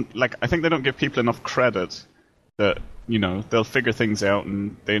don't, I think they don't give people enough credit that, they'll figure things out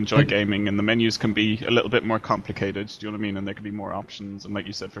and they enjoy gaming, and the menus can be a little bit more complicated, do you know what I mean? And there can be more options, and like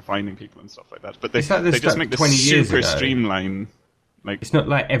you said, for finding people and stuff like that. But they just make this super streamline. Like, it's not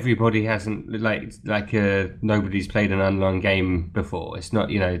like everybody hasn't nobody's played an online game before. It's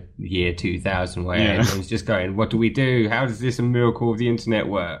not year 2000 where everyone's just going, what do we do? How does this miracle of the internet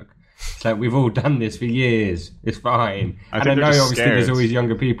work? It's like, we've all done this for years. It's fine. I know obviously there's always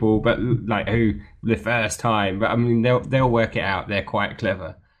younger people, but who the first time. But I mean, they'll work it out. They're quite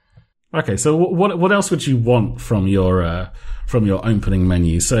clever. Okay, so what else would you want from your opening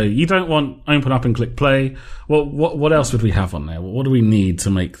menu? So you don't want open up and click play. Well, what else would we have on there? What do we need to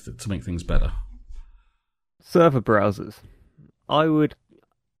make things better? Server browsers. I would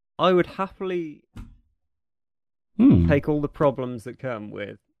happily take all the problems that come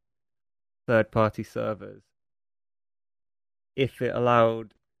with third-party servers if it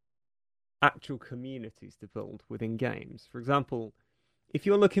allowed actual communities to build within games. For example, if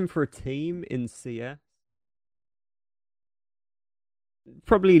you're looking for a team in CS,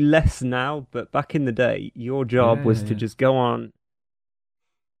 probably less now, but back in the day, your job was to just go on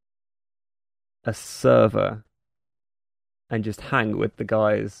a server and just hang with the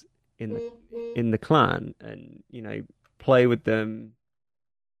guys in the clan and, play with them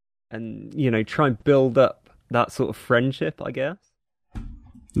and, try and build up that sort of friendship, I guess.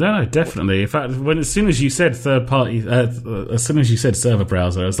 No, definitely. In fact, as soon as you said third party, as soon as you said server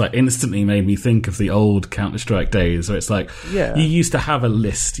browser, it's like instantly made me think of the old Counter-Strike days where it's like, you used to have a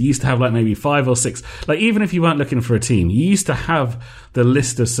list. You used to have like maybe 5 or 6, like even if you weren't looking for a team, you used to have the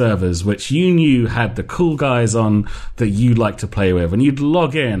list of servers which you knew had the cool guys on that you like to play with, and you'd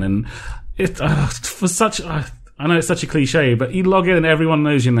log in and I know it's such a cliche, but you log in and everyone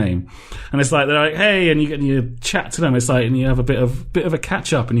knows your name, and it's like they're like, "Hey," and you chat to them. It's like, and you have a bit of a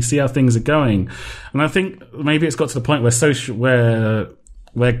catch up, and you see how things are going. And I think maybe it's got to the point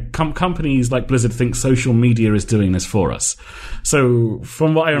where companies like Blizzard think social media is doing this for us. So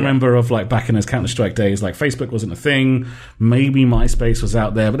from what I remember of like back in those Counter-Strike days, like Facebook wasn't a thing. Maybe MySpace was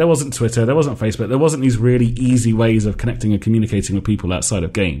out there, but there wasn't Twitter, there wasn't Facebook, there wasn't these really easy ways of connecting and communicating with people outside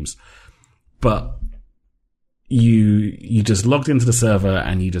of games. But you just logged into the server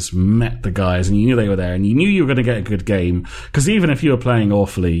and you just met the guys and you knew they were there and you knew you were going to get a good game, because even if you were playing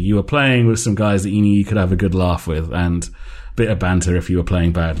awfully, you were playing with some guys that you knew you could have a good laugh with, and a bit of banter if you were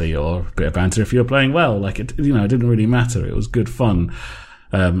playing badly, or a bit of banter if you were playing well. Like it didn't really matter. It was good fun.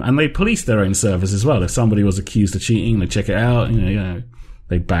 And they policed their own servers as well. If somebody was accused of cheating, they'd check it out.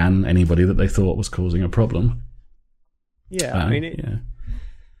 They'd ban anybody that they thought was causing a problem. Yeah, I mean,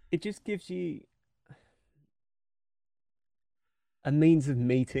 it just gives you a means of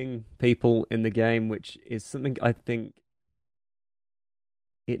meeting people in the game, which is something I think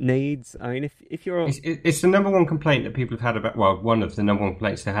it needs. I mean, if you're... It's the number one complaint that people have had about... Well, one of the number one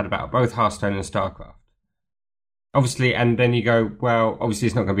complaints they had about both Hearthstone and StarCraft. Obviously, and then you go, well, obviously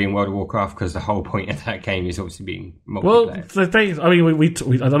it's not going to be in World of Warcraft because the whole point of that game is obviously being multiplayer. Well,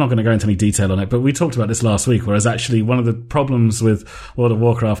 I'm not going to go into any detail on it, but we talked about this last week, whereas actually one of the problems with World of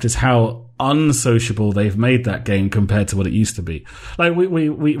Warcraft is how unsociable they've made that game compared to what it used to be. Like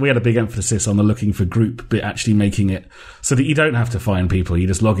we had a big emphasis on the looking for group bit, actually making it so that you don't have to find people. You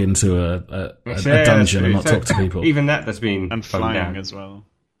just log into a dungeon and not talk to people. Even that's been... And flying as well.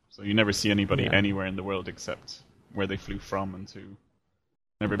 So you never see anybody anywhere in the world except where they flew from, and to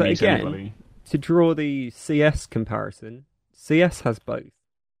never meet anybody. To draw the CS comparison, CS has both.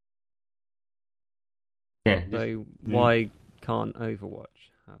 Yeah. So why can't Overwatch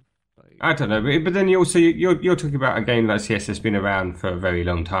have both? I don't know, but then you're talking about a game like CS that's been around for a very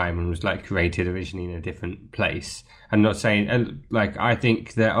long time and was like created originally in a different place. I'm not saying, I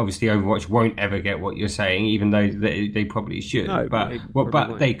think that obviously Overwatch won't ever get what you're saying, even though they probably should. No,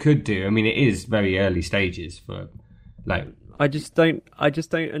 but they could do. I mean, it is very early stages for, I just don't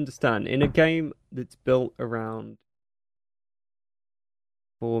understand. In a game that's built around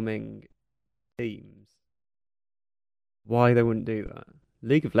forming teams, why they wouldn't do that.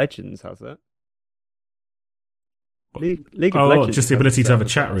 League of Legends has it. League of Legends just the ability to have a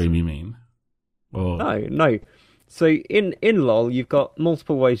chat room, you mean? Or... No. So in LoL, you've got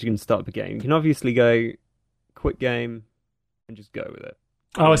multiple ways you can start up a game. You can obviously go quick game and just go with it.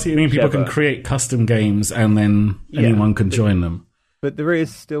 Oh, I see. You mean people can create custom games and then anyone can join them. But there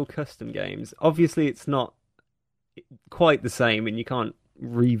is still custom games. Obviously, it's not quite the same, and you can't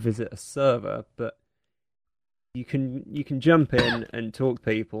revisit a server, but you can jump in and talk to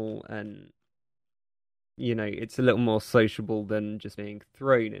people, and it's a little more sociable than just being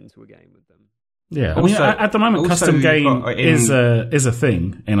thrown into a game with them. Yeah, I mean, at the moment, custom game is a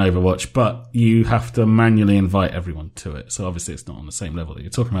thing in Overwatch, but you have to manually invite everyone to it. So obviously, it's not on the same level that you're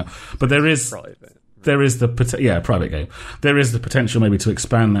talking about. But there is private. There is private game. There is the potential maybe to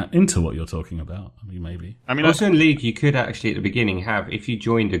expand that into what you're talking about. I mean, also in League, you could actually at the beginning if you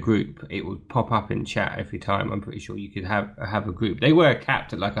joined a group, it would pop up in chat every time. I'm pretty sure you could have a group. They were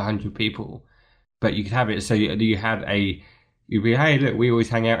capped at like 100 people, but you could have it so you had a. You'd be, hey, look, we always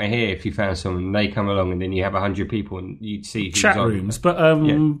hang out here if you found someone. They come along, and then you have 100 people, and you'd see who's chat on. rooms.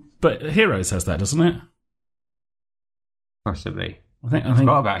 But Heroes has that, doesn't it? Possibly. I think.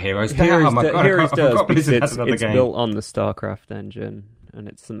 Forgot about Heroes. Heroes does because it's built on the StarCraft engine, and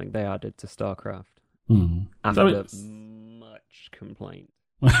it's something they added to StarCraft after much complaint.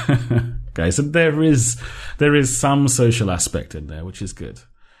 Okay, so there is some social aspect in there, which is good.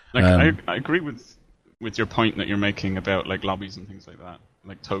 I agree with your point that you're making about like lobbies and things like that,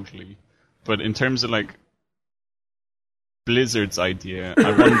 like totally. But in terms of like Blizzard's idea,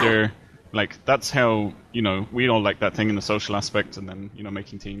 I wonder, like that's how we all like that thing in the social aspect, and then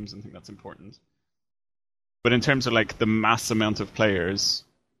making teams and think that's important. But in terms of like the mass amount of players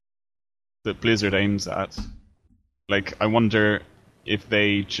that Blizzard aims at, like I wonder if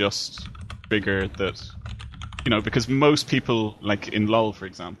they just figure that. Because most people, like in LoL, for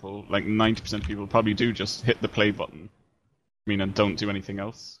example, like 90% of people probably do just hit the play button, and don't do anything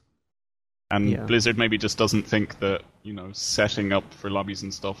else. And Blizzard maybe just doesn't think that, setting up for lobbies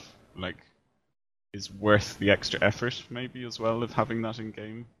and stuff, like, is worth the extra effort, maybe, as well, of having that in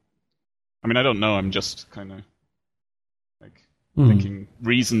game. I don't know, I'm just kind of, like, thinking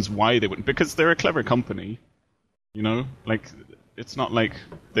reasons why they wouldn't. Because they're a clever company, Like, it's not like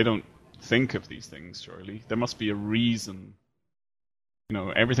they don't think of these things, surely. There must be a reason.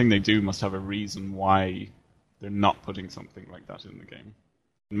 Everything they do must have a reason why they're not putting something like that in the game.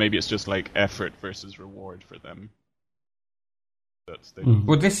 And maybe it's just like effort versus reward for them.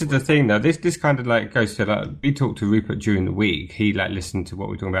 Well, this is the thing, though. This kind of like goes to like we talked to Rupert during the week. He like listened to what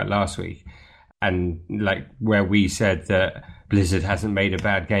we were talking about last week, and like where we said that Blizzard hasn't made a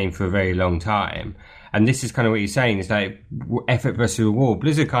bad game for a very long time. And this is kind of what you're saying. It's like effort versus reward.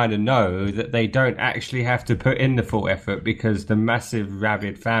 Blizzard kind of know that they don't actually have to put in the full effort because the massive,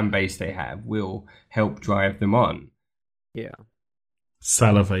 rabid fan base they have will help drive them on. Yeah.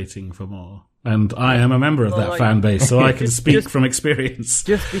 Salivating for more. And I am a member of that fan base, so I can speak from experience.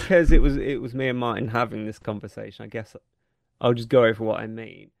 Just because it was me and Martin having this conversation, I guess I'll just go over what I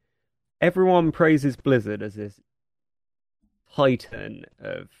mean. Everyone praises Blizzard as this titan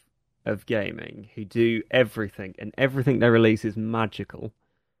of gaming who do everything, and everything they release is magical.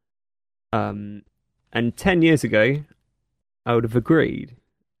 And 10 years ago, I would have agreed.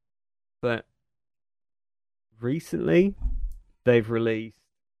 But recently, they've released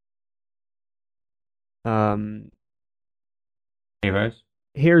Heroes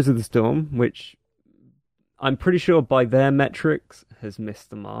of the Storm, which I'm pretty sure by their metrics has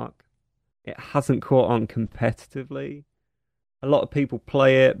missed the mark. It hasn't caught on competitively. A lot of people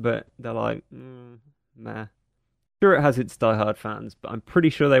play it, but they're like, meh. Sure, it has its diehard fans, but I'm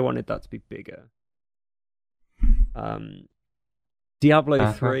pretty sure they wanted that to be bigger.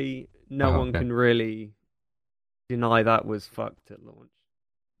 Diablo 3, no one can really deny that was fucked at launch.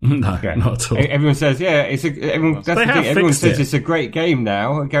 No, not at all. Everyone says, everyone says it's a great game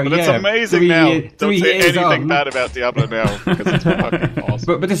now. But it's amazing now. Don't say anything bad about Diablo now, because it's fucking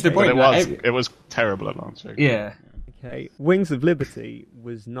awesome. But this is the point. It was terrible at launch. Yeah. Okay, Wings of Liberty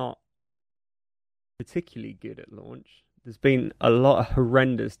was not particularly good at launch. There's been a lot of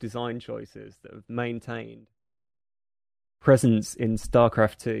horrendous design choices that have maintained presence in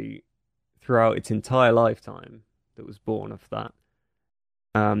StarCraft 2 throughout its entire lifetime that was born of that.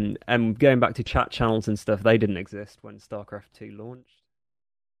 And going back to chat channels and stuff, they didn't exist when StarCraft 2 launched.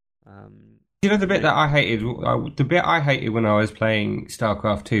 You know the bit that I hated? The bit I hated when I was playing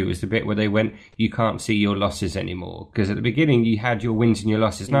StarCraft 2 was the bit where they went, you can't see your losses anymore. Because at the beginning you had your wins and your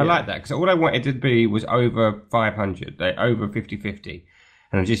losses. And I like that, because all I wanted to be was over 500, over 50-50.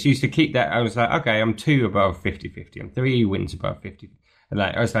 And I just used to keep that. I was like, okay, I'm 2 above 50-50. I'm 3 wins above 50. And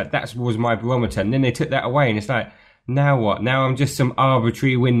like, I was like, that was my barometer. And then they took that away, and it's like, now what? Now I'm just some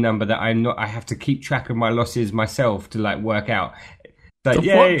arbitrary win number that I have to keep track of my losses myself to like work out. Like,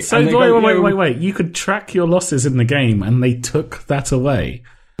 Wait. You could track your losses in the game, and they took that away.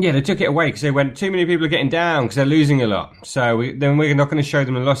 Yeah, they took it away because they went, too many people are getting down because they're losing a lot. So then we're not going to show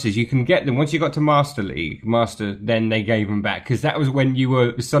them the losses. You can get them once you got to Master League. Then they gave them back because that was when you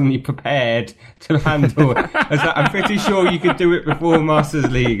were suddenly prepared to handle it. I'm pretty sure you could do it before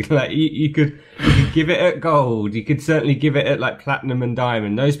Masters League. Like you could give it at gold. You could certainly give it at like platinum and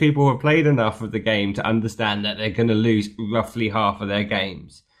diamond. Those people have played enough of the game to understand that they're going to lose roughly half of their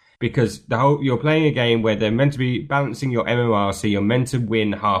games. Because you're playing a game where they're meant to be balancing your MMR, so you're meant to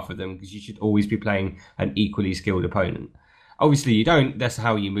win half of them because you should always be playing an equally skilled opponent. Obviously, you don't. That's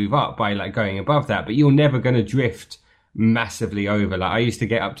how you move up, by like going above that. But you're never going to drift massively over. Like I used to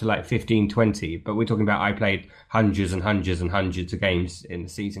get up to like 15, 20, but we're talking about I played hundreds and hundreds and hundreds of games in the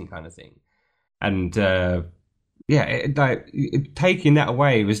season, kind of thing. And taking that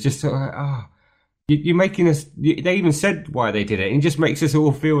away was just sort of You're making us. They even said why they did it. It just makes us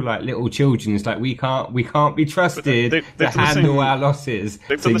all feel like little children. It's like we can't be trusted to handle our losses.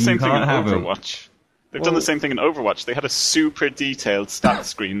 They've done the same thing in Overwatch. They've done the same thing in Overwatch. They had a super detailed stat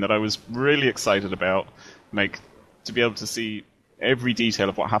screen that I was really excited about, like to be able to see every detail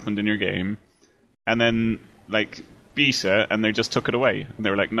of what happened in your game, and then like beta, and they just took it away. And they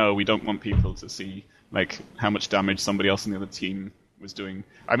were like, no, we don't want people to see like how much damage somebody else in the other team was doing.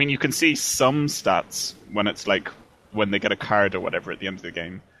 I mean, you can see some stats when it's like when they get a card or whatever at the end of the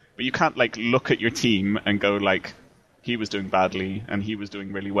game, but you can't like look at your team and go like he was doing badly and he was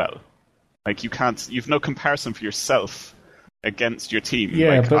doing really well. Like you've no comparison for yourself against your team.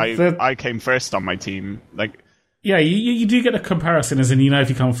 Yeah, like, but I came first on my team. Like, yeah, you do get a comparison, as in you know if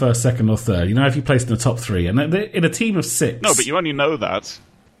you come first, second, or third. You know if you placed in the top 3, and in a team of 6. No, but you only know that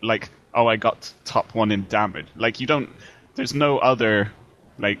like, oh, I got top 1 in damage. Like you don't. There's no other,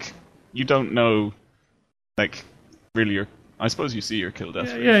 like, you don't know, like, really I suppose you see your kill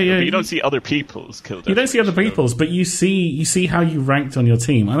death ratio, but you don't see other people's kill death ratio. You don't see other people's, but you see how you ranked on your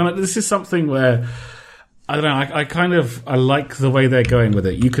team. I don't know, this is something where, I don't know, I like the way they're going with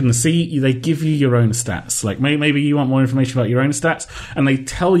it. You can see, they give you your own stats. Like, maybe you want more information about your own stats, and they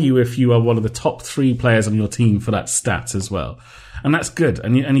tell you if you are one of the top 3 players on your team for that stat as well. And that's good.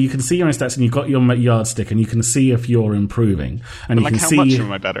 And you can see your own stats, and you've got your yardstick, and you can see if you're improving. And but you can how see much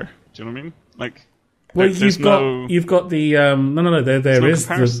am I better? Do you know what I mean? Like, well, you've got the there is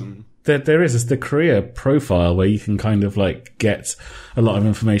comparison. There is the career profile where you can kind of like get a lot of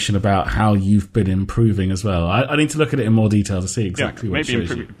information about how you've been improving as well. I need to look at it in more detail to see exactly what maybe it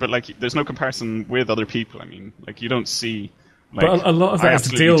shows you. But like, there's no comparison with other people. I mean, like, you don't see. Like, but a lot of that is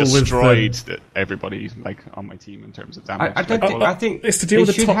to deal with destroyed everybody like on my team in terms of damage. I think it's to deal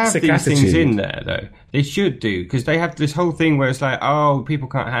with the toxic attitude. These things in there though. They should do, because they have this whole thing where it's like, oh, people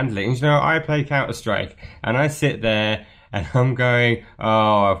can't handle it. And you know, I play Counter-Strike, and I sit there and I'm going,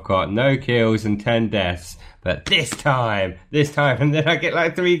 oh, I've got no kills and 10 deaths. But this time, and then I get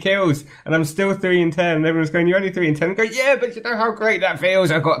like 3 kills, and I'm still 3 and 10, and everyone's going, you're only 3 and 10. I go, yeah, but you know how great that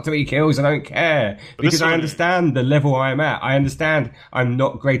feels? I've got 3 kills, I don't care. Because I understand the level I'm at. I understand I'm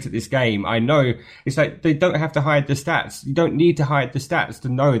not great at this game. I know, it's like, they don't have to hide the stats. You don't need to hide the stats to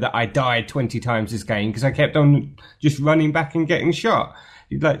know that I died 20 times this game, because I kept on just running back and getting shot.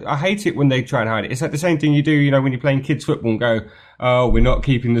 Like, I hate it when they try and hide it. It's like the same thing you do, you know, when you're playing kids football and go, oh, we're not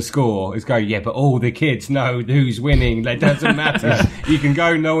keeping the score. It's go, yeah, but all the kids know who's winning. That doesn't matter. You can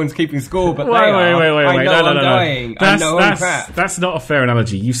go, no one's keeping score, but wait. I know I'm dying. I know I'm crap. That's not a fair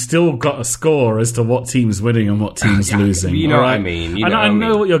analogy. You've still got a score as to what team's winning and what team's losing. You know what I mean? I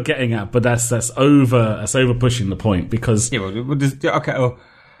know what you're getting at, but that's over pushing the point, because... Yeah, well, okay,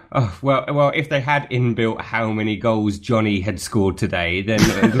 oh, well, if they had inbuilt how many goals Johnny had scored today, then...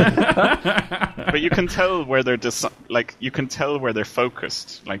 But you can tell where they're you can tell where they're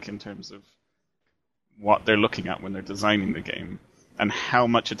focused, like in terms of what they're looking at when they're designing the game, and how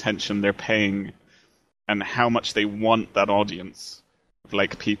much attention they're paying, and how much they want that audience of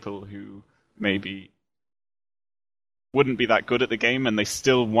like people who maybe wouldn't be that good at the game, and they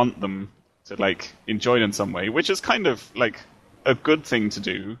still want them to like enjoy it in some way, which is kind of like a good thing to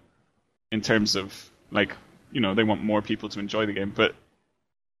do in terms of like, you know, they want more people to enjoy the game, but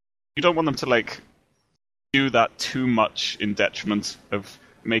you don't want them to like do that too much in detriment of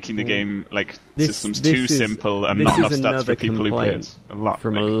making the game like This- systems this too is- simple and this not is enough stats another for people who play complaint it. A lot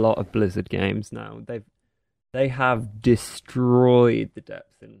from like. a lot of Blizzard games now. They have destroyed the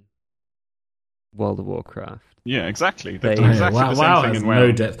depth in World of Warcraft. Yeah, exactly. They- They've done exactly wow, the same wow thing has in WoW.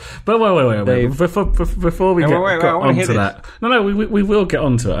 no depth. But wait. They've- Before we No, get wait, I wanna onto hear this. that, no, we will get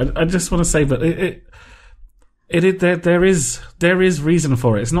onto it. I just want to say that there is reason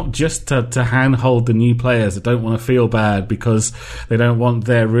for it. It's not just to handhold the new players that don't want to feel bad because they don't want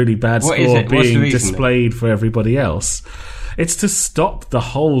their really bad What is score it? What's the being reason, displayed for everybody else. It's to stop the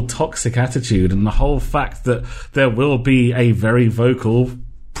whole toxic attitude and the whole fact that there will be a very vocal,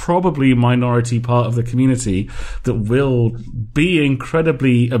 probably minority part of the community that will be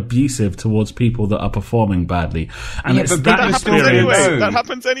incredibly abusive towards people that are performing badly. And Yeah, it's but that people That still happens experience. know. anyway. That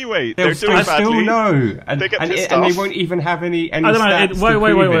happens anyway. They'll They're doing still badly. know, and They get and, pissed and they off. won't even have any I don't know. stats to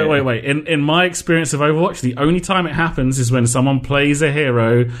prove it. Wait. In my experience of Overwatch, the only time it happens is when someone plays a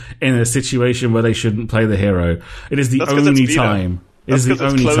hero in a situation where they shouldn't play the hero. It is the That's 'cause only it's beta. time. It That's is the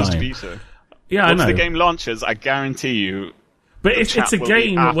because only it's closed time. beta. Yeah, Once I know. the game launches, I guarantee you, But the it's chat a will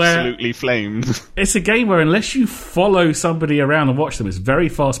game be where absolutely flamed. it's a game where unless you follow somebody around and watch them, it's very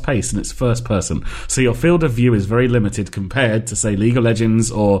fast paced and it's first person. So your field of view is very limited compared to, say, League of Legends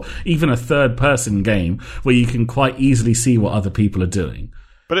or even a third person game where you can quite easily see what other people are doing.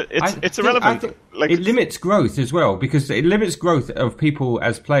 But it's I think irrelevant. Like it limits growth as well, because it limits growth of people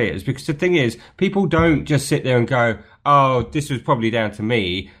as players. Because the thing is, people don't just sit there and go, "Oh, this was probably down to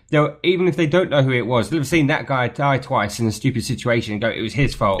me." Even if they don't know who it was, they've seen that guy die twice in a stupid situation and go, "It was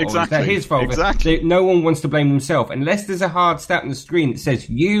his fault." Or, "Is that Exactly. his fault?" Exactly. No one wants to blame himself unless there's a hard stat on the screen that says,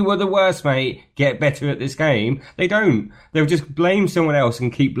 "You were the worst, mate. Get better at this game." They don't. They'll just blame someone else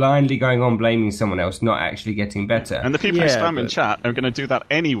and keep blindly going on blaming someone else, not actually getting better. And the people who Yeah, spam in but- chat are going to do that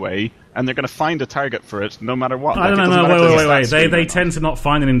anyway, and they're going to find a target for it no matter what. I Like, don't it know. doesn't No, matter if wait. there's a stat They screen or tend not. to not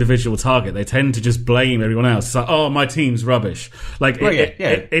find an individual target. They tend to just blame everyone else. It's like, oh, my team's rubbish. Like Well, it,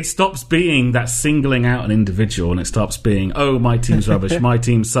 yeah. it stops being that singling out an individual, and it stops being, oh, my team's rubbish. My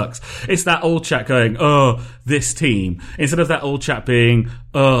team sucks. It's that old chat going, oh, this team, instead of that old chat being,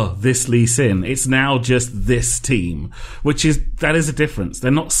 oh, this Lee Sin. It's now just this team, that is a difference.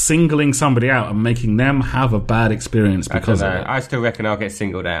 They're not singling somebody out and making them have a bad experience because of it. I still reckon I'll get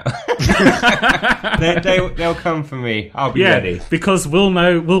singled out. They'll come for me. I'll be Yeah, ready. because we'll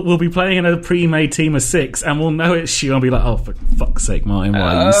know we'll be playing in a pre-made team of 6, and we'll know it's you. And be like, oh, for fuck's sake, Martin,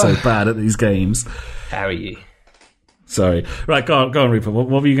 why are you so bad at these games? How are you? Sorry, right, go on, Rupert. What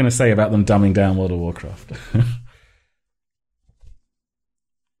were you going to say about them dumbing down World of Warcraft?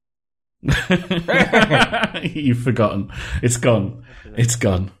 You've forgotten. It's gone. It's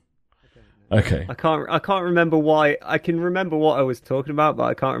gone. Okay. I can't remember why. I can remember what I was talking about, but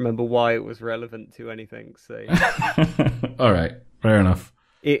I can't remember why it was relevant to anything. So All right. Fair enough.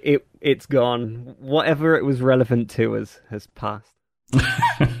 it's gone. Whatever it was relevant to has passed.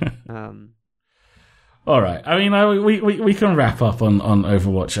 All right. I mean, we can wrap up on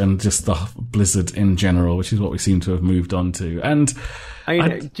Overwatch and just the Blizzard in general, which is what we seem to have moved on to. And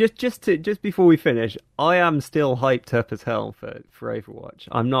just before we finish, I am still hyped up as hell for Overwatch.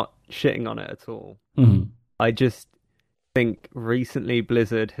 I'm not shitting on it at all. Mhm. I just think recently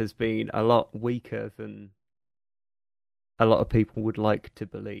Blizzard has been a lot weaker than a lot of people would like to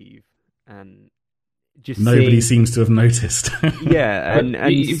believe, and just nobody seeing, seems to have noticed. yeah, and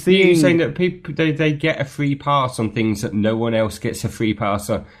you seeing saying that people they get a free pass on things that no one else gets a free pass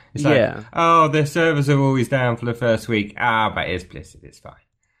on. It's like, Yeah. oh, their servers are always down for the first week. But it's Blizzard, it's fine.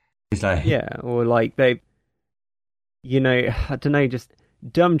 It's like, yeah, or like they, I don't know, just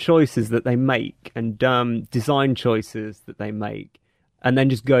dumb choices that they make and dumb design choices that they make, and then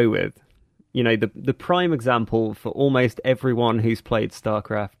just go with. The prime example for almost everyone who's played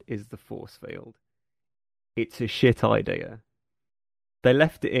StarCraft is the force field. It's a shit idea. They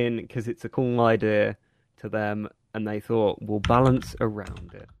left it in because it's a cool idea to them, and they thought, we'll balance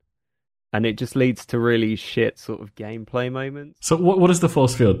around it. And it just leads to really shit sort of gameplay moments. So what does the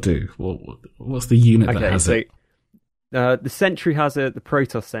force field do? What's the unit that has it? The Sentry has the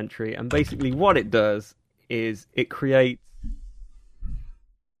Protoss Sentry, and basically what it does is it creates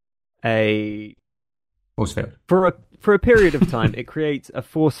a force field. for a period of time. It creates a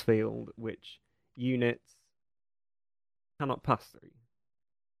force field which units cannot pass through.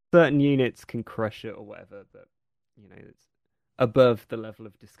 Certain units can crush it or whatever, but it's above the level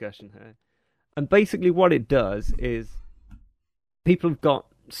of discussion here. And basically, what it does is people have got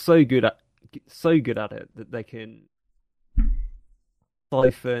so good at it that they can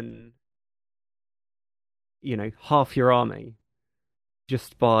siphon, half your army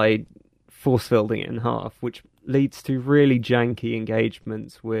just by force fielding it in half, which leads to really janky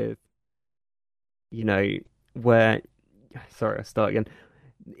engagements with, where... Sorry, I'll start again.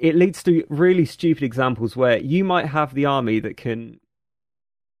 It leads to really stupid examples where you might have the army that can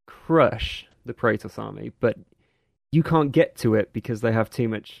crush the Protoss army, but you can't get to it because they have too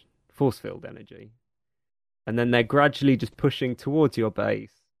much force field energy. And then they're gradually just pushing towards your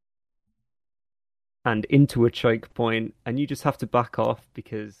base and into a choke point, and you just have to back off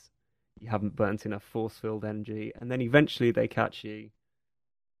because you haven't burnt enough force field energy, and then eventually they catch you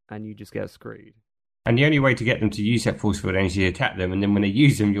and you just get screwed. And the only way to get them to use that force field energy is to attack them, and then when they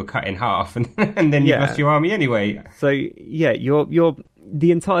use them, you're cut in half, and then you've lost your army anyway. So yeah,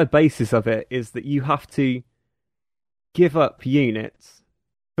 the entire basis of it is that you have to give up units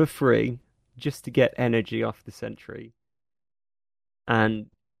for free just to get energy off the sentry. And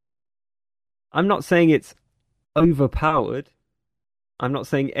I'm not saying it's overpowered. I'm not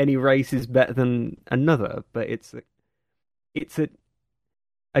saying any race is better than another, but it's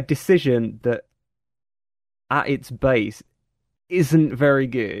a decision that at its base isn't very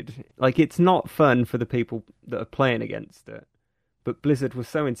good. Like, it's not fun for the people that are playing against it. But Blizzard was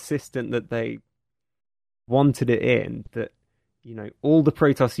so insistent that they wanted it in that, all the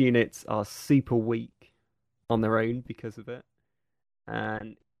Protoss units are super weak on their own because of it.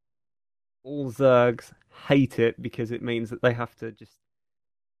 And all Zergs hate it because it means that they have to just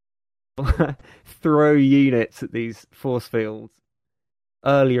throw units at these force fields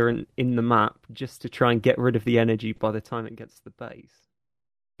earlier in the map just to try and get rid of the energy by the time it gets to the base.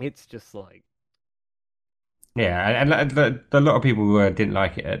 It's just like... Yeah, and a lot of people didn't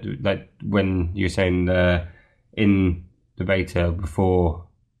like it. Like when you were saying in the beta before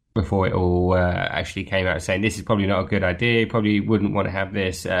it all actually came out, saying this is probably not a good idea, probably wouldn't want to have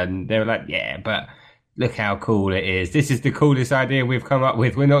this, and they were like, yeah, but look how cool it is. This is the coolest idea we've come up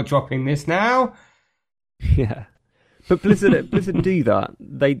with. We're not dropping this now. Yeah. But Blizzard do that.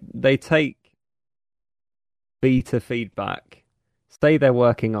 They take beta feedback, say they're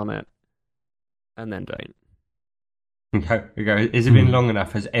working on it, and then don't. Okay. Has it been long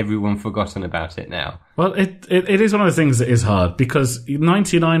enough? Has everyone forgotten about it now? Well, it is one of the things that is hard because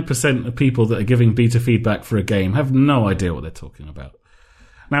 99% of people that are giving beta feedback for a game have no idea what they're talking about.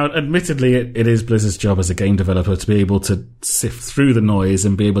 Now, admittedly, it is Blizzard's job as a game developer to be able to sift through the noise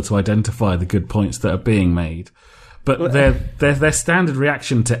and be able to identify the good points that are being made. But their standard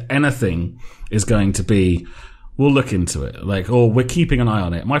reaction to anything is going to be, we'll look into it, or we're keeping an eye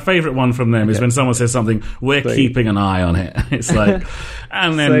on it. My favourite one from them is when someone says something, we're keeping an eye on it. It's like,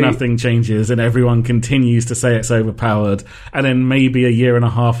 and then nothing changes and everyone continues to say it's overpowered. And then maybe a year and a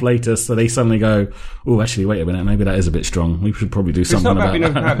half later, so they suddenly go, oh, actually, wait a minute, maybe that is a bit strong. We should probably do something about that. It's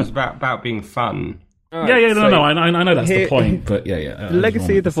not about being overpowered, it's about being fun. Right, I know that's the point, but the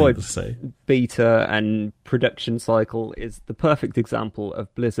Legacy of the Void beta and production cycle is the perfect example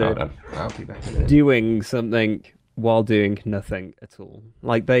of Blizzard doing something while doing nothing at all.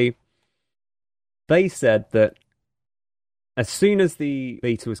 Like, they said that as soon as the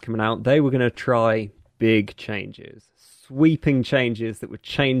beta was coming out, they were going to try big changes, sweeping changes that would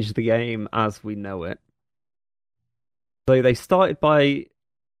change the game as we know it. So they started by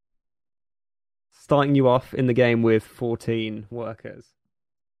starting you off in the game with 14 workers.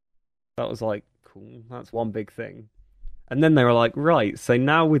 That was like, cool, that's one big thing. And then they were like, right, so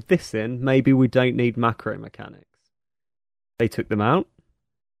now with this in, maybe we don't need macro mechanics. They took them out.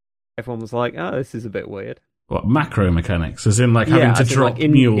 Everyone was like, oh, this is a bit weird. What, macro mechanics? As in, having to drop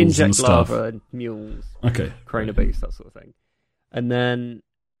mules and stuff? Lava, mules, okay, Chrono Beast, that sort of thing. And then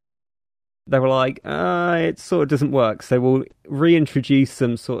they were like, it sort of doesn't work, so we'll reintroduce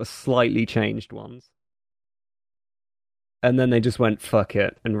some sort of slightly changed ones. And then they just went, fuck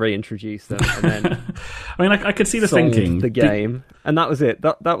it, and reintroduced them. And then I mean, I could see the thinking. The game. And that was it.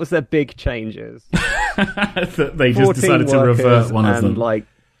 That was their big changes. They just decided to revert one of them. And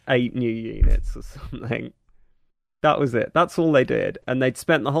 8 new units or something. That was it. That's all they did. And they'd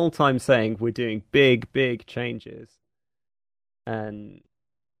spent the whole time saying, we're doing big, big changes. And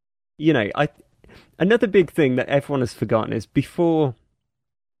another big thing that everyone has forgotten is before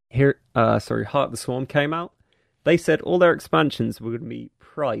Heart of the Swarm came out, they said all their expansions were going to be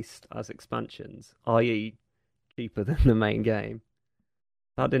priced as expansions, i.e. cheaper than the main game.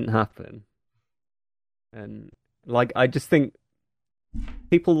 That didn't happen. And I just think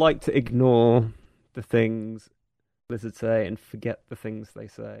people like to ignore the things Blizzard say and forget the things they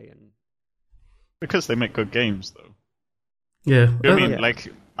say. And because they make good games, though. Yeah. I mean,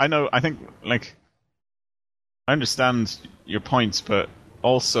 I understand your points, but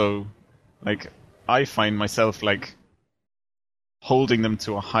also, I find myself, holding them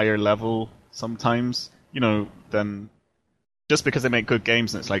to a higher level sometimes then just because they make good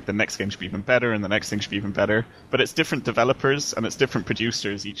games, and it's like the next game should be even better, and the next thing should be even better. But it's different developers and it's different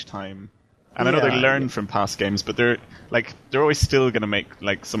producers each time. And I know they learn from past games, but they're always still going to make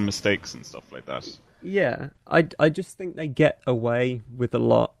like some mistakes and stuff like that. Yeah, I just think they get away with a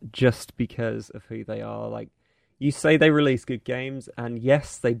lot just because of who they are. Like, you say they release good games, and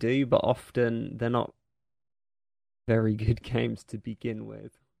yes, they do, but often they're not very good games to begin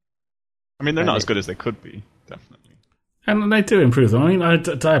with. I mean, they're not as good as they could be, definitely. And they do improve them. I mean,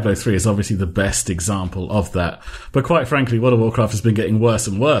 Diablo 3 is obviously the best example of that. But quite frankly, World of Warcraft has been getting worse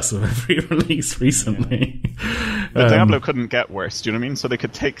and worse with every release recently. But Diablo couldn't get worse, do you know what I mean? So they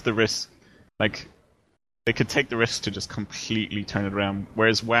could take the risk, to just completely turn it around.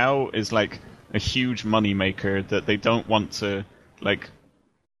 Whereas WoW is like a huge money maker that they don't want to like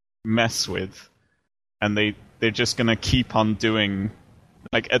mess with, and they're just gonna keep on doing.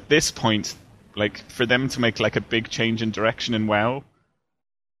 Like at this point, like for them to make like a big change in direction in WoW,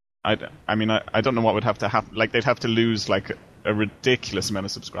 I don't know what would have to happen. Like they'd have to lose like a ridiculous amount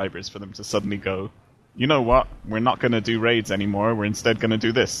of subscribers for them to suddenly go, you know what? We're not going to do raids anymore. We're instead going to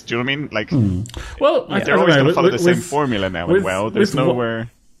do this. Do you know what I mean? Like, well, they're always going to follow the same formula now in WoW. There's nowhere.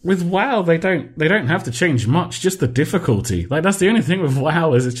 With WoW, they don't have to change much. Just the difficulty. Like that's the only thing with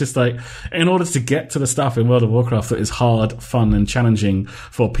WoW is it's just like in order to get to the stuff in World of Warcraft that is hard, fun, and challenging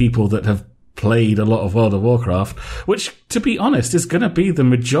for people that have played a lot of World of Warcraft, which, to be honest, is going to be the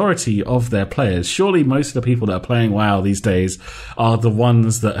majority of their players. Surely most of the people that are playing WoW these days are the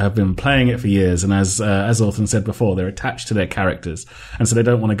ones that have been playing it for years, and as Orson said before, they're attached to their characters, and so they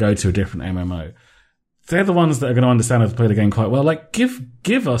don't want to go to a different MMO. They're the ones that are going to understand how to play the game quite well. Like,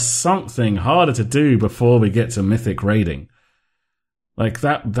 give us something harder to do before we get to Mythic raiding. Like,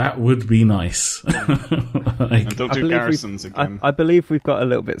 that would be nice. And don't do garrisons again. I believe we've got a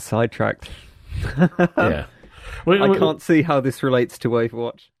little bit sidetracked. Yeah. I can't see how this relates to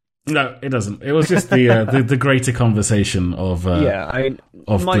Overwatch. No, it doesn't. It was just the greater conversation of my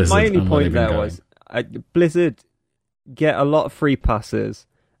only point there was Blizzard get a lot of free passes,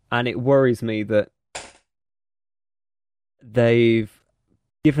 and it worries me that they've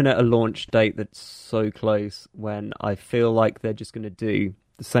given it a launch date that's so close when I feel like they're just going to do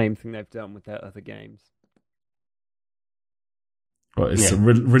the same thing they've done with their other games. Well, it's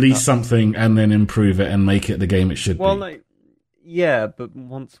release something and then improve it and make it the game it should be. Well, like, yeah, but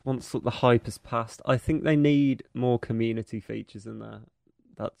once the hype has passed, I think they need more community features in there.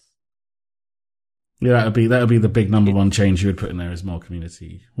 That'd be the big number one change you would put in there is more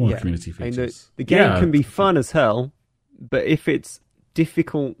community features. I mean, the game can be fun as hell, but if it's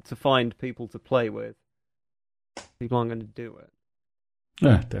difficult to find people to play with, people aren't going to do it.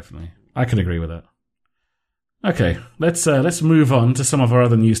 Yeah, definitely. I can agree with that. Okay, let's move on to some of our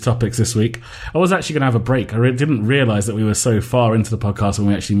other news topics this week. I was actually going to have a break. I didn't realise that we were so far into the podcast when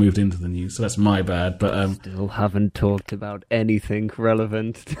we actually moved into the news, so that's my bad. But still haven't talked about anything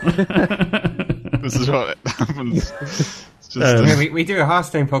relevant. This is what happens. We do a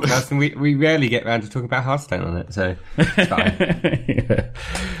Hearthstone podcast, and we rarely get around to talking about Hearthstone on it, so it's fine. Yeah.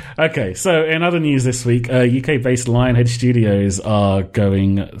 Okay, so in other news this week, UK-based Lionhead Studios are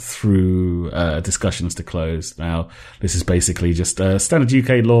going through discussions to close. Now, this is basically just standard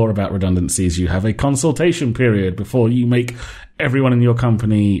UK law about redundancies. You have a consultation period before you make everyone in your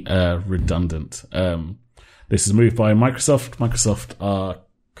company redundant. This is moved by Microsoft. Microsoft are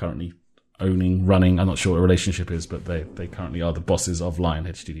currently running, I'm not sure what the relationship is, but they currently are the bosses of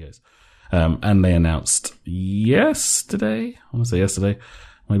Lionhead Studios. And they announced yesterday, I want to say yesterday,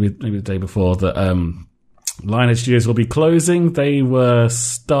 maybe the day before, that Lionhead Studios will be closing. They were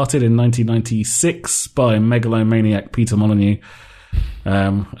started in 1996 by megalomaniac Peter Molyneux.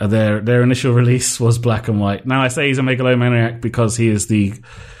 Their initial release was black and white. Now I say he's a megalomaniac because he is the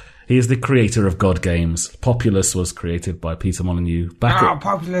creator of God Games. Populous was created by Peter Molyneux.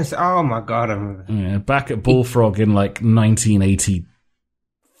 Populous! Oh my god! Back at Bullfrog in like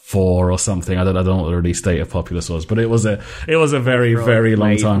 1984 or something. I don't know what the release date of Populous was, but it was a very very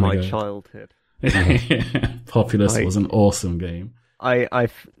long time ago. My childhood. Populous was an awesome game.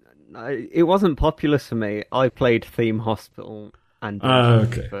 It wasn't Populous for me. I played Theme Hospital and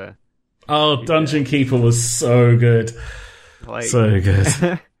Dungeon Keeper. Dungeon Keeper was so good, so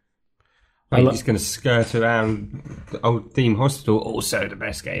good. I'm just going to skirt around old Theme Hospital, also the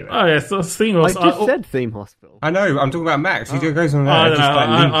best game. Oh, yeah, Theme Hospital. I just said Theme Hospital. I know, I'm talking about Max. He goes on there.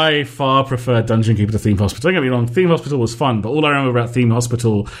 I far prefer Dungeon Keeper to Theme Hospital. Don't get me wrong, Theme Hospital was fun, but all I remember about Theme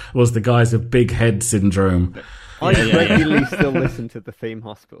Hospital was the guys with big head syndrome. I regularly still listen to the Theme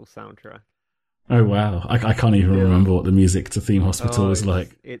Hospital soundtrack. Oh, wow. I can't even remember what the music to Theme Hospital was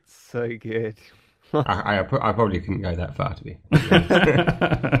like. It's so good. I probably couldn't go that far, to be.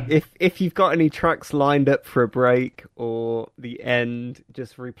 If you've got any tracks lined up for a break or the end,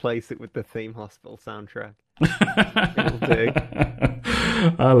 just replace it with the Theme Hospital soundtrack. It'll do.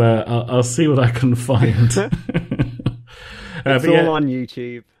 I'll see what I can find. It's all on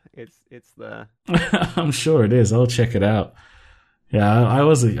YouTube. It's there. I'm sure it is. I'll check it out. Yeah, I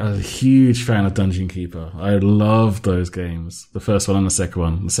was a huge fan of Dungeon Keeper. I loved those games. The first one and the second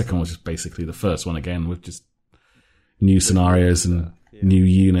one. The second one was just basically the first one again with just new scenarios and new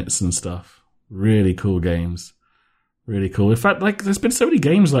units and stuff. Really cool games. Really cool. In fact, like, there's been so many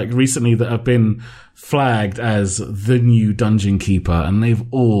games like recently that have been flagged as the new Dungeon Keeper, and they've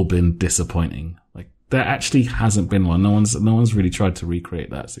all been disappointing. Like, there actually hasn't been one. No one's really tried to recreate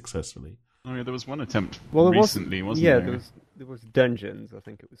that successfully. Oh yeah, there was one attempt recently, wasn't there? Yeah, there was Dungeons, I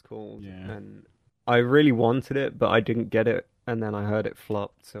think it was called. Yeah. And I really wanted it, but I didn't get it, and then I heard it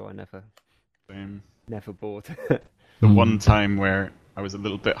flopped, so I never bought it. The one time where I was a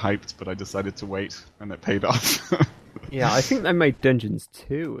little bit hyped, but I decided to wait, and it paid off. Yeah, I think they made Dungeons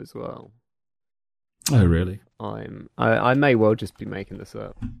 2 as well. Oh, really? I may well just be making this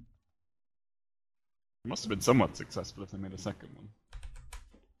up. It must have been somewhat successful if they made a second one.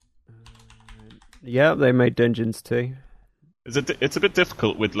 Yeah, they made Dungeons 2. It's a bit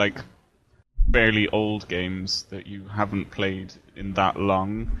difficult with like fairly old games that you haven't played in that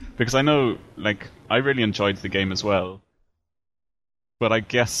long, because I know, like, I really enjoyed the game as well, but I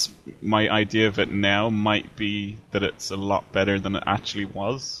guess my idea of it now might be that it's a lot better than it actually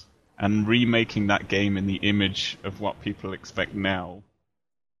was, and remaking that game in the image of what people expect now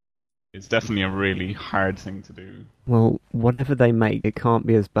is definitely a really hard thing to do. Well, whatever they make, it can't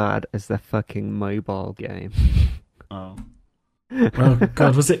be as bad as their fucking mobile game. Oh. Oh,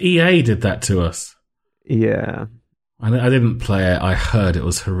 God, was it EA did that to us? Yeah. I didn't play it. I heard it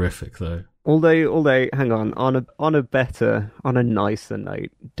was horrific, though. Although, hang on a nicer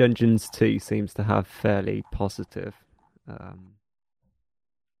note, Dungeons 2 seems to have fairly positive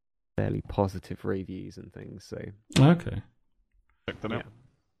reviews and things. So okay, check that out.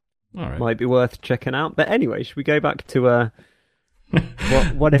 All right, might be worth checking out. But anyway, should we go back to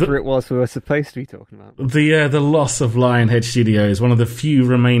whatever it was we were supposed to be talking about? The loss of Lionhead Studios, one of the few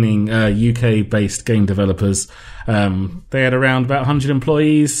remaining UK-based game developers. They had around about 100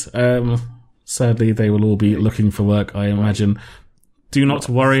 employees. Sadly, they will all be looking for work, I imagine. Do not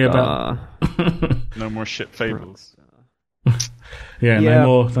worry about... No more shit Fables.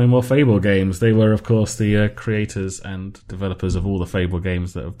 No more Fable games. They were, of course, the creators and developers of all the Fable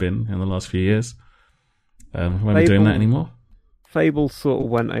games that have been in the last few years. Won't be doing that anymore. Fable sort of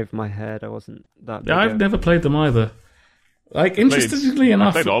went over my head. I wasn't that big. I've never played them either. Like, interestingly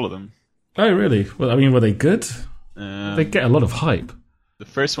enough... I played all of them. Oh, really? Well, I mean, were they good? They get a lot of hype. The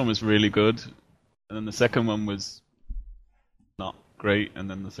first one was really good, and then the second one was not great, and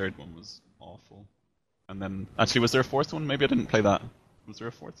then the third one was awful. And then, actually, was there a fourth one? Maybe I didn't play that. Was there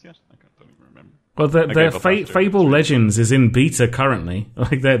a fourth yet? I don't even remember. Well, Fable Legends is in beta currently.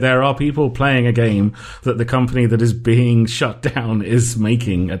 Like, there are people playing a game that the company that is being shut down is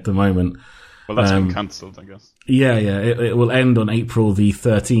making at the moment. Well, that's been cancelled, I guess. Yeah. It will end on April the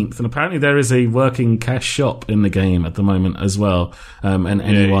 13th. And apparently there is a working cash shop in the game at the moment as well. And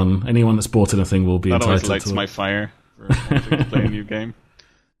anyone that's bought anything will be entitled to it. That always lights my fire for wanting to play a new game.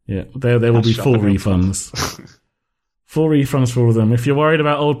 Yeah, there will be full refunds. Full refunds for all of them. If you're worried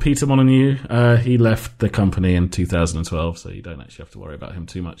about old Peter Molyneux, he left the company in 2012, so you don't actually have to worry about him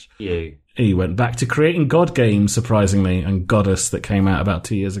too much. Yeah. He went back to creating God games, surprisingly, and Goddess that came out about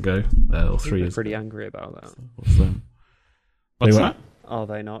 2 years ago, or 3 years. Pretty angry about that. What's that? Are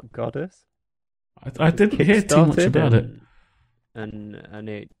they not Goddess? I didn't hear too much about it. And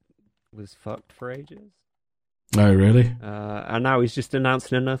it was fucked for ages. Oh, really? And now he's just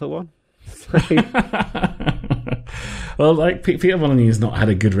announcing another one. Well, like, Peter Molyneux's not had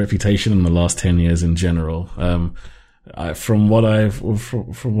a good reputation in the last 10 years in general. From what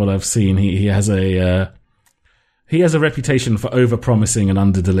I've seen, he has a reputation for over-promising and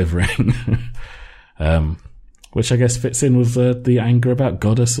under-delivering, which I guess fits in with the anger about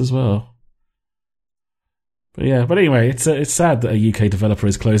Goddess as well. But anyway, it's sad that a UK developer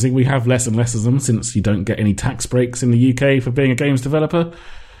is closing. We have less and less of them since you don't get any tax breaks in the UK for being a games developer.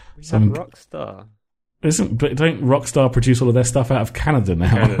 We have Rockstar. But don't Rockstar produce all of their stuff out of Canada now?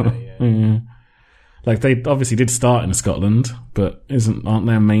 Canada, yeah. Yeah. Like, they obviously did start in Scotland, but aren't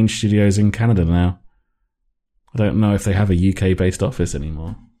their main studios in Canada now? I don't know if they have a UK-based office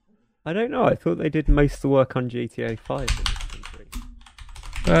anymore. I don't know. I thought they did most of the work on GTA 5 in this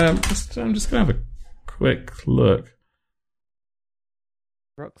country. I'm just going to have a quick look.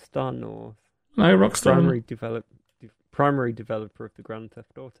 Rockstar North. No, Rockstar. Primary developer of the Grand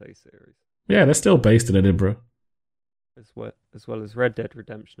Theft Auto series. Yeah, they're still based in Edinburgh. As well as Red Dead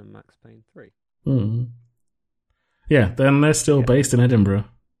Redemption and Max Payne 3. Mm. Yeah, then they're still based in Edinburgh.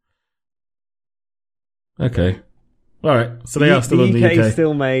 Okay. All right, so they are still in the UK.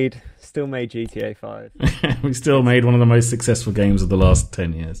 Still made GTA 5. We still made one of the most successful games of the last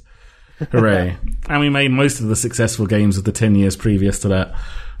 10 years. Hooray. And we made most of the successful games of the 10 years previous to that.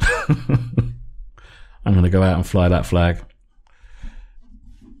 I'm going to go out and fly that flag.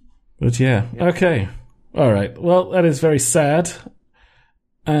 But yeah, okay. All right. Well, that is very sad.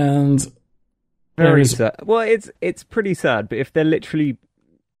 And very sad. Well, it's pretty sad, but if they're literally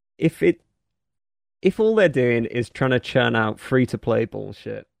if all they're doing is trying to churn out free-to-play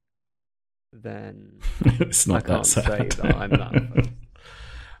bullshit, then it's not I can't sad. say that I'm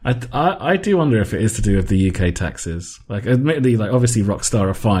that. I do wonder if it is to do with the UK taxes. Like, admittedly, like obviously Rockstar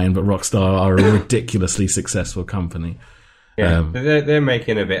are fine, but Rockstar are a ridiculously successful company. Yeah, they're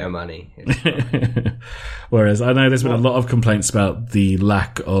making a bit of money. Whereas I know there's been a lot of complaints about the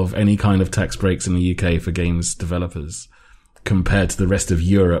lack of any kind of tax breaks in the UK for games developers compared to the rest of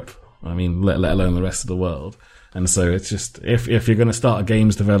Europe. I mean, let alone the rest of the world. And so it's just, if you're going to start a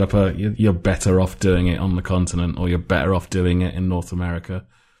games developer, you're better off doing it on the continent, or you're better off doing it in North America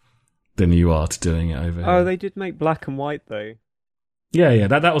than you are to doing it over here. Oh, they did make Black and White, though. Yeah,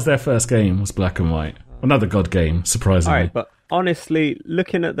 that was their first game, was Black and White. Another God game, surprisingly. All right, but honestly,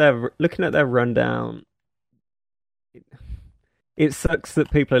 looking at their rundown, it sucks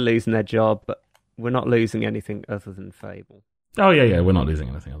that people are losing their job, but we're not losing anything other than Fable. Oh, yeah, we're not losing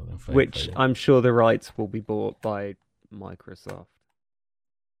anything other than Fable. Which I'm sure the rights will be bought by Microsoft.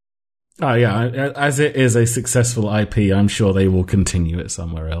 Oh, yeah, as it is a successful IP, I'm sure they will continue it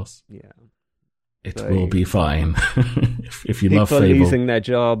somewhere else. Yeah. It will be fine. if you love Fable. People losing their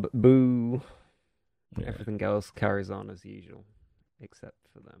job, boo. Yeah. Everything else carries on as usual, except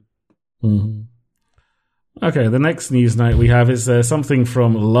for them. Mm-hmm. Okay, the next news note we have is something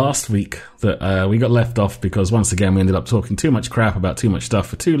from last week that we got left off because once again we ended up talking too much crap about too much stuff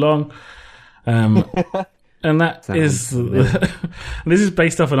for too long. And that is this is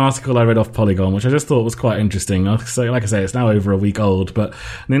based off an article I read off Polygon, which I just thought was quite interesting. So, like I say, it's now over a week old, but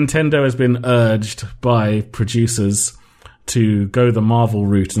Nintendo has been urged by producers to go the Marvel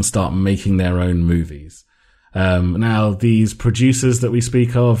route and start making their own movies. Now, these producers that we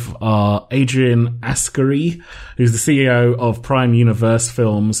speak of are Adrian Ascari, who's the CEO of Prime Universe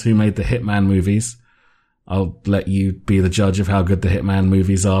Films, who made the Hitman movies. I'll let you be the judge of how good the Hitman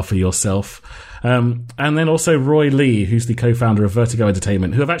movies are for yourself. And then also Roy Lee, who's the co-founder of Vertigo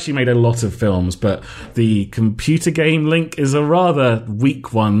Entertainment, who have actually made a lot of films, but the computer game link is a rather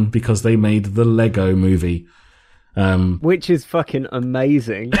weak one because they made the Lego movie. Which is fucking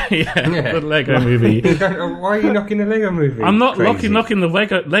amazing. Yeah, the Lego movie. Why are you knocking the Lego movie? I'm not knocking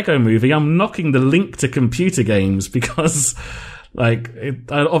the Lego movie. I'm knocking the link to computer games because, like,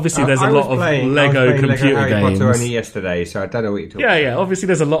 obviously there's a lot of Lego computer Harry games. Potter only yesterday, so I don't know what you're talking about. Yeah. Obviously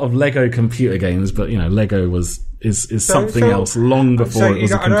there's a lot of Lego computer games, but Lego is something else long before it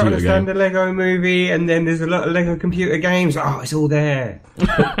was a computer game. I don't understand the Lego movie, and then there's a lot of Lego computer games. Oh, it's all there.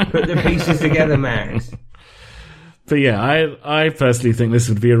 Put the pieces together, Max. But yeah, I personally think this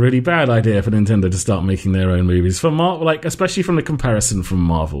would be a really bad idea for Nintendo to start making their own movies for especially from the comparison from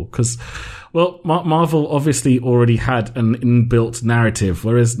Marvel, because Marvel obviously already had an inbuilt narrative,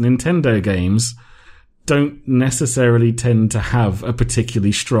 whereas Nintendo games don't necessarily tend to have a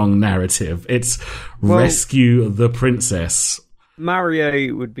particularly strong narrative. It's rescue the princess.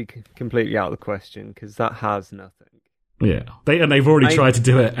 Mario would be completely out of the question because that has nothing. Yeah, they've already tried to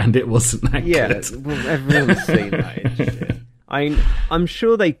do it, and it wasn't that good. Yeah, well, everyone's seen that and shit. I'm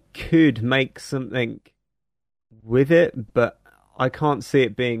sure they could make something with it, but I can't see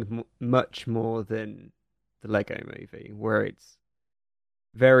it being much more than the Lego movie, where it's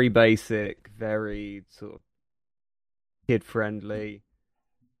very basic, very sort of kid-friendly,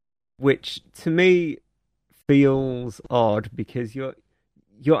 which to me feels odd because your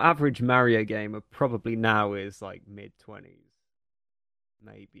average Mario gamer probably now is like mid-20s,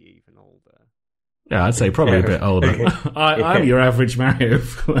 maybe even older. Yeah, I'd say probably a bit older. I'm your average Mario.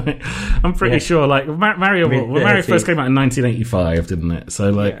 I'm pretty sure, like, Mario first came out in 1985, didn't it? So,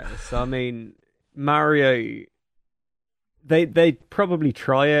 like... Yeah, so, I mean, Mario... They'd probably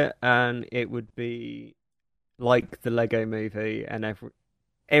try it, and it would be like the Lego movie, and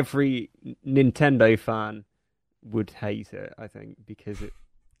every Nintendo fan would hate it, I think, because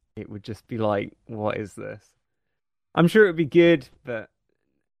it would just be like, what is this? I'm sure it would be good, but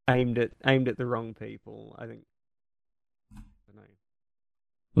aimed at the wrong people, I think. I don't know.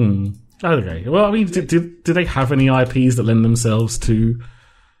 Okay. Well, I mean, do they have any IPs that lend themselves to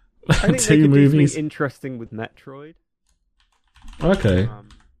I think to they could do movies? something interesting with Metroid. Okay.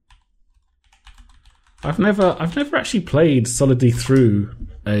 I've never actually played solidly through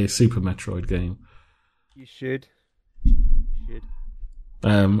a Super Metroid game. You should.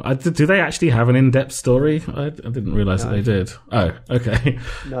 Do they actually have an in-depth story? I didn't realise that they did. Oh, okay.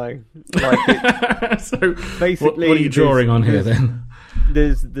 No. Like So, basically, what are you drawing on here then?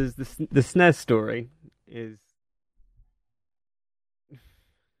 There's the SNES story is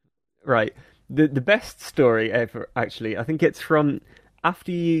right. The best story ever, actually. I think it's from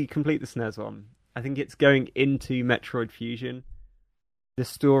after you complete the SNES one. I think it's going into Metroid Fusion. The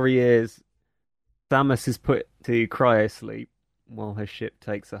story is Samus is put to cryosleep while her ship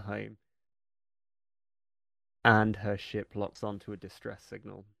takes her home, and her ship locks onto a distress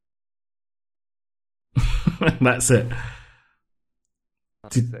signal. That's it.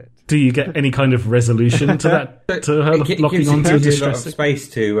 That's it. Do you get any kind of resolution to that? To her locking onto a distress a lot of space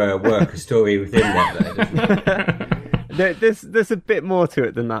to work a story within that, though, doesn't it? There's a bit more to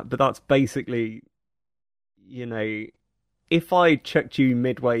it than that, but that's basically, if I chucked you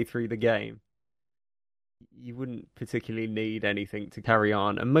midway through the game, you wouldn't particularly need anything to carry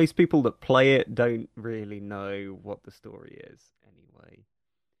on. And most people that play it don't really know what the story is anyway.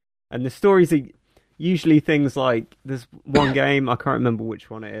 And the stories are usually things like, there's one game, I can't remember which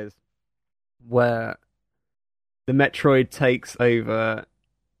one it is, where the Metroid takes over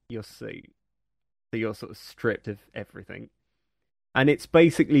your suit. So you're sort of stripped of everything. And it's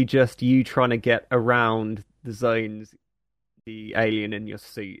basically just you trying to get around the zones the alien in your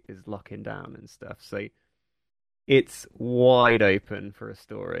suit is locking down and stuff. So it's wide open for a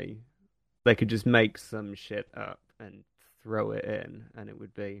story. They could just make some shit up and throw it in, and it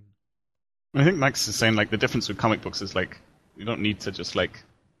would be... I think Max is saying, like, the difference with comic books is, like, you don't need to just, like,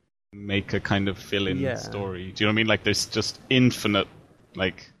 make a kind of fill-in story. Do you know what I mean? Like, there's just infinite,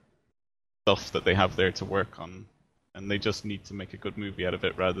 like, stuff that they have there to work on, and they just need to make a good movie out of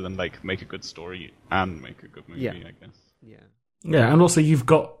it rather than, like, make a good story and make a good movie, I guess. Yeah, and also you've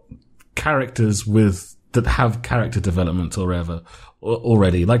got characters that have character development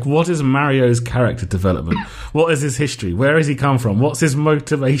already. Like, what is Mario's character development? What is his history? Where has he come from? What's his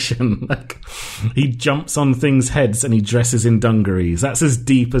motivation? Like, he jumps on things' heads and he dresses in dungarees. That's as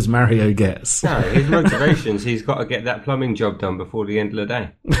deep as Mario gets. No, his motivations, he's got to get that plumbing job done before the end of the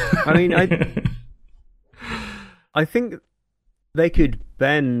day. I mean, I think they could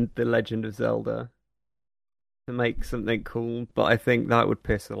bend The Legend of Zelda to make something cool, but I think that would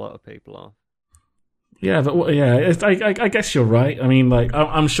piss a lot of people off. Yeah, but I guess you're right. I mean, like,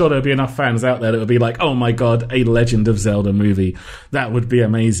 I'm sure there'll be enough fans out there that would be like, "Oh my god, a Legend of Zelda movie, that would be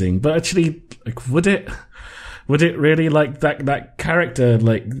amazing." But actually, like, would it really? Like, that character,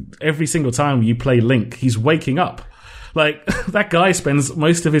 like, every single time you play Link, he's waking up. Like, that guy spends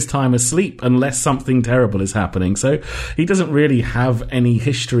most of his time asleep unless something terrible is happening. So he doesn't really have any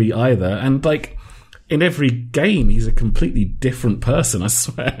history either. And, like, in every game, he's a completely different person, I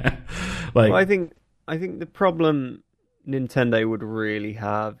swear. Like, well, I think the problem Nintendo would really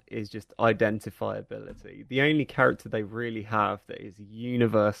have is just identifiability. The only character they really have that is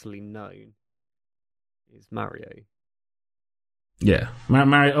universally known is Mario. Yeah,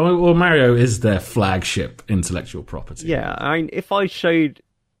 Mario is their flagship intellectual property. Yeah, I mean, if I showed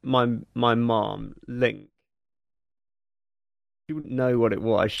my mom Link, she wouldn't know what it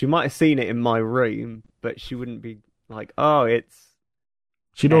was. She might have seen it in my room, but she wouldn't be like, "Oh, it's."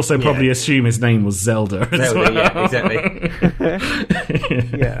 She'd also probably assume his name was Zelda. Zelda, yeah, exactly.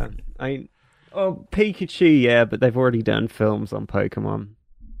 Yeah, I mean, Pikachu, yeah, but they've already done films on Pokemon.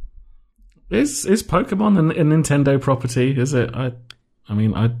 Is Pokemon a Nintendo property? Is it? I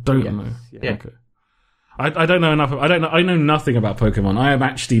mean, I don't know. Yeah. Okay. I don't know enough. I know nothing about Pokemon. I am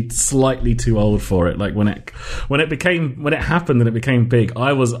actually slightly too old for it. Like, when it happened and it became big,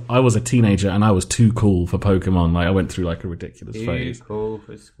 I was a teenager and I was too cool for Pokemon. Like, I went through like a ridiculous phase. Too cool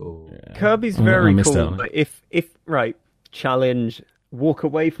for school. Yeah. Kirby's very cool, but if challenge, walk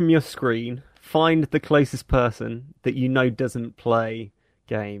away from your screen, find the closest person that you know doesn't play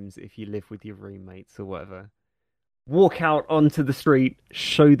games if you live with your roommates or whatever. Walk out onto the street,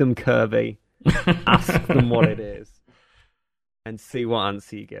 show them Kirby. Ask them what it is and see what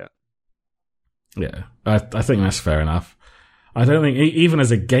answer you get. Yeah, I think that's fair enough. I don't think, even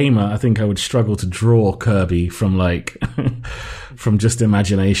as a gamer, I think I would struggle to draw Kirby from from just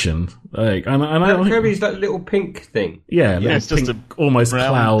imagination. Like, Kirby's that little pink thing. Yeah, it's just a almost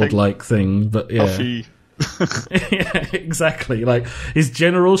cloud-like thing, but yeah. Puffy. Yeah, exactly. Like, his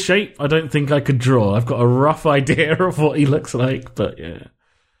general shape, I don't think I could draw. I've got a rough idea of what he looks like, but yeah.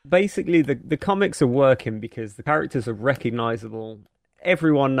 basically the comics are working because the characters are recognizable.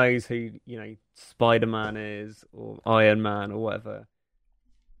 Everyone knows who, Spider-Man is or Iron Man or whatever.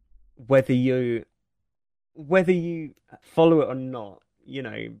 Whether you follow it or not,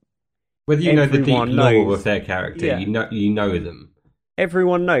 whether you know the deep everyone lore knows. of their character, Yeah. you know them.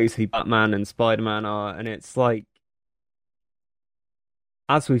 Everyone knows who Batman and Spider-Man are, and it's like,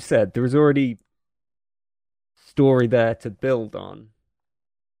 as we've said, there is already story there to build on.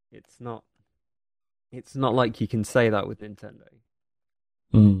 It's not like you can say that with Nintendo.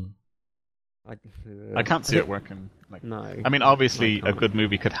 I can't see it working. No. I mean, obviously, I can't. a good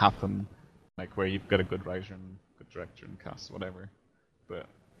movie could happen, where you've got a good writer and good director and cast, whatever. But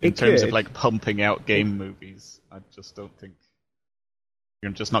in It terms could. of pumping out game movies, I just don't think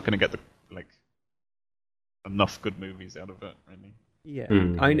you're just not going to get enough good movies out of it, really,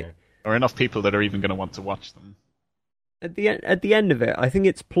 Yeah. or enough people that are even going to want to watch them. At the end of it, I think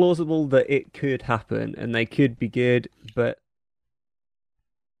it's plausible that it could happen and they could be good, but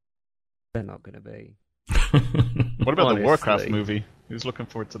they're not going to be. What about the Warcraft Honestly. movie? Who's looking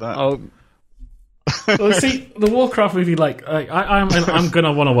forward to that? Oh, Well, see, the Warcraft movie, I'm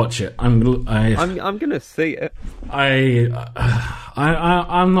gonna want to watch it. I'm I'm gonna see it. I'm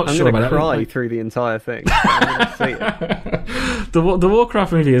not I'm sure gonna about cry it. through the entire thing. I'm gonna see it. The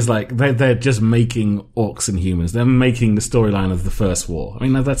Warcraft movie is they're just making orcs and humans. They're making the storyline of the first war. I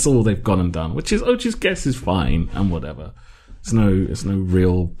mean, that's all they've gone and done, which guess is fine and whatever. It's no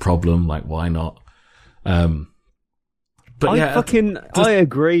real problem. Why not? But I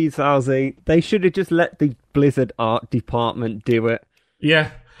agree, Zalzi. They should have just let the Blizzard art department do it.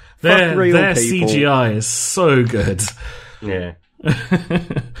 yeah, Fuck real their people. CGI is so good. Yeah.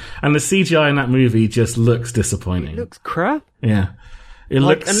 And the CGI in that movie just looks disappointing. It looks crap. Yeah. It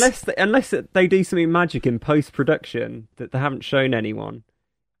looks Unless they do something magic in post production that they haven't shown anyone,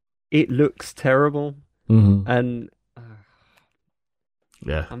 it looks terrible. Mhm. And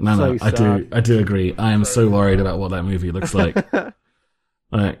Yeah. I'm No, so sad. I do agree. I am so worried about what that movie looks like.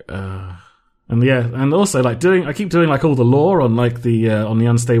 And yeah, and also I keep doing all the lore on on the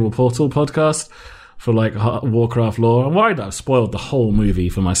Unstable Portal podcast for Warcraft lore. I'm worried that I've spoiled the whole movie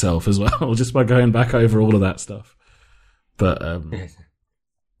for myself as well, just by going back over all of that stuff. But I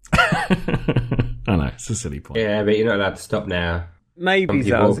know it's a silly point. Yeah, but you're not allowed to stop now. maybe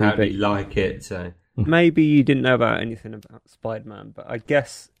Some people Zalzi, apparently but like it, so... maybe you didn't know about anything about Spider-Man, but I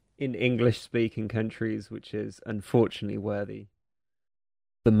guess in English-speaking countries, which is unfortunately where the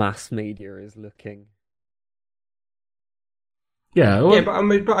mass media is looking. Yeah, well, Yeah,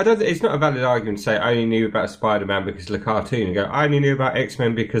 but I don't. It's not a valid argument to say I only knew about Spider-Man because of the cartoon. And go, I only knew about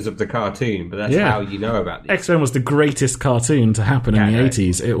X-Men because of the cartoon. But that's how you know about these. X-Men was the greatest cartoon to happen in the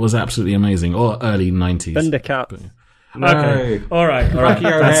 80s. It was absolutely amazing, or early 90s. Thundercats. No. Okay, all right.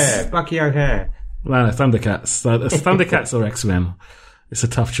 Bucky O'Hare. No, Thundercats. Thundercats or X-Men. It's a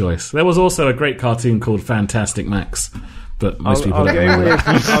tough choice. There was also a great cartoon called Fantastic Max, but most people don't know that.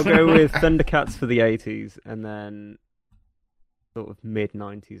 I'll go with Thundercats for the 80s, and then sort of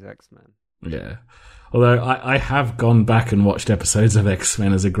mid-90s X-Men. Yeah. Although I have gone back and watched episodes of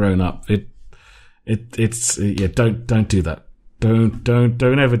X-Men as a grown-up. It's don't do that.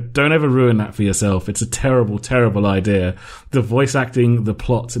 Don't ever ruin that for yourself. It's a terrible, terrible idea. The voice acting, the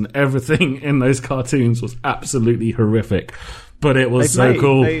plot, and everything in those cartoons was absolutely horrific. But it was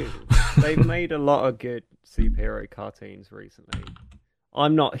cool. They've made a lot of good superhero cartoons recently.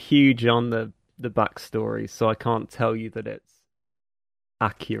 I'm not huge on the backstory, so I can't tell you that it's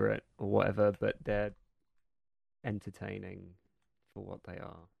accurate or whatever, but they're entertaining for what they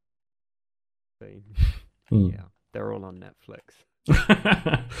are. So, yeah, they're all on Netflix.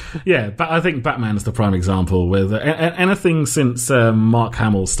 Yeah, but I think Batman's the prime example. With anything since Mark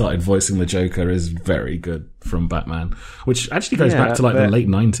Hamill started voicing the Joker is very good from Batman, which actually goes back to the late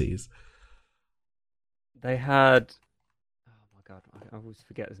 90s. They had, oh my god, I always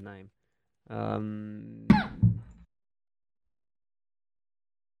forget his name.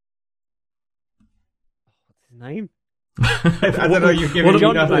 What's his name? I don't know. You've given me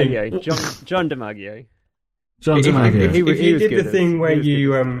John nothing. DiMaggio. John DiMaggio. John If DiMaggio. He was you did good the at- thing where he was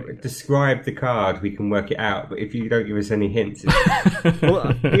you good at describe the card, we can work it out. But if you don't give us any hints,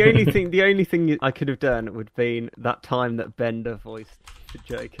 Well, the only thing I could have done would been that time that Bender voiced the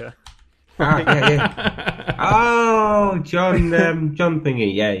Joker. yeah. Oh, John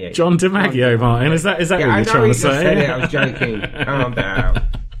thingy, yeah. John DiMaggio, Martin. Is that what I you're know trying he to just said it. I say? was joking. Calm down.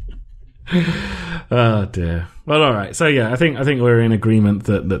 Oh dear. Well, all right. So yeah, I think we're in agreement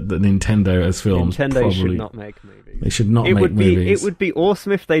that Nintendo as films Nintendo probably should not make movies. they should not It make would be movies. it would be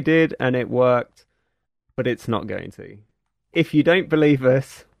awesome if they did and it worked, but it's not going to. If you don't believe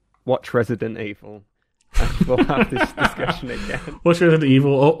us, watch Resident Evil. And we'll have this discussion again. Watch Resident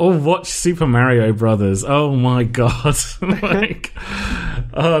Evil or watch Super Mario Brothers. Oh my god!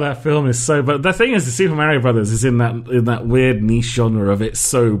 That film is so. But the thing is, the Super Mario Brothers is in that weird niche genre of it's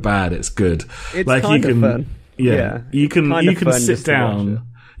so bad it's good. It's kind of fun. Yeah, you can sit down.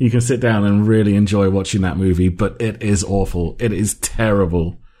 You can sit down and really enjoy watching that movie, but it is awful. It is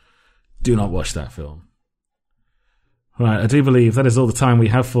terrible. Do not watch that film. Right, I do believe that is all the time we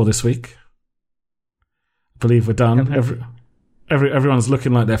have for this week. I believe we're done. Everyone's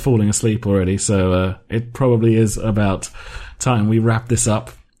looking like they're falling asleep already, so it probably is about time we wrap this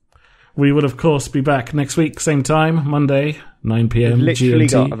up. We will, of course, be back next week, same time, Monday, 9 p.m. We've literally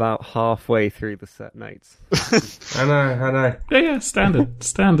GMT. got about halfway through the set notes. I know. Yeah, standard.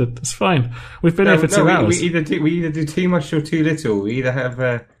 It's fine. We've been here for 2 hours. We either do too much or too little. We either have...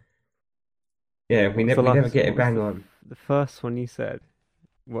 we never get it bang on. The first one you said...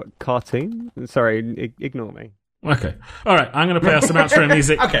 What, cartoon? Sorry, ignore me. Okay. All right, I'm going to play us some outro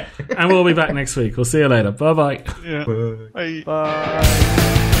music. Okay. And we'll be back next week. We'll see you later. Bye-bye. Yeah. Bye. Bye.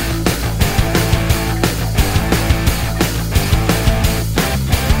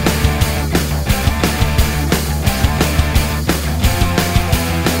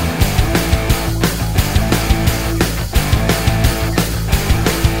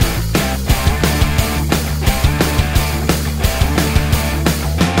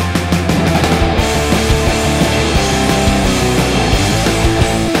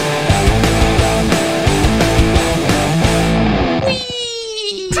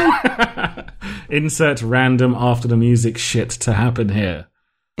 Insert random after the music shit to happen here.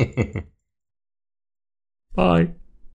 Bye.